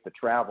are safe to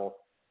travel.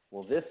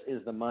 Well, this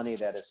is the money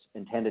that is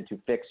intended to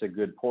fix a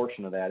good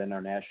portion of that in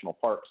our national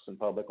parks and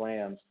public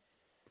lands.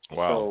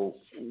 Wow. So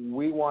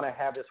we want to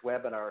have this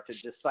webinar to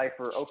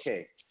decipher,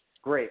 okay,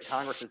 great,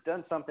 Congress has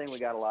done something, we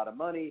got a lot of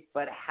money,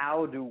 but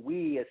how do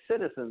we as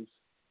citizens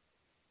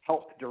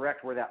help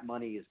direct where that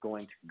money is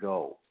going to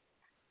go?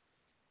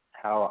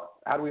 How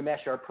do we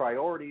mesh our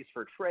priorities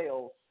for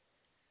trails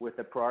with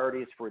the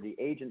priorities for the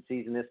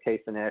agencies, in this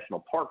case, the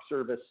National Park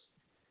Service?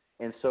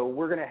 And so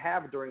we're going to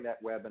have during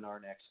that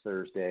webinar next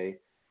Thursday,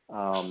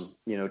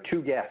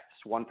 two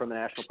guests, one from the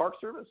National Park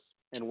Service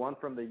and one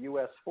from the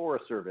U.S.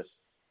 Forest Service,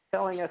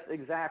 telling us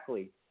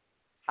exactly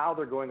how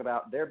they're going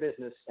about their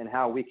business and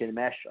how we can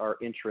mesh our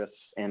interests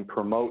and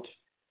promote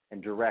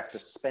and direct the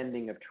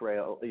spending of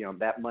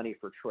that money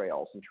for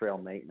trails and trail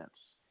maintenance.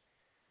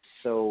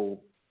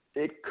 So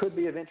it could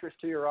be of interest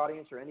to your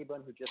audience or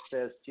anyone who just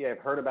says, gee, I've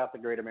heard about the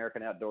Great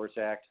American Outdoors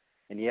Act,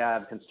 and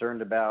I'm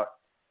concerned about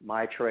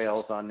my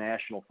trails on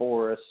national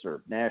forests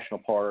or national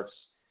parks.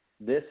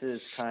 This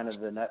is kind of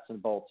the nuts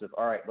and bolts of,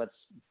 all right, let's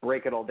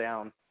break it all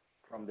down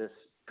from this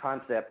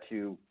concept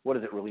to what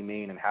does it really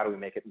mean and how do we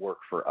make it work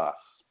for us?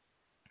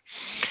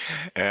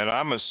 And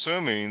I'm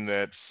assuming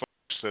that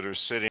folks that are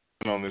sitting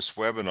on this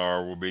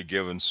webinar will be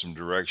given some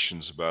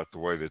directions about the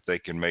way that they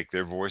can make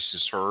their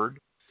voices heard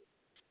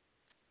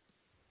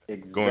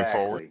going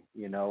forward.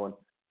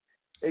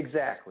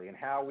 Exactly, and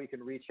how we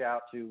can reach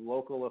out to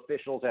local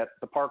officials at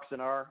the parks in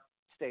our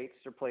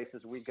states or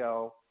places we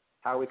go,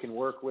 how we can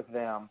work with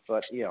them.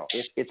 But,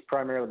 it's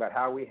primarily about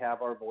how we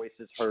have our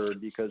voices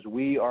heard, because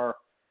the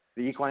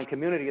equine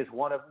community is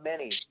one of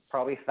many,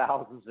 probably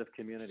thousands of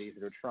communities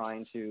that are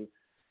trying to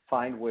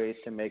find ways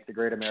to make the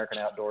Great American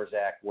Outdoors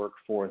Act work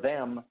for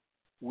them.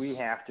 We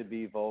have to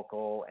be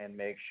vocal and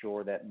make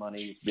sure that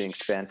money is being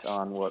spent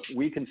on what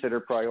we consider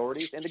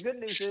priorities. And the good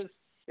news is,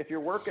 if you're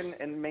working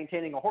and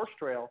maintaining a horse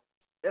trail,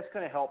 that's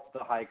going to help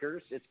the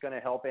hikers. It's going to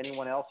help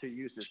anyone else who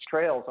uses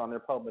trails on their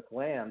public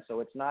land. So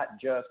it's not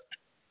just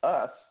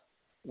us.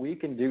 We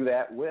can do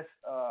that with,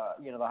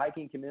 the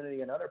hiking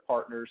community and other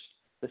partners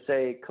to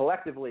say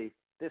collectively,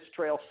 this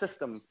trail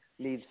system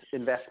needs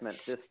investment.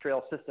 This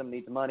trail system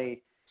needs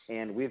money.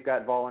 And we've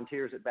got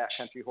volunteers at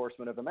Backcountry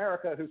Horsemen of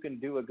America who can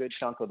do a good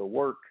chunk of the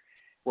work.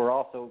 We're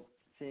also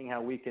seeing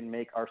how we can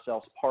make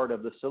ourselves part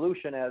of the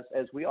solution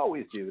as we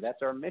always do.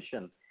 That's our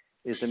mission,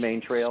 is to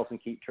maintain trails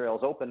and keep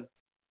trails open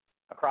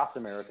across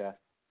America.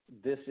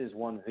 this is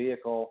one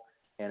vehicle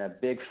and a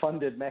big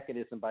funded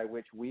mechanism by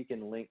which we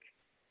can link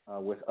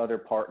with other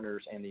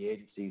partners and the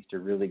agencies to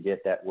really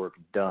get that work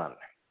done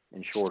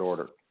in short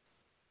order.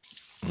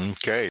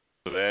 Okay,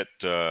 so that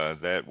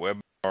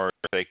webinar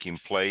is taking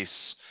place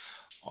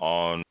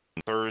on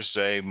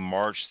Thursday,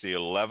 March the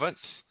 11th,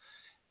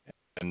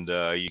 and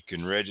you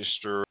can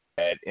register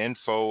at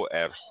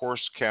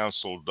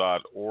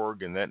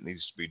info@horsecouncil.org, and that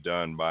needs to be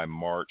done by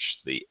March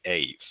the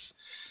 8th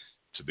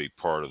to be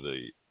part of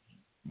the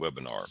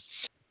webinar.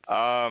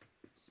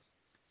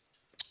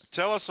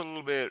 Tell us a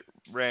little bit,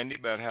 Randy,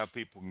 about how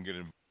people can get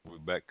involved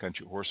with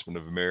Backcountry Horsemen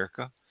of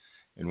America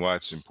and why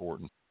it's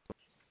important.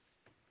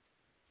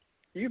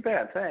 You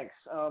bet. Thanks.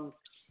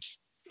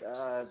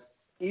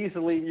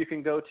 Easily, you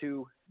can go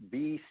to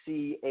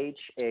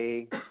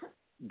BCHA.org.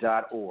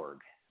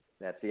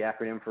 That's the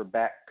acronym for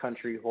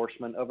Backcountry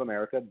Horsemen of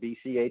America,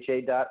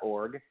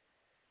 BCHA.org.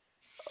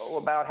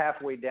 About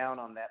halfway down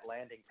on that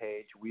landing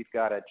page, we've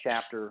got a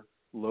chapter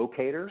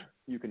locator.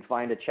 You can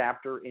find a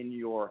chapter in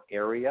your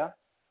area.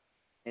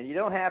 And you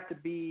don't have to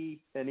be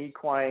an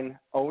equine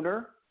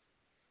owner.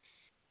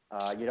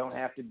 You don't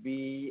have to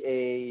be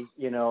a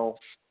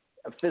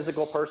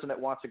physical person that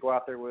wants to go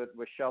out there with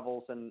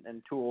shovels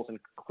and tools and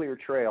clear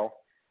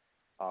trail.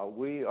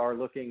 We are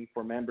looking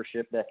for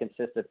membership that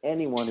consists of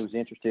anyone who's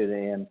interested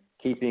in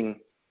keeping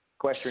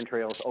equestrian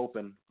trails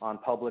open on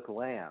public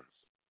lands.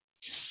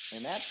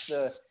 And that's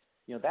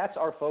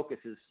our focus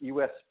is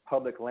U.S.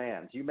 public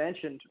lands. You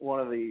mentioned one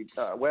of the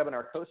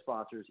webinar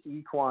co-sponsors,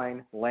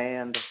 Equine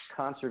Land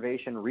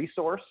Conservation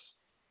Resource.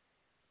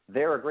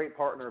 They're a great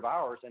partner of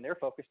ours, and they're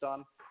focused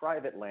on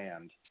private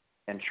land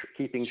and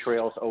keeping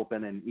trails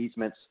open and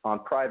easements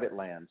on private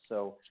land.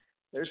 So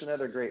there's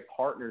another great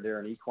partner there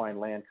in Equine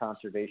Land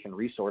Conservation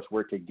Resource,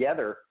 where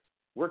together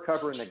we're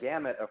covering the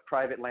gamut of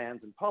private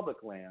lands and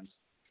public lands.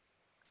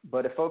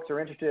 But if folks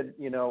are interested,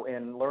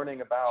 in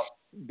learning about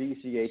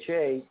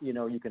BCHA,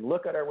 you can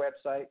look at our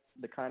website,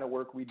 the kind of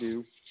work we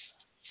do.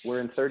 We're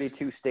in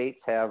 32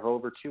 states, have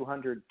over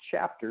 200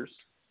 chapters.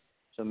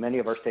 So many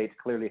of our states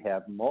clearly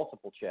have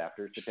multiple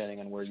chapters, depending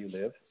on where you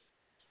live.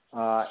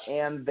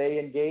 And they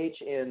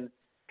engage in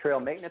trail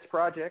maintenance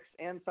projects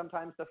and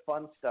sometimes the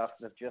fun stuff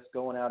of just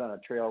going out on a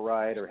trail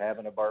ride or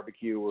having a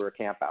barbecue or a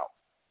camp out.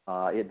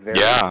 It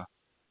varies. Yeah.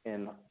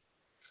 And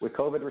with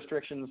COVID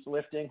restrictions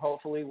lifting,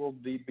 hopefully we'll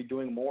be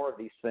doing more of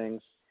these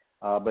things.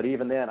 But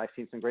even then, I've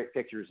seen some great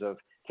pictures of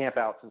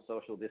campouts and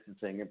social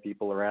distancing and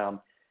people around,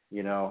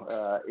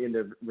 in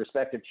their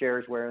respective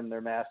chairs wearing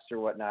their masks or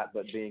whatnot,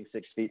 but being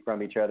 6 feet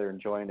from each other,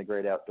 enjoying the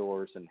great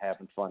outdoors and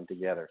having fun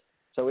together.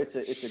 So it's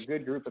a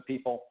good group of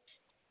people,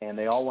 and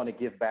they all want to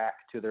give back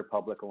to their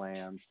public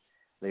lands.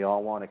 They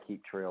all want to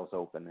keep trails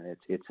open, and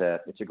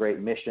it's a great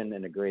mission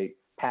and a great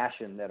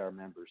passion that our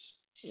members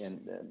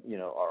and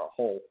our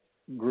whole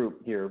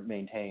group here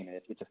maintain.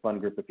 It's a fun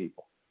group of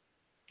people.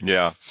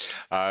 Yeah,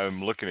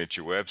 I'm looking at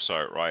your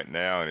website right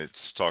now, and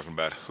it's talking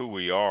about who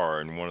we are,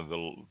 and one of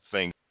the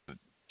things that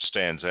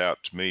stands out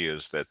to me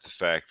is that the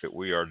fact that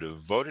we are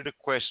devoted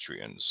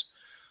equestrians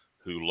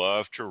who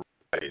love to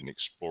ride and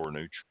explore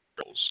new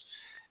trails.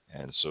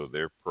 And so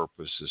their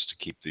purpose is to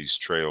keep these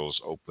trails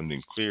open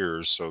and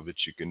clear so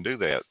that you can do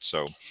that.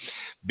 So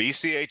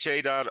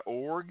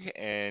bcha.org,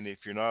 and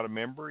if you're not a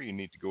member, you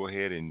need to go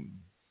ahead and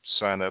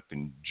sign up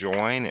and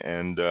join.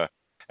 And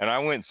I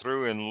went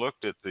through and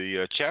looked at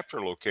the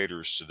chapter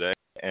locators today,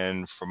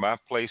 and for my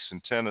place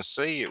in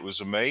Tennessee, it was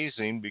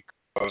amazing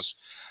because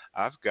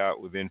I've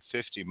got within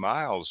 50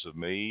 miles of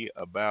me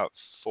about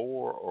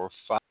 4 or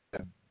 5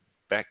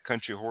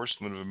 Backcountry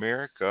Horsemen of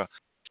America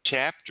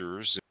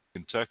chapters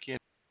in Kentucky.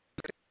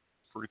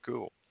 Pretty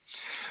cool,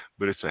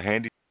 but it's a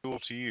handy tool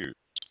to use.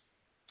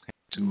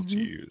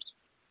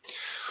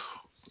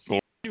 Well,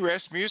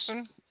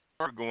 Rasmussen,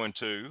 we're going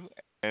to,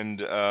 and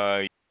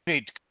you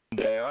need to come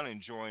down and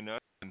join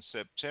us in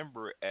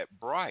September at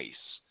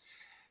Bryce,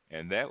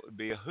 and that would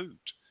be a hoot.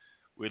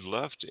 We'd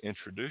love to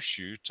introduce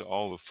you to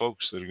all the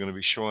folks that are going to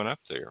be showing up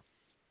there.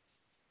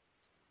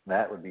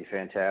 That would be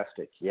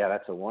fantastic. Yeah,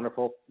 that's a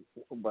wonderful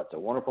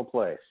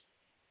place.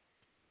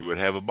 You would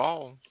have a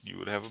ball.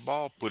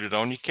 Put it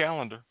on your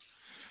calendar.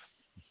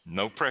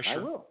 No pressure. I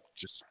will.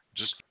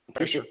 Just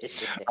pressure.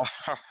 All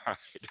right.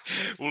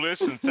 Well,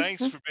 listen,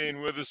 thanks for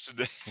being with us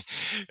today.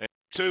 And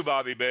too,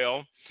 Bobby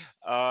Bell.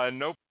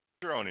 No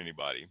pressure on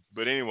anybody.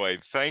 But anyway,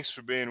 thanks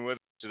for being with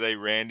us today,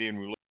 Randy, and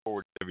we look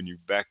forward to having you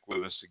back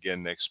with us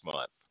again next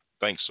month.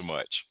 Thanks so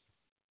much.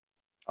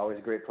 Always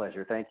a great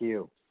pleasure. Thank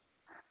you.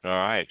 All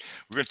right.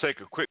 We're going to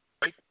take a quick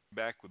break.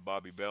 Back with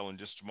Bobby Bell in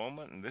just a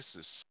moment. And this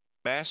is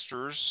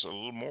Masters, a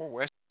little more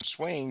Western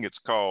swing. It's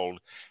called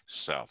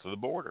South of the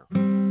Border.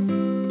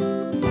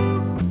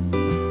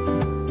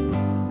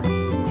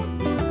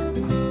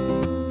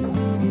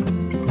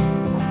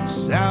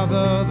 South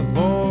of the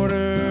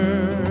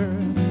border,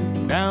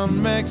 down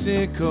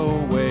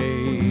Mexico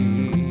way.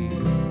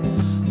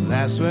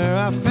 That's where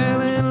I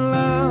fell in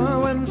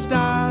love when the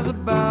stars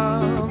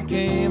above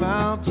came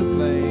out to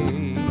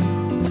play.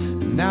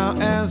 Now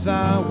as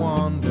I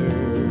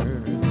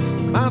wander,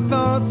 my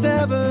thoughts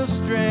ever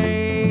stray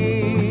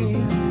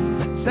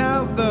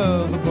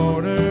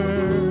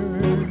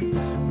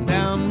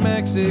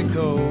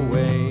Mexico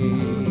way.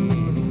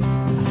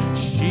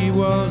 She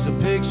was a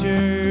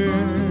picture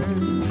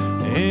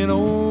in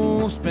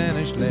old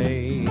Spanish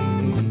lace.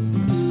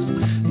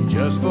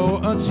 Just for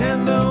a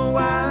tender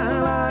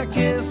while I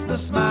kissed the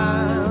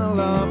smile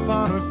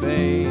upon her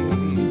face.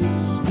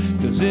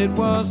 'Cause it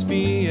was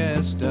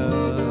fiesta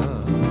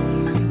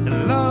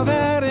and love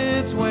had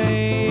its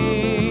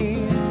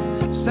way.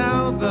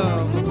 South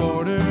of the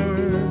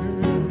border,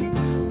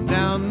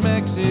 down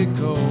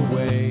Mexico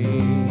way.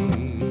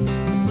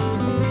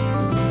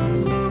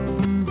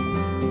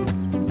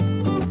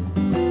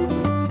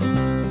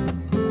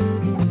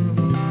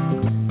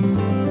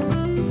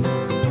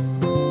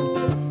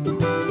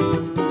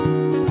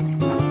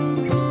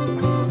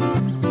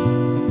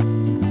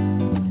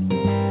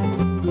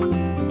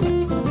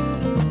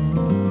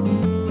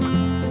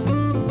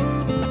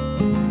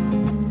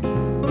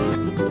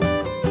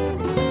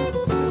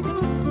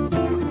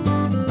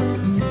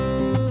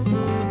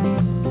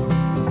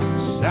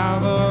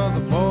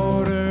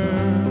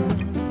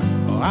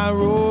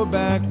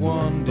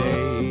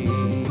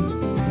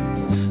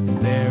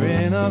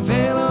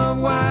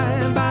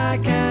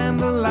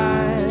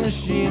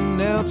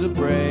 To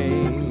pray,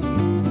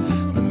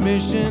 the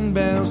mission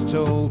bells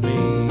told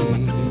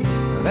me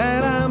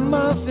that I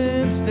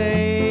mustn't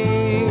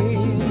stay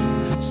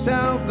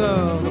south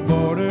of the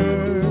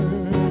border,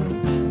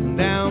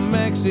 down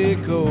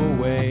Mexico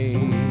way.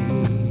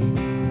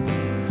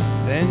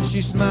 Then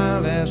she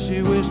smiled as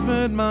she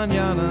whispered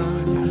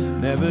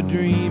mañana, never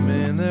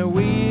dreaming that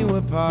we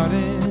were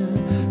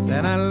parting.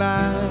 Then I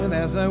lied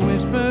as I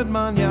whispered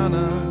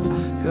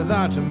mañana, 'cause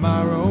our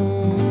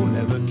tomorrow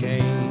never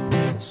came.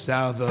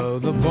 South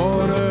of the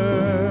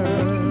border,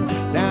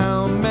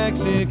 down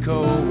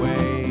Mexico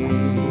way.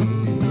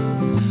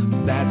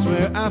 That's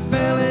where I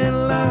fell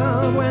in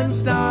love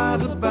when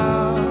stars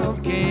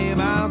above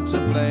came out to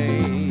play.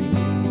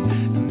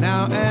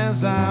 Now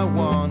as I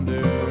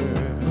wander,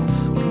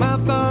 my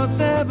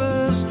thoughts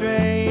ever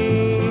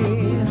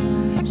stray.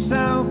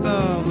 South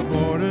of the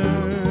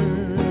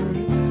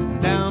border,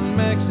 down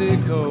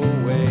Mexico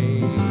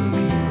way.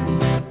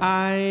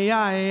 Ay,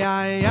 ay,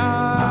 ay,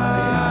 ay.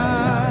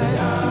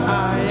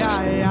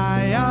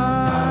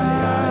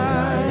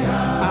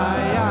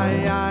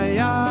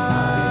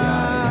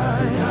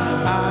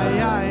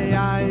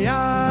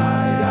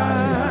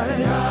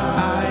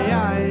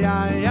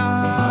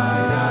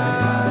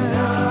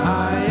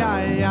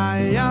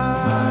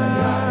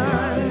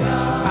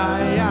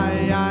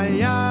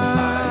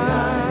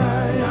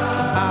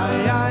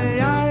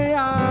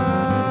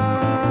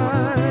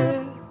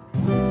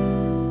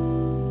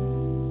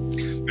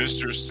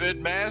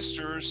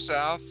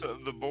 South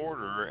of the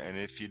border, and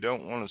if you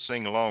don't want to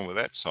sing along with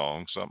that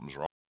song, something's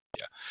wrong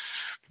with you.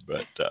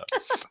 But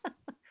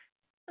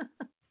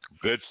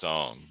good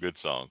song.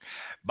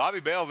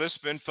 Bobby Bell, this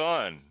has been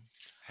fun.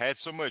 Had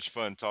so much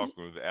fun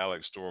talking with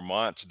Alex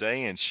Dormont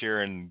today and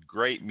sharing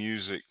great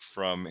music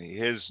from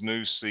his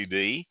new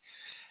CD.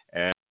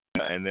 And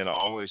then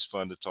always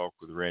fun to talk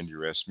with Randy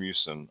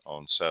Rasmussen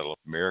on Saddle Up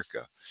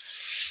America.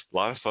 A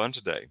lot of fun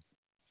today.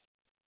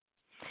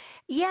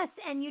 Yes,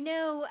 and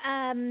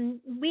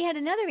we had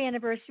another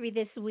anniversary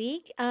this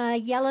week.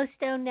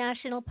 Yellowstone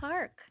National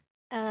Park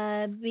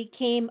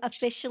became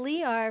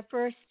officially our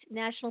first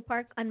national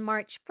park on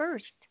March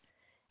 1st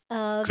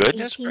of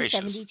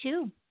 1872.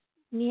 Gracious.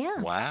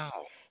 Yeah. Wow.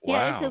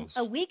 Yeah, it's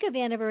a week of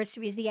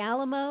anniversaries. The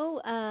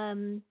Alamo,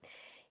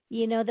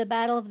 the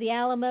Battle of the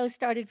Alamo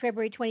started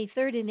February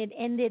 23rd and it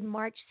ended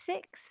March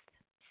 6th.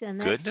 And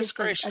that's Goodness just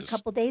gracious. A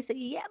couple days.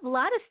 Yeah, a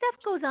lot of stuff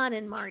goes on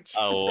in March.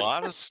 A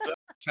lot of stuff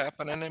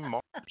happening in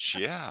March.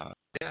 Yeah.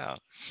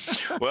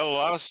 Well, a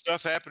lot of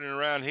stuff happening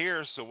around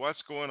here. So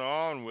what's going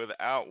on with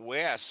out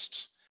west?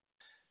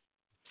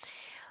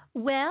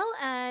 Well,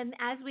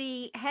 as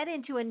we head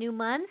into a new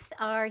month,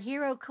 our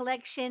hero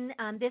collection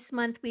this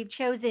month we've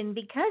chosen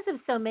because of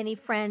so many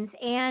friends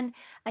and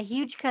a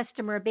huge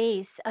customer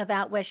base of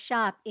Out West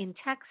Shop in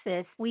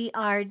Texas. We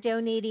are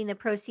donating the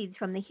proceeds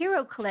from the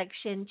hero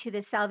collection to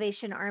the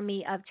Salvation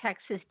Army of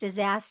Texas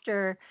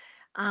Disaster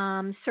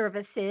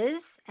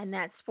Services, and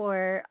that's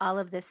for all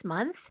of this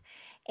month.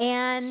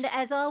 And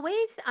as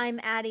always, I'm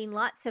adding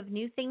lots of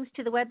new things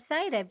to the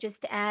website. I've just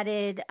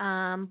added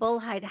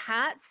bullhide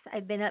hats.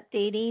 I've been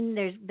updating.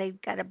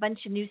 They've got a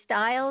bunch of new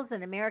styles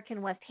and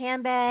American West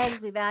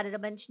handbags. We've added a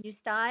bunch of new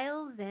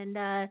styles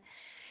and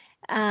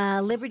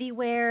Liberty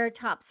Wear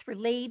tops for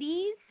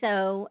ladies.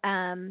 So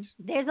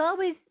there's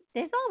always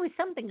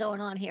something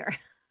going on here.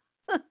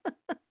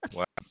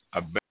 Well, I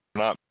better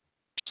not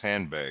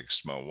handbags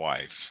to my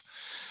wife.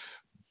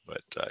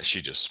 But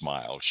she just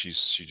smiled.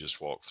 She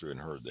just walked through and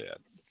heard that.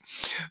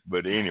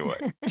 But anyway,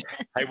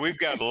 hey, we've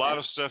got a lot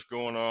of stuff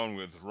going on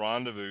with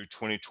Rendezvous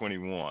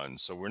 2021.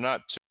 So we're not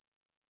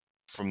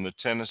from the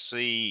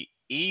Tennessee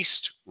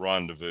East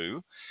Rendezvous,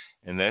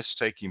 and that's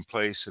taking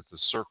place at the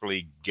Circle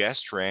E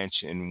Guest Ranch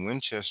in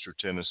Winchester,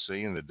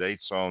 Tennessee. And the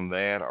dates on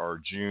that are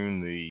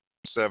June the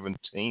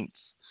 17th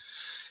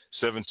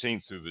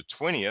through the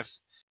 20th.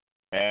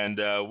 And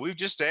we've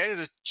just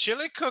added a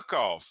chili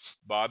cook-off,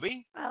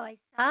 Bobby. Oh, I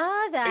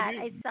saw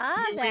I saw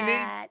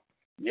that.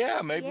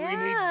 Maybe we need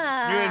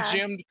you and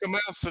Jim to come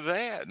out for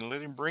that and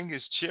let him bring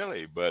his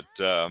chili. But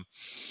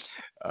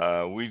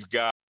we've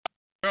got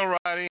trail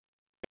riding,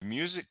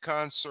 music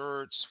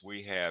concerts,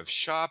 we have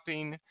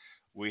shopping,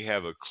 we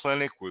have a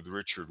clinic with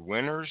Richard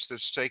Winters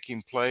that's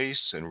taking place,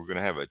 and we're going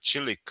to have a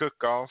chili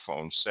cook-off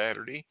on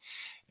Saturday,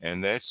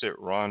 and that's at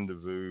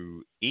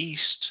Rendezvous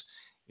East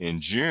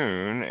in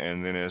June.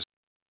 And then as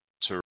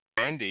to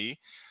Randy,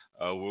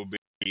 we'll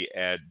be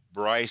at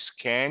Bryce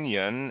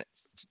Canyon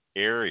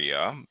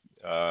area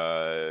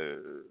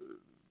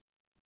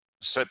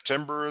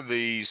September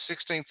the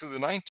 16th through the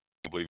 19th,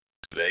 I believe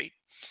is the date.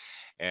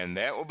 And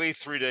that will be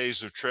 3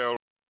 days of trail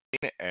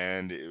riding,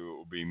 and it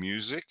will be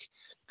music,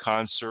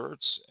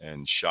 concerts,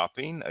 and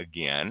shopping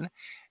again.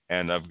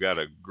 And I've got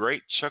a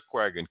great chuck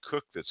wagon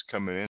cook that's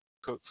coming in to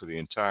cook for the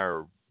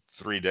entire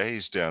 3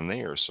 days down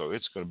there. So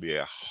it's going to be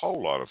a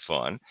whole lot of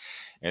fun.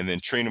 And then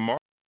Trina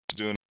Martin is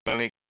doing a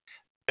clinic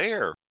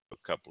there for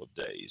a couple of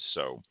days.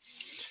 So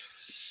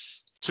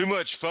too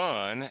much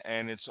fun,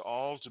 and it's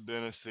all to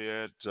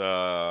benefit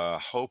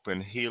Hope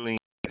and Healing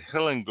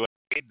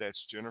Glade.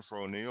 That's Jennifer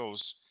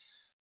O'Neill's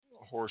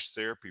horse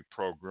therapy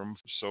program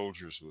for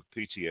soldiers with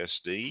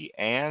PTSD,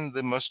 and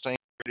the Mustang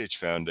Heritage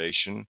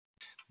Foundation,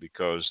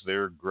 because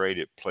they're great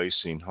at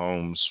placing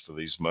homes for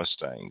these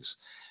Mustangs.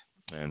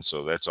 And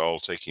so that's all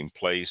taking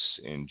place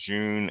in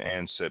June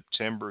and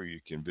September. You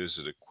can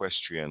visit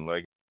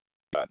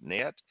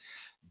EQUESTRIANLegacy.net.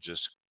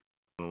 Just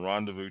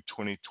Rendezvous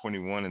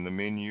 2021 in the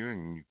menu,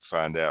 and you can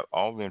find out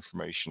all the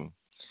information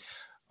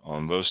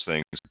on those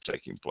things that are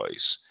taking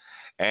place.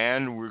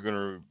 And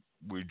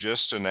we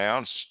just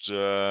announced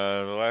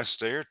the last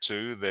day or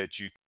two that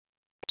you can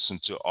listen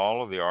to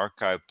all of the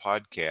archive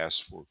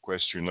podcasts for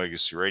Equestrian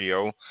Legacy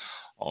Radio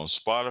on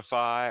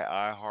Spotify,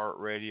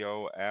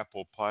 iHeartRadio,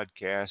 Apple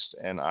Podcasts,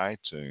 and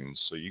iTunes.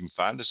 So you can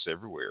find us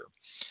everywhere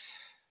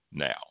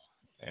now.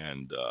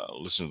 And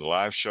listen to the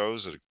live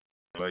shows at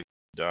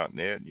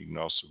equestrianlegacy.net. You can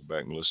also go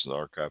back and listen to the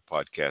archive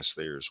podcasts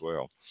there as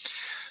well.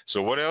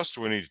 So what else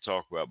do we need to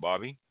talk about,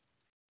 Bobby?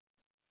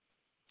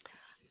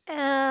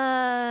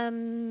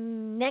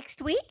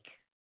 Next week?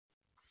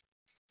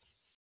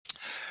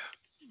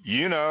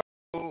 You know,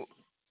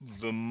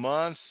 the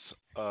month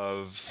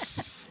of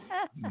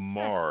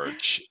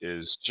March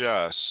is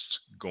just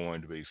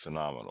going to be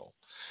phenomenal.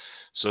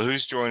 So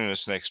who's joining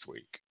us next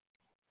week?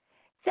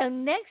 So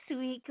next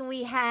week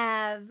we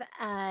have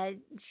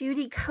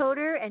Judy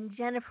Coder and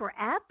Jennifer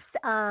Epps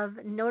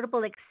of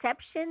Notable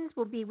Exceptions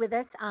will be with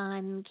us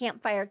on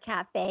Campfire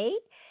Cafe.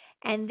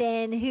 And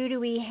then who do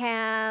we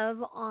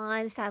have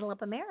on Saddle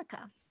Up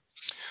America?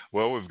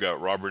 Well, we've got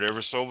Robert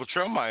Eversole, the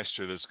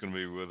Trailmeister, that's going to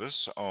be with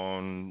us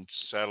on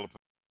Saddle Up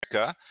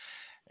America.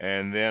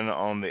 And then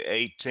on the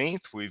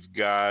 18th, we've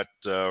got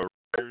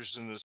Riders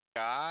in the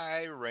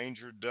Sky,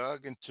 Ranger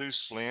Doug, and Too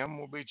Slim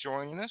will be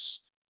joining us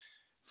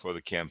for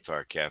the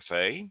Campfire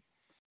Cafe.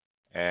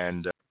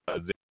 And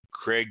then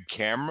Craig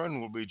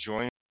Cameron will be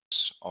joining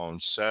us on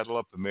Saddle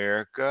Up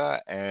America.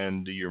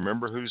 And do you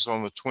remember who's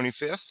on the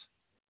 25th?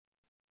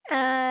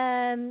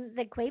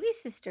 The Quaby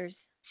Sisters.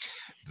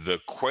 The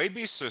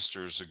Quaby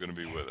Sisters are going to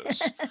be with us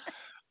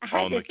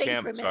on the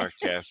Campfire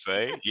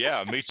Cafe.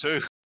 Yeah, me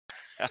too.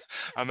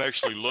 I'm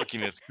actually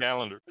looking at the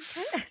calendar.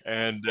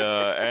 And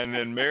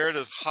then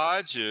Meredith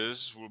Hodges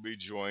will be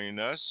joining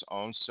us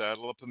on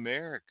Saddle Up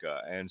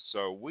America. And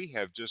so we've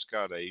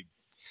got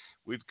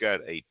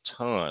a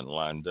ton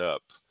lined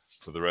up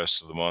for the rest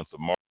of the month of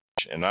March.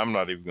 And I'm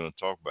not even going to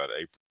talk about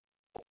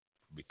April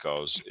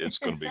because it's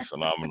going to be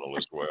phenomenal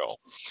as well.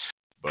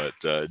 But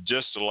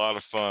just a lot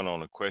of fun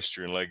on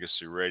Equestrian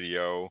Legacy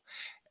Radio.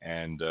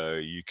 And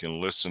you can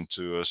listen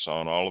to us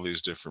on all of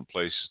these different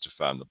places to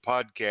find the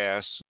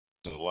podcasts,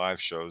 the live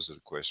shows at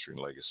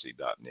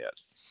equestrianlegacy.net.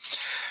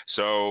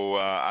 So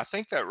I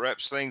think that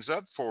wraps things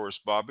up for us,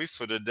 Bobby,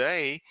 for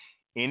today.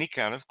 Any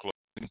kind of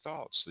closing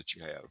thoughts that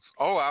you have?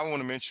 Oh, I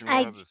want to mention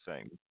one other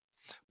thing.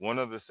 One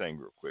other thing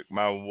real quick.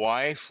 My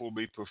wife will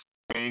be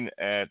performing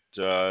at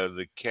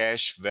the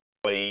Cache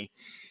Valley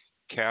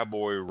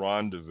Cowboy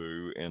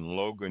Rendezvous in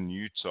Logan,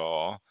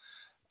 Utah,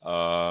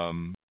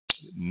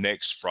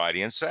 next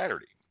Friday and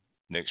Saturday.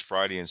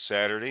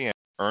 And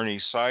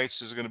Ernie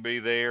Seitz is going to be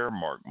there.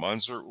 Mark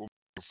Munzert will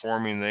be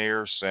performing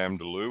there. Sam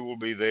DeLue will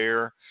be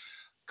there.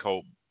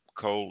 Colt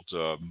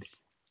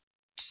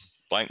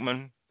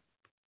Blankman.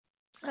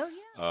 Oh,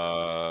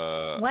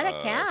 yeah. What a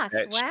cast.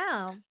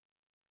 Wow.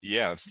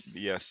 Yeah.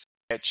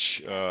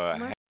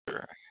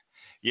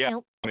 Yeah,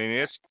 nope. I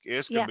mean,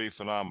 it's going to be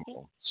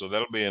phenomenal. So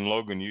that'll be in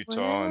Logan,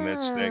 Utah, and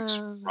that's next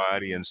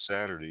Friday and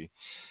Saturday.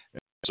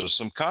 So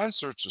some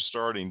concerts are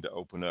starting to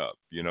open up.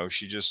 You know,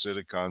 she just did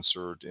a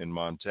concert in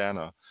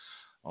Montana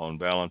on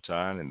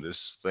Valentine, and this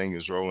thing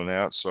is rolling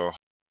out. So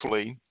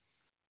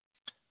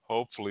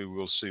hopefully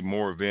we'll see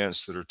more events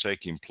that are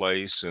taking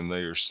place, and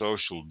they are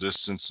social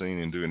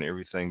distancing and doing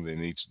everything they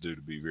need to do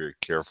to be very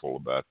careful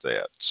about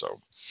that. So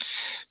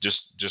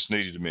just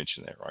needed to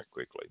mention that right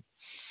quickly.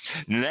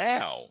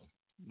 Now,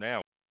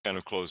 what kind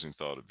of closing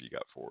thought have you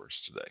got for us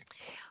today?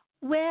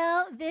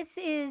 Well, this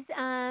is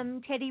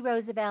Teddy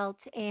Roosevelt,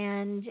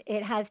 and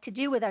it has to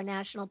do with our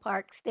national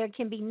parks. There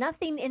can be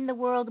nothing in the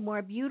world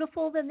more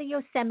beautiful than the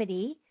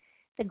Yosemite,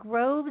 the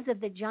groves of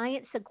the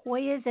giant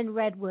sequoias and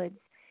redwoods,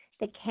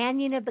 the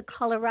canyon of the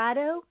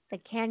Colorado, the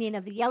canyon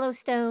of the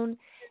Yellowstone,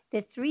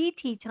 the Three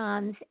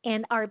Tetons,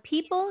 and our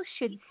people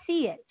should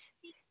see it,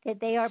 that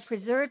they are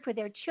preserved for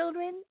their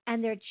children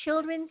and their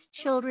children's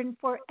children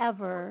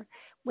forever,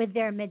 with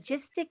their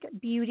majestic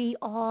beauty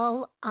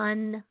all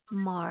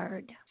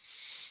unmarred.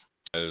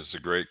 That is a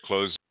great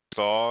closing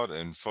thought,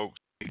 and folks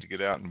need to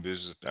get out and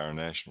visit our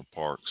national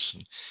parks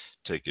and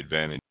take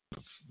advantage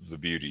of the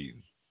beauty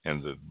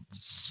and the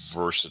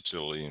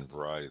versatility and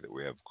variety that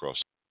we have across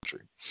the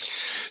country.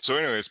 So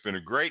anyway, it's been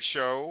a great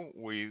show.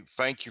 We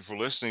thank you for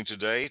listening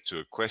today to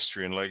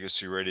Equestrian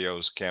Legacy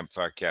Radio's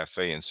Campfire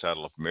Cafe in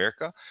Saddle of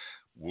America.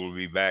 We'll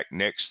be back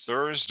next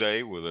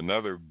Thursday with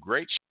another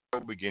great show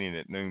beginning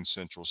at noon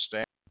Central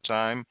Standard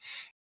Time.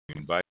 We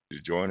invite you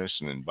to join us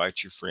and invite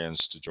your friends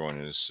to join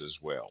us as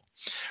well.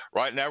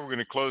 Right now, we're going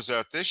to close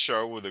out this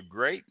show with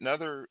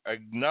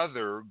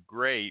another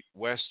great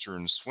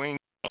Western swing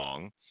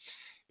song.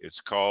 It's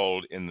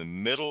called In the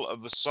Middle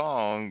of the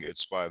Song.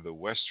 It's by the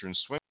Western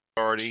Swing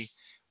Party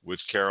with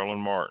Carolyn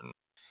Martin.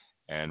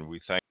 And we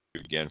thank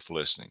you again for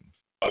listening.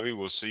 Bobby,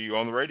 we'll see you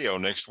on the radio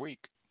next week.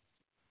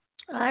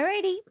 All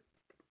righty.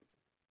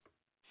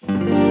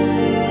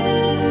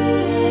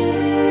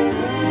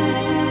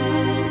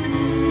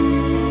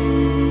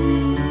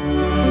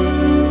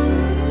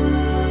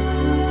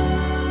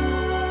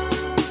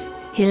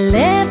 He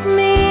left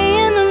me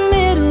in the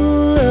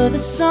middle of the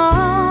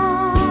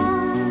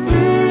song.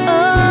 Oh,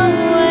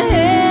 I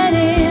had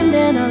him,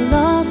 then I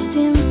lost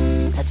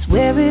him. That's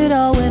where it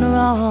all went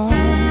wrong.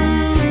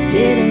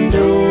 Didn't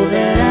know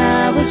that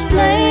I was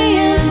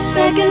playing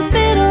second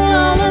fiddle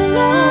all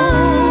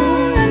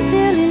alone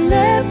until he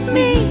left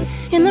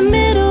me in the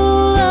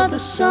middle of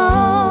the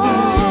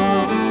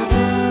song.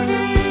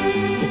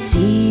 It's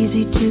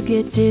easy to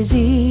get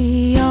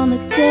dizzy on the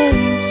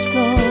dance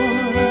floor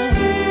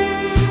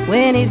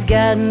when he's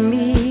got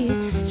me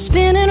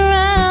spinning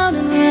round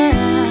and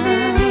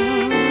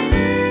round.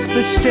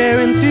 But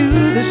staring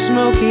through the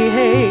smoky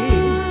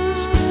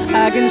haze,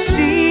 I can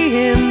see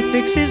him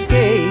fix his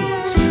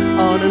gaze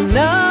on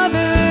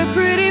another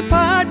pretty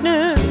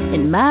partner,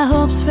 and my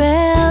hopes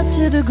fell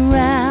to the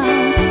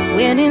ground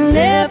when he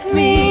left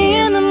me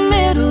in the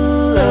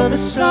middle of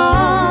the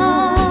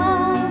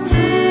song.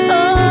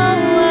 Oh,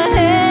 I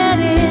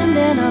had him,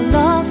 then I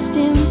lost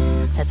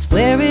him. That's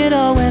where it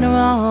all went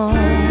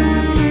wrong.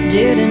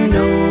 Didn't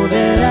know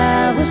that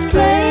I was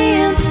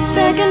playing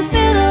second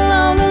fiddle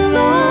all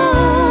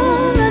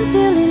alone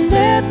until he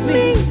left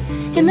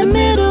me in the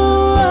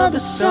middle of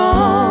the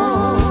song.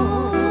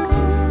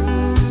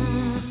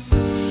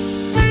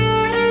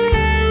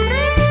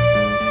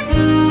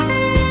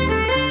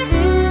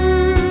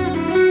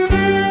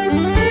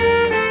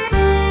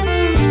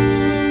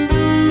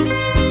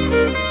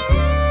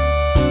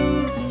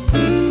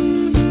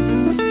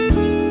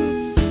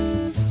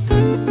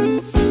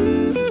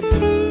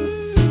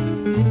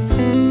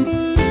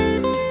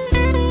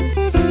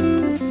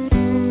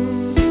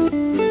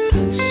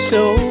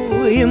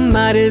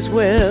 Might as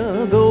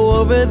well go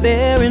over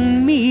there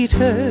and meet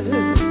her.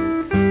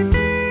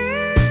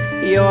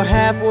 You're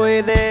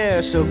halfway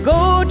there, so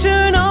go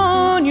turn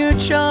on your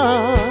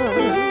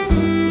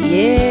charm.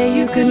 Yeah,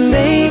 you could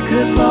make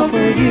her fall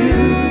for you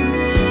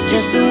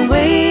just the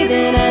way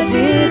that I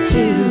did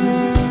too.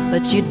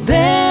 But you'd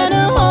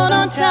better hold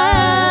on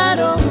tight,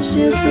 or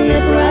she'll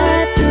slip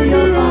right through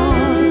your arms.